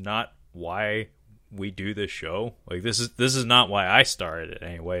 this is not why we do this show. Like, this is not why I started it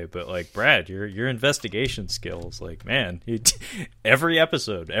anyway. But like, Brad, your investigation skills, like, man, every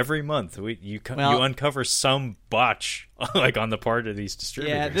episode, every month, you uncover some botch like on the part of these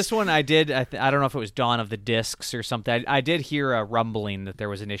distributors. Yeah, this one I did. I don't know if it was Dawn of the Discs or something. I did hear a rumbling that there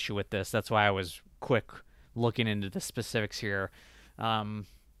was an issue with this. That's why I was quick looking into the specifics here.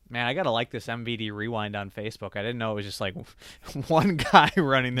 Man, I gotta like this MVD Rewind on Facebook. I didn't know it was just like one guy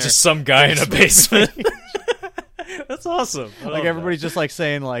running there. Just some guy in a basement. That's awesome. Like everybody's just like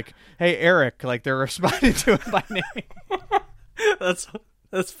saying like, "Hey, Eric," like they're responding to it by name.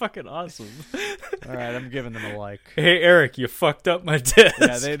 That's fucking awesome. All right, I'm giving them a like. Hey, Eric, you fucked up my disc.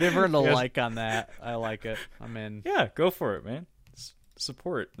 Yeah, they've earned a like on that. I like it. I'm in. Yeah, go for it, man.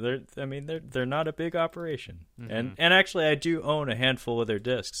 Support. They're not a big operation, and actually, I do own a handful of their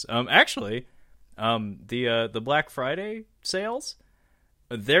discs. The Black Friday sales,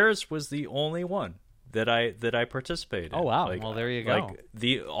 theirs was the only one that I participated in. Oh wow! Like, well, there you go.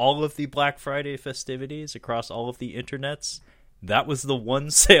 Like all of the Black Friday festivities across all of the internets, that was the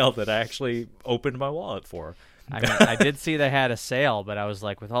one sale that I actually opened my wallet for. I mean, I did see they had a sale, but I was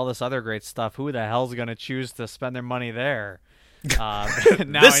like, with all this other great stuff, who the hell's going to choose to spend their money there? Now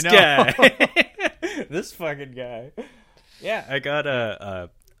this I know. guy, this fucking guy. Yeah, I got a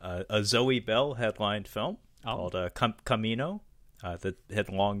Zoe Bell headlined film called Camino that had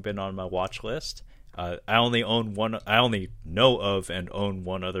long been on my watch list. I only know of and own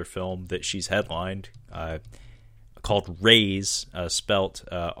one other film that she's headlined called Raze, spelt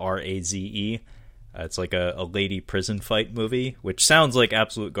Raze. It's like a lady prison fight movie, which sounds like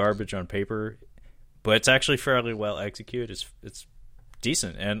absolute garbage on paper, but it's actually fairly well executed. It's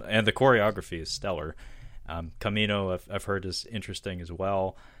decent, and the choreography is stellar. Camino, I've heard, is interesting as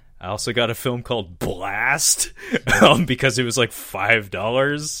well. I also got a film called Blast because it was like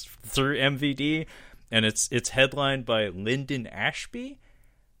 $5 through MVD, and it's headlined by Lyndon Ashby,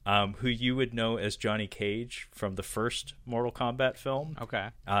 who you would know as Johnny Cage from the first Mortal Kombat film. Okay.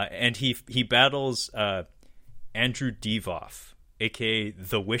 And he battles Andrew Divoff, aka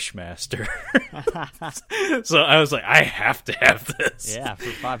the Wishmaster. So I was like, I have to have this. Yeah, for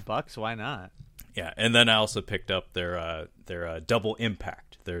 $5, why not? Yeah, and then I also picked up their Double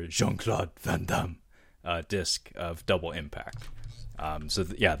Impact, their Jean-Claude Van Damme disc of Double Impact.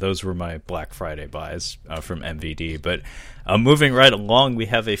 Those were my Black Friday buys from MVD. But moving right along, we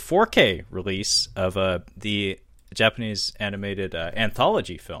have a 4K release of the Japanese animated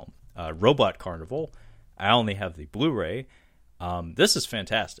anthology film, Robot Carnival. I only have the Blu-ray. This is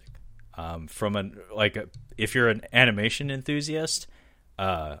fantastic. If you're an animation enthusiast,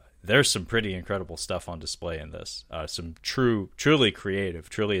 there's some pretty incredible stuff on display in this. Some truly creative,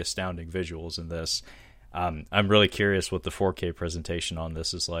 truly astounding visuals in this. I'm really curious what the 4K presentation on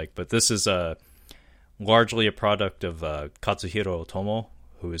this is like, but this is largely a product of Katsuhiro Otomo,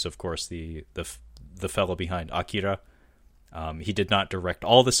 who is, of course, the fellow behind Akira. He did not direct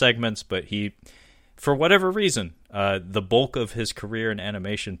all the segments, but he, for whatever reason, the bulk of his career in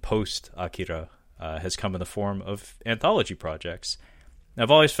animation post Akira has come in the form of anthology projects. I've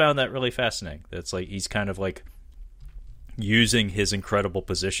always found that really fascinating. It's like he's kind of like using his incredible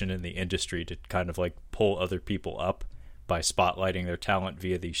position in the industry to kind of like pull other people up by spotlighting their talent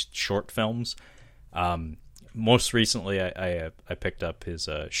via these short films. Most recently, I picked up his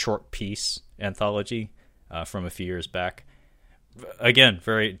short piece anthology from a few years back. Again,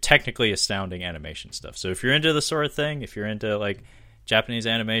 very technically astounding animation stuff. So if you're into the sort of thing, if you're into like Japanese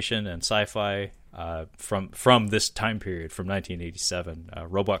animation and sci-fi from this time period, from 1987,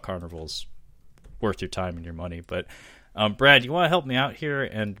 Robot Carnival's worth your time and your money. But Brad, you want to help me out here,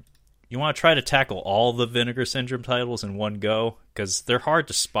 and you want to try to tackle all the Vinegar Syndrome titles in one go, because they're hard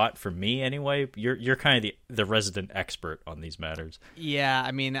to spot for me anyway. You're kind of the resident expert on these matters. Yeah,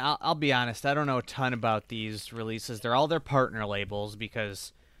 I mean, I'll be honest. I don't know a ton about these releases. They're all their partner labels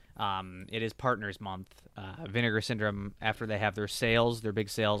because it is Partners Month. Vinegar Syndrome, after they have their sales, their big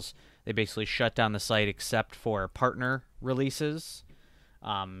sales, they basically shut down the site except for partner releases.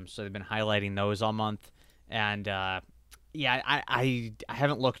 So they've been highlighting those all month. And I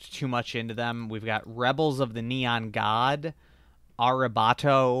haven't looked too much into them. We've got Rebels of the Neon God,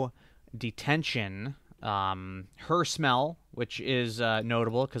 Arabato, Detention, Her Smell, which is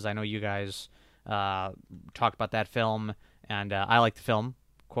notable because I know you guys talked about that film, and I like the film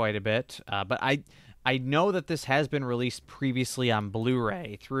quite a bit. But I know that this has been released previously on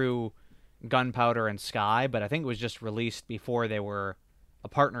Blu-ray through Gunpowder and Sky, but I think it was just released before they were a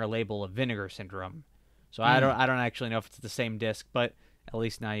partner label of Vinegar Syndrome. So I don't actually know if it's the same disc, but at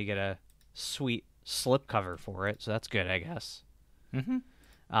least now you get a sweet slipcover for it, so that's good, I guess.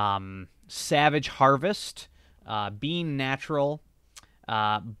 Mm-hmm. Savage Harvest, Being Natural,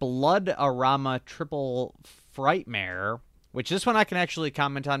 Blood Arama Triple Frightmare, which this one I can actually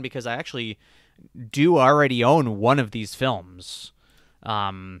comment on because I actually do already own one of these films.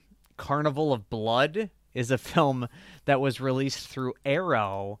 Carnival of Blood is a film that was released through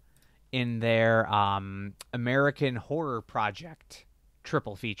Arrow in their American Horror Project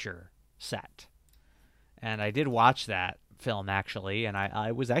triple feature set. And I did watch that film, actually, and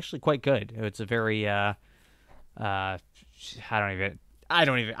I was actually quite good. It's a very, I don't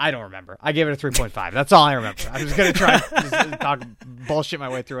remember. I gave it a 3.5. That's all I remember. I was going to try to talk bullshit my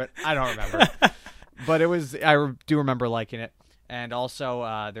way through it. I don't remember. But I do remember liking it. And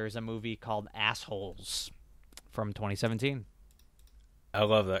also, there's a movie called Assholes from 2017. I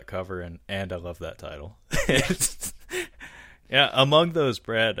love that cover and I love that title. Yeah, among those,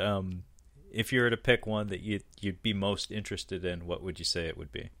 Brad, if you were to pick one that you'd be most interested in, what would you say it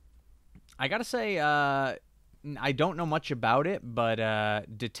would be? I gotta say, I don't know much about it, but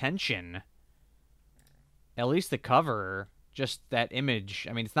Detention, at least the cover, just that image.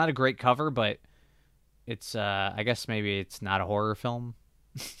 I mean, it's not a great cover, but it's, I guess maybe it's not a horror film.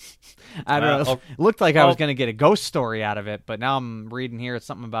 I don't know. It looked like I was going to get a ghost story out of it, but now I'm reading here it's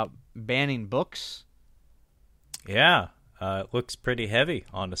something about banning books. Yeah, it looks pretty heavy,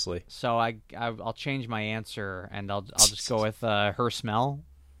 honestly. So I'll change my answer, and I'll just go with Her Smell.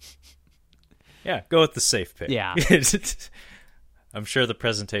 Yeah, go with the safe pick. Yeah. I'm sure the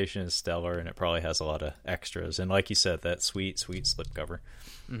presentation is stellar, and it probably has a lot of extras. And like you said, that sweet, sweet slipcover.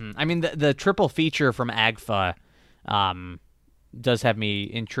 Mm-hmm. I mean, the triple feature from AGFA does have me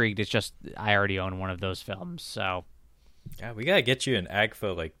intrigued. It's just I already own one of those films, so... Yeah, we gotta get you an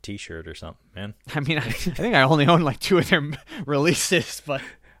AGFA like T-shirt or something, man. I mean, I think I only own like 2 of their releases, but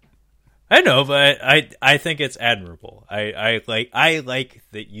I know, but I think it's admirable. I like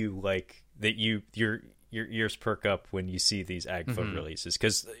that your ears perk up when you see these AGFA releases,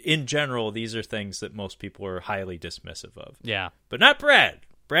 because in general these are things that most people are highly dismissive of. Yeah, but not Brad.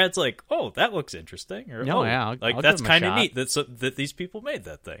 Brad's like, oh, that looks interesting. Or, no, oh, yeah, like that's kind of neat that these people made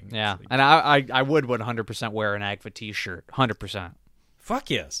that thing. Yeah, like, and I would 100% wear an AGFA T-shirt, 100%. Fuck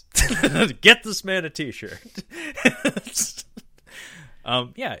yes, get this man a T-shirt.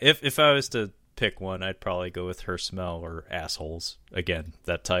 Yeah, if I was to pick one, I'd probably go with Her Smell or Assholes. Again,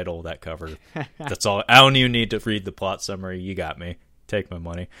 that title, that cover. That's all. I don't even need to read the plot summary. You got me. Take my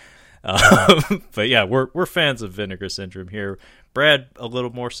money. But yeah, we're fans of Vinegar Syndrome here. Brad a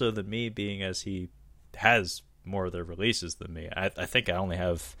little more so than me, being as he has more of their releases than me. I think I only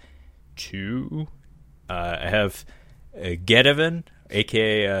have 2. I have Get-Even,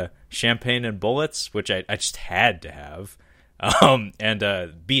 aka Champagne and Bullets, which I just had to have, and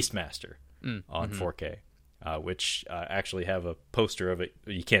Beastmaster on 4K, which actually have a poster of it.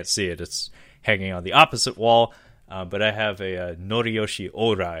 You can't see it; it's hanging on the opposite wall. But I have a Noriyoshi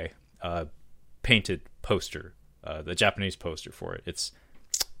Orai painted poster, the Japanese poster for it. It's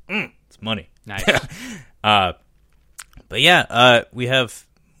money. Nice. But yeah, we have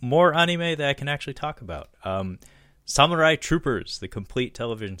more anime that I can actually talk about. Samurai Troopers, the complete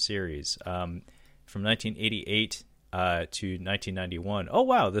television series, from 1988 to 1991. Oh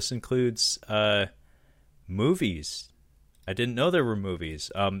wow, this includes movies. I didn't know there were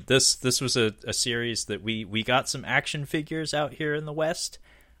movies. This was a series that we got some action figures out here in the West,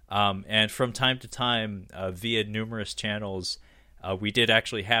 and from time to time, via numerous channels, we did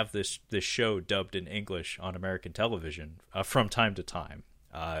actually have this show dubbed in English on American television from time to time.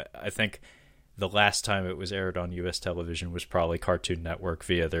 I think the last time it was aired on U.S. television was probably Cartoon Network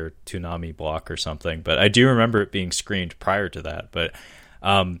via their Toonami block or something, but I do remember it being screened prior to that. But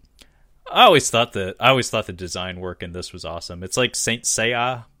I always thought the design work in this was awesome. It's like Saint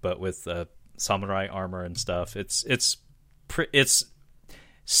Seiya, but with samurai armor and stuff. It's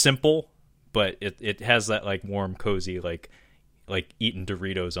simple, but it has that like warm, cozy, like eating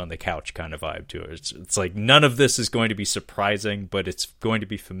Doritos on the couch kind of vibe to it. It's like none of this is going to be surprising, but it's going to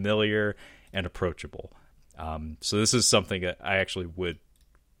be familiar and approachable. So this is something that I actually would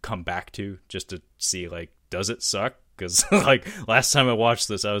come back to just to see, like, does it suck? Because like last time I watched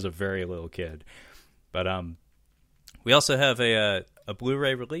this, I was a very little kid. But we also have a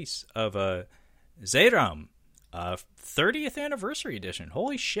Blu-ray release of Zeiram, 30th anniversary edition.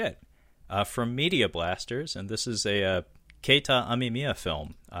 Holy shit! From Media Blasters, and this is a Keita Amemiya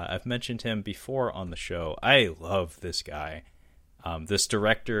film. I've mentioned him before on the show. I love this guy, this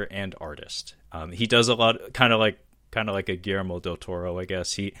director and artist. He does a lot, kind of like a Guillermo del Toro, I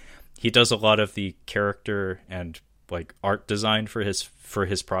guess. He does a lot of the character and like art design for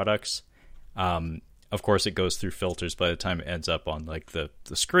his products. Of course, it goes through filters by the time it ends up on like the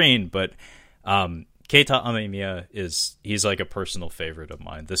screen. But Keita Amemiya he's like a personal favorite of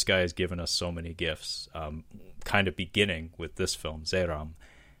mine. This guy has given us so many gifts. Kind of beginning with this film, Zeram.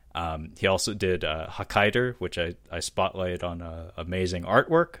 He also did Hokkaido, which I spotlighted on amazing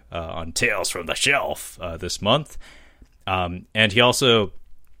artwork on Tales from the Shelf this month. And he also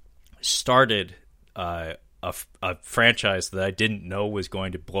started a franchise that I didn't know was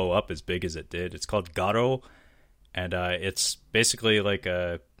going to blow up as big as it did. It's called Garo, and it's basically like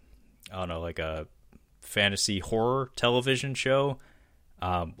a fantasy horror television show,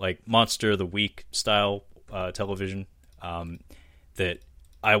 like Monster of the Week style television that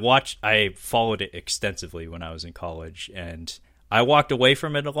I watched. I followed it extensively when I was in college, and I walked away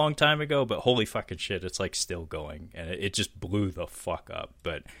from it a long time ago, but holy fucking shit, it's like still going, and it just blew the fuck up.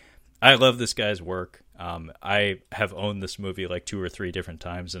 But I love this guy's work. I have owned this movie like 2 or 3 different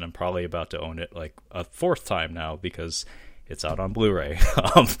times, and I'm probably about to own it like a 4th time now because it's out on Blu-ray.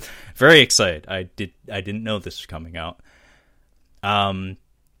 Very excited. I didn't know this was coming out.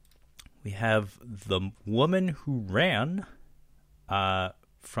 We have The Woman Who Ran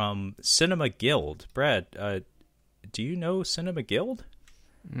from Cinema Guild. Brad, do you know Cinema Guild?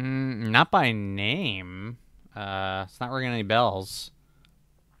 Not by name. It's not ringing any bells.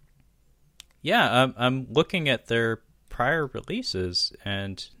 Yeah, I'm looking at their prior releases,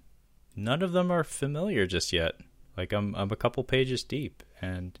 and none of them are familiar just yet. Like I'm a couple pages deep,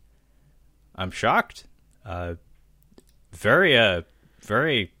 and I'm shocked. Very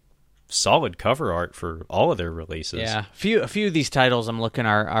solid cover art for all of their releases. Yeah, a few of these titles I'm looking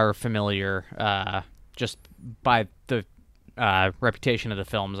are familiar, just by the reputation of the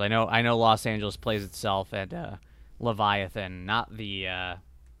films. I know Los Angeles Plays Itself and Leviathan, not the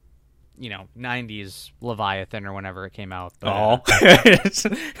 90s Leviathan or whenever it came out. But,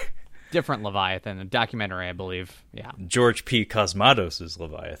 different Leviathan, a documentary, I believe. Yeah, George P. Cosmatos'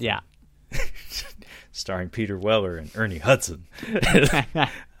 Leviathan. Yeah, starring Peter Weller and Ernie Hudson.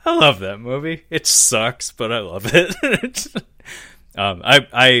 I love that movie. It sucks, but I love it.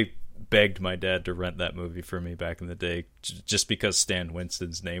 I begged my dad to rent that movie for me back in the day, just because Stan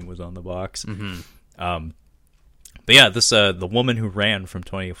Winston's name was on the box. Mm-hmm. But yeah, this The Woman Who Ran from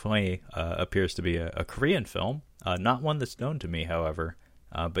 2020 appears to be a Korean film, not one that's known to me, however.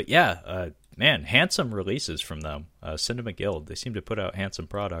 But yeah, man, handsome releases from them. Cinema Guild, they seem to put out handsome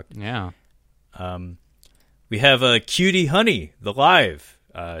product. Yeah. We have Cutie Honey, The Live,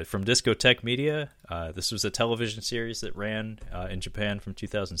 from Discotheque Media. This was a television series that ran in Japan from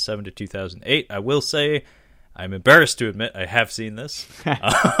 2007 to 2008. I will say, I'm embarrassed to admit I have seen this.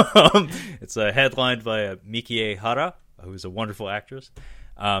 It's headlined by Mikie Hara, who's a wonderful actress,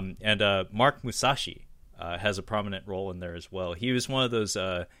 and Mark Musashi has a prominent role in there as well. He was one of those.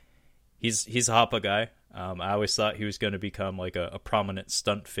 He's a Hoppa guy. I always thought he was going to become like a prominent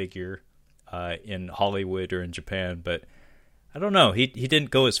stunt figure in Hollywood or in Japan, but I don't know. He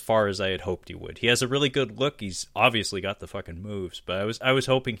didn't go as far as I had hoped he would. He has a really good look. He's obviously got the fucking moves, but I was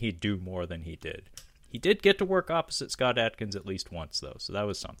hoping he'd do more than he did. He did get to work opposite Scott Adkins at least once, though, so that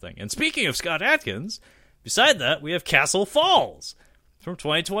was something. And speaking of Scott Adkins, beside that, we have Castle Falls from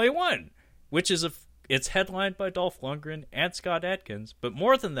 2021, which is it's headlined by Dolph Lundgren and Scott Adkins, but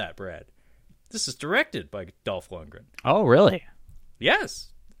more than that, Brad, this is directed by Dolph Lundgren. Oh, really? Yes.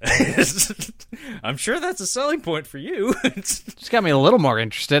 I'm sure that's a selling point for you. It's got me a little more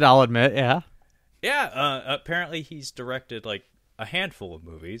interested, I'll admit, yeah. Yeah, apparently he's directed, like, a handful of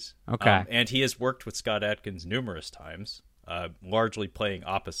movies. Okay. And he has worked with Scott Adkins numerous times, largely playing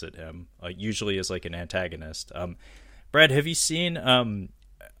opposite him, usually as like an antagonist. Brad, have you seen,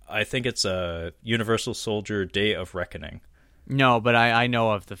 I think it's Universal Soldier Day of Reckoning? No, but I know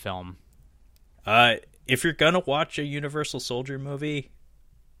of the film. If you're going to watch a Universal Soldier movie,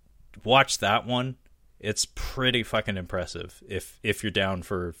 watch that one. It's pretty fucking impressive if you're down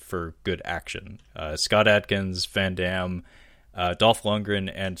for good action. Scott Adkins, Van Damme, Dolph Lundgren,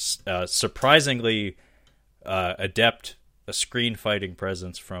 and surprisingly adept screen fighting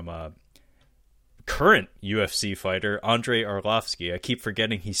presence from current UFC fighter Andrei Arlovsky. I keep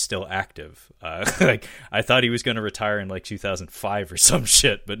forgetting he's still active. Like I thought he was going to retire in like 2005 or some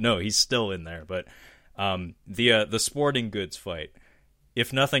shit, but no, he's still in there. But the sporting goods fight,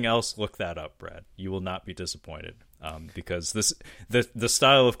 if nothing else, look that up, Brad. You will not be disappointed. Because the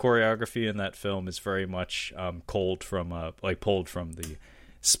style of choreography in that film is very much pulled from the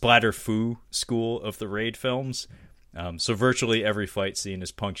splatter foo school of the Raid films. So virtually every fight scene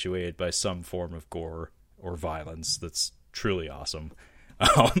is punctuated by some form of gore or violence that's truly awesome.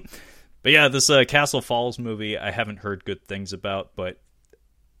 But yeah, this Castle Falls movie I haven't heard good things about, but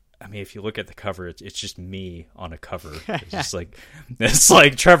I mean, if you look at the cover, it's just me on a cover. It's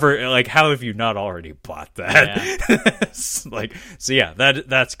like Trevor. Like, how have you not already bought that? Yeah. So yeah,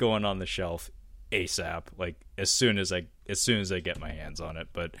 that's going on the shelf ASAP. Like as soon as I get my hands on it.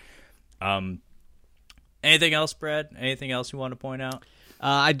 But anything else, Brad? Anything else you want to point out?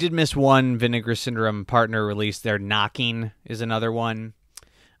 I did miss one Vinegar Syndrome partner release. Their Knocking is another one.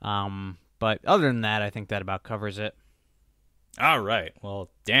 But other than that, I think that about covers it. All right. Well,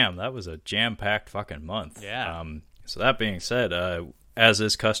 damn, that was a jam-packed fucking month. Yeah. So that being said, as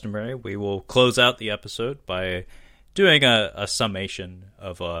is customary, we will close out the episode by doing a summation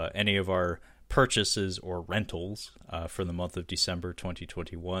of any of our purchases or rentals for the month of December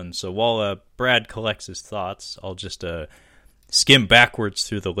 2021. So while Brad collects his thoughts, I'll just skim backwards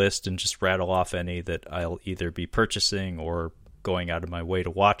through the list and just rattle off any that I'll either be purchasing or going out of my way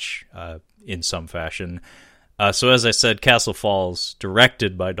to watch in some fashion. So as I said, Castle Falls,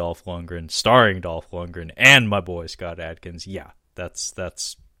 directed by Dolph Lundgren, starring Dolph Lundgren and my boy Scott Adkins. Yeah,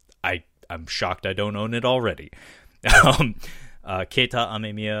 I'm shocked I don't own it already. Keita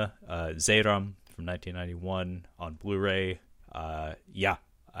Amemiya, Zeiram from 1991 on Blu-ray. Yeah,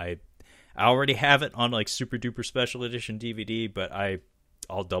 I already have it on like super duper special edition DVD, but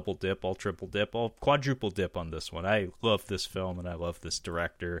I'll double dip, I'll triple dip, I'll quadruple dip on this one. I love this film and I love this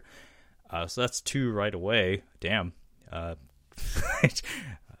director. So that's 2 right away. Damn.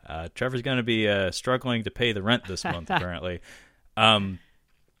 Trevor's going to be struggling to pay the rent this month, apparently.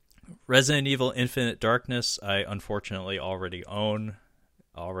 Resident Evil Infinite Darkness, I unfortunately already own.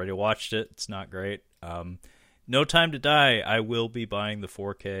 Already watched it. It's not great. No Time to Die, I will be buying the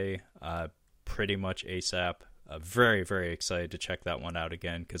 4K pretty much ASAP. Very, very excited to check that one out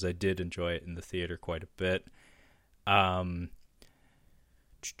again because I did enjoy it in the theater quite a bit.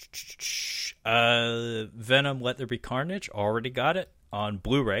 Venom Let There Be Carnage, already got it on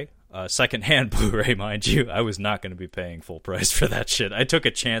Blu-ray. Secondhand Blu-ray, mind you. I was not going to be paying full price for that shit. I took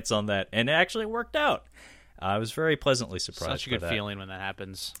a chance on that, and it actually worked out. I was very pleasantly surprised. Such a good feeling when that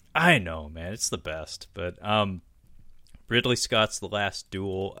happens. I know, man. It's the best. But Ridley Scott's The Last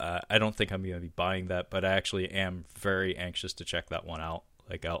Duel, I don't think I'm going to be buying that, but I actually am very anxious to check that one out.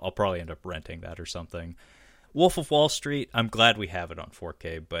 Like, I'll probably end up renting that or something. Wolf of Wall Street, I'm glad we have it on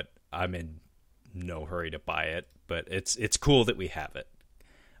 4K, but I'm in no hurry to buy it. But it's cool that we have it.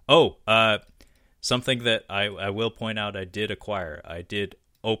 Oh, something that I will point out I did acquire. I did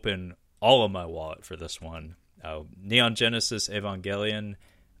open all of my wallet for this one. Neon Genesis Evangelion,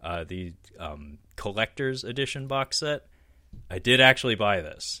 the collector's edition box set. I did actually buy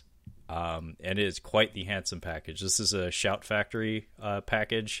this. And it is quite the handsome package. This is a Shout Factory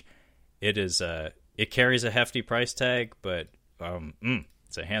package. It carries a hefty price tag, but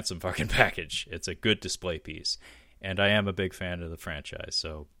it's a handsome fucking package. It's a good display piece. And I am a big fan of the franchise,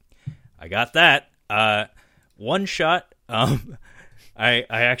 so I got that. One Shot, I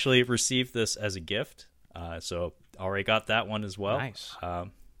actually received this as a gift, so already got that one as well. Nice.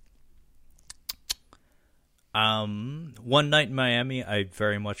 One Night in Miami, I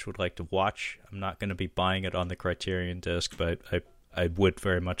very much would like to watch. I'm not going to be buying it on the Criterion disc, but I would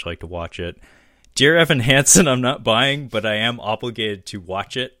very much like to watch it. Dear Evan Hansen, I'm not buying, but I am obligated to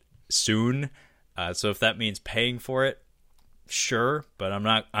watch it soon. So if that means paying for it, sure, but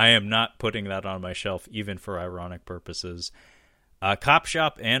I am not putting that on my shelf, even for ironic purposes. Cop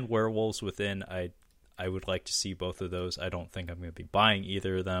Shop and Werewolves Within, I would like to see both of those. I don't think I'm going to be buying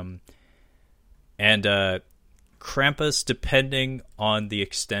either of them. And Krampus, depending on the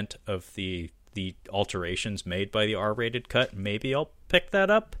extent of the alterations made by the R-rated cut, maybe I'll pick that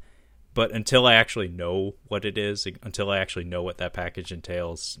up. But until I actually know what it is, until I actually know what that package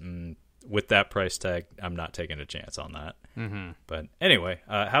entails, with that price tag, I'm not taking a chance on that. Mm-hmm. But anyway,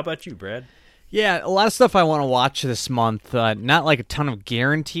 how about you, Brad? Yeah, a lot of stuff I want to watch this month. Not like a ton of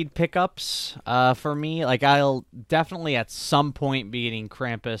guaranteed pickups for me. Like I'll definitely at some point be getting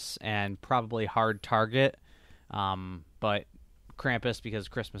Krampus and probably Hard Target. But Krampus because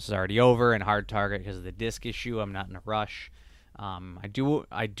Christmas is already over, and Hard Target because of the disc issue. I'm not in a rush. I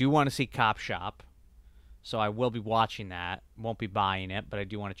do want to see Cop Shop, so I will be watching that. Won't be buying it, but I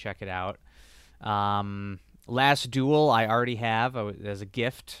do want to check it out. Last Duel I already have as a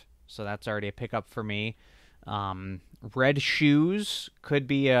gift, so that's already a pickup for me. Red Shoes could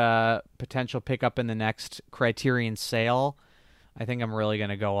be a potential pickup in the next Criterion sale. I think I'm really going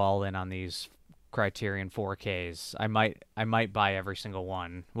to go all in on these Criterion 4Ks. I might buy every single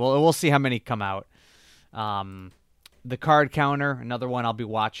one. We'll see how many come out. The Card Counter, another one I'll be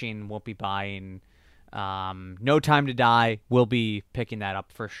watching, won't be buying. No Time to Die, will be picking that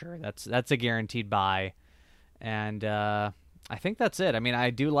up for sure. That's a guaranteed buy. And I I think that's it. I mean, I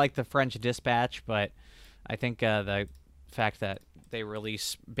do like the French Dispatch, but I think the fact that they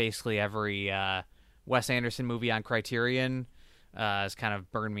release basically every Wes Anderson movie on Criterion has kind of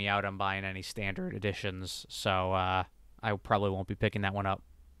burned me out on buying any standard editions. So I probably won't be picking that one up.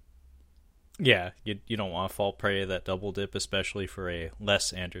 Yeah, you don't want to fall prey to that double dip, especially for a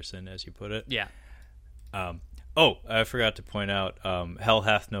less Anderson, as you put it. Yeah. I forgot to point out, Hell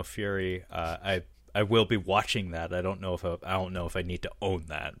Hath No Fury. I will be watching that. I don't know if I need to own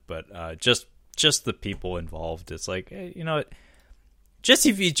that, but just the people involved. It's like, hey, you know what?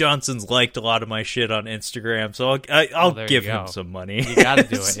 Jesse V. Johnson's liked a lot of my shit on Instagram, so I'll give him some money. You gotta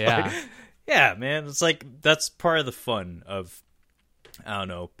do it, yeah. Like, yeah, man. It's like that's part of the fun of, I don't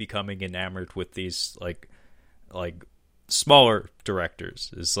know, becoming enamored with these like smaller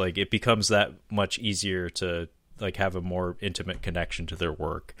directors. It's like it becomes that much easier to like have a more intimate connection to their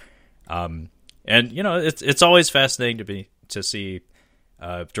work. And you know, it's always fascinating to see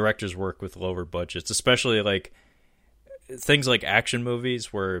directors work with lower budgets, especially like things like action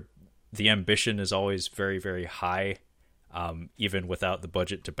movies where the ambition is always very, very high, even without the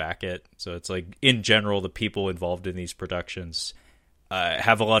budget to back it. So it's like, in general, the people involved in these productions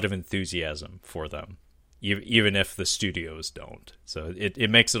have a lot of enthusiasm for them, even if the studios don't. So it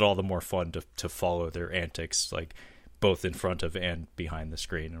makes it all the more fun to follow their antics, like both in front of and behind the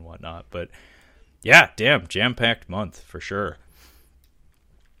screen and whatnot. But yeah, damn, jam-packed month for sure.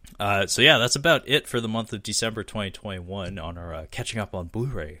 So yeah, that's about it for the month of December 2021 on our Catching Up on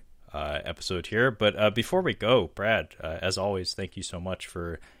Blu-ray episode here. But before we go, Brad, as always, thank you so much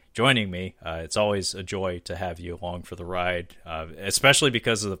for joining me. It's always a joy to have you along for the ride, especially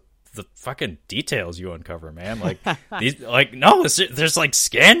because of the fucking details you uncover, man. Like these, like there's like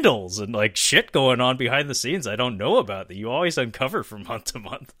scandals and like shit going on behind the scenes I don't know about that you always uncover from month to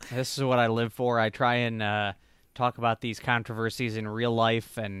month. This is what I live for. I try and talk about these controversies in real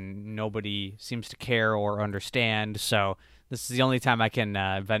life, and nobody seems to care or understand. So this is the only time I can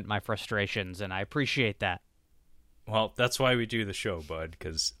vent my frustrations, and I appreciate that. Well, that's why we do the show, bud,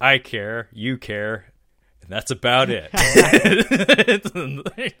 because I care, you care, and that's about it.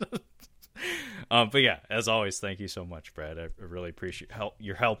 But yeah, as always, thank you so much, Brad. I really appreciate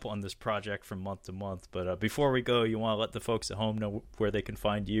your help on this project from month to month. But before we go, you want to let the folks at home know where they can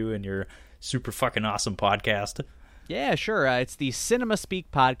find you and your super fucking awesome podcast? Yeah, sure. It's the Cinema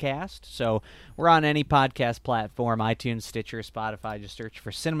Speak podcast. So we're on any podcast platform, iTunes, Stitcher, Spotify. Just search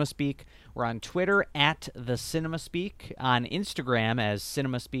for Cinema Speak. We're on Twitter at the Cinema Speak, on Instagram as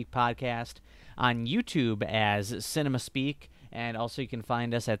Cinema Speak Podcast, on YouTube as Cinema Speak, and also you can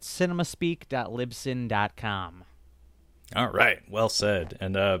find us at cinemaspeak.libsyn.com. All right, well said.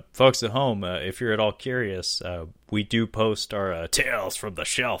 And folks at home, if you're at all curious, we do post our Tales from the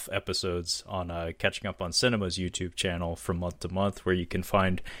Shelf episodes on Catching Up on Cinema's YouTube channel from month to month, where you can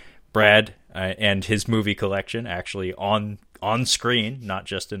find Brad and his movie collection actually on screen, not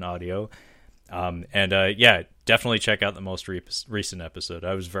just in audio. Yeah, definitely check out the most recent episode.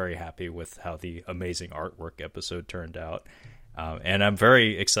 I was very happy with how the amazing artwork episode turned out. And I'm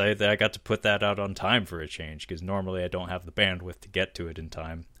very excited that I got to put that out on time for a change, because normally I don't have the bandwidth to get to it in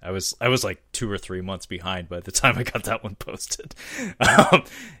time. I was like 2 or 3 months behind by the time I got that one posted.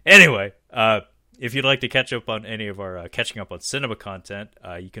 Anyway, if you'd like to catch up on any of our Catching Up on Cinema content,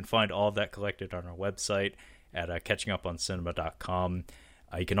 you can find all of that collected on our website at catchinguponcinema.com.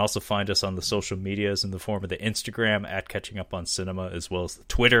 You can also find us on the social medias in the form of the Instagram at Catching Up on Cinema, as well as the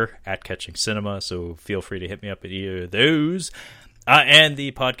Twitter at Catching Cinema. So feel free to hit me up at either of those. And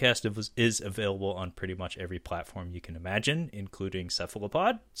the podcast is available on pretty much every platform you can imagine, including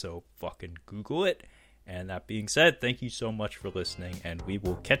Cephalopod. So fucking Google it. And that being said, thank you so much for listening, and we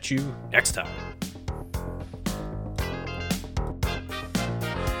will catch you next time.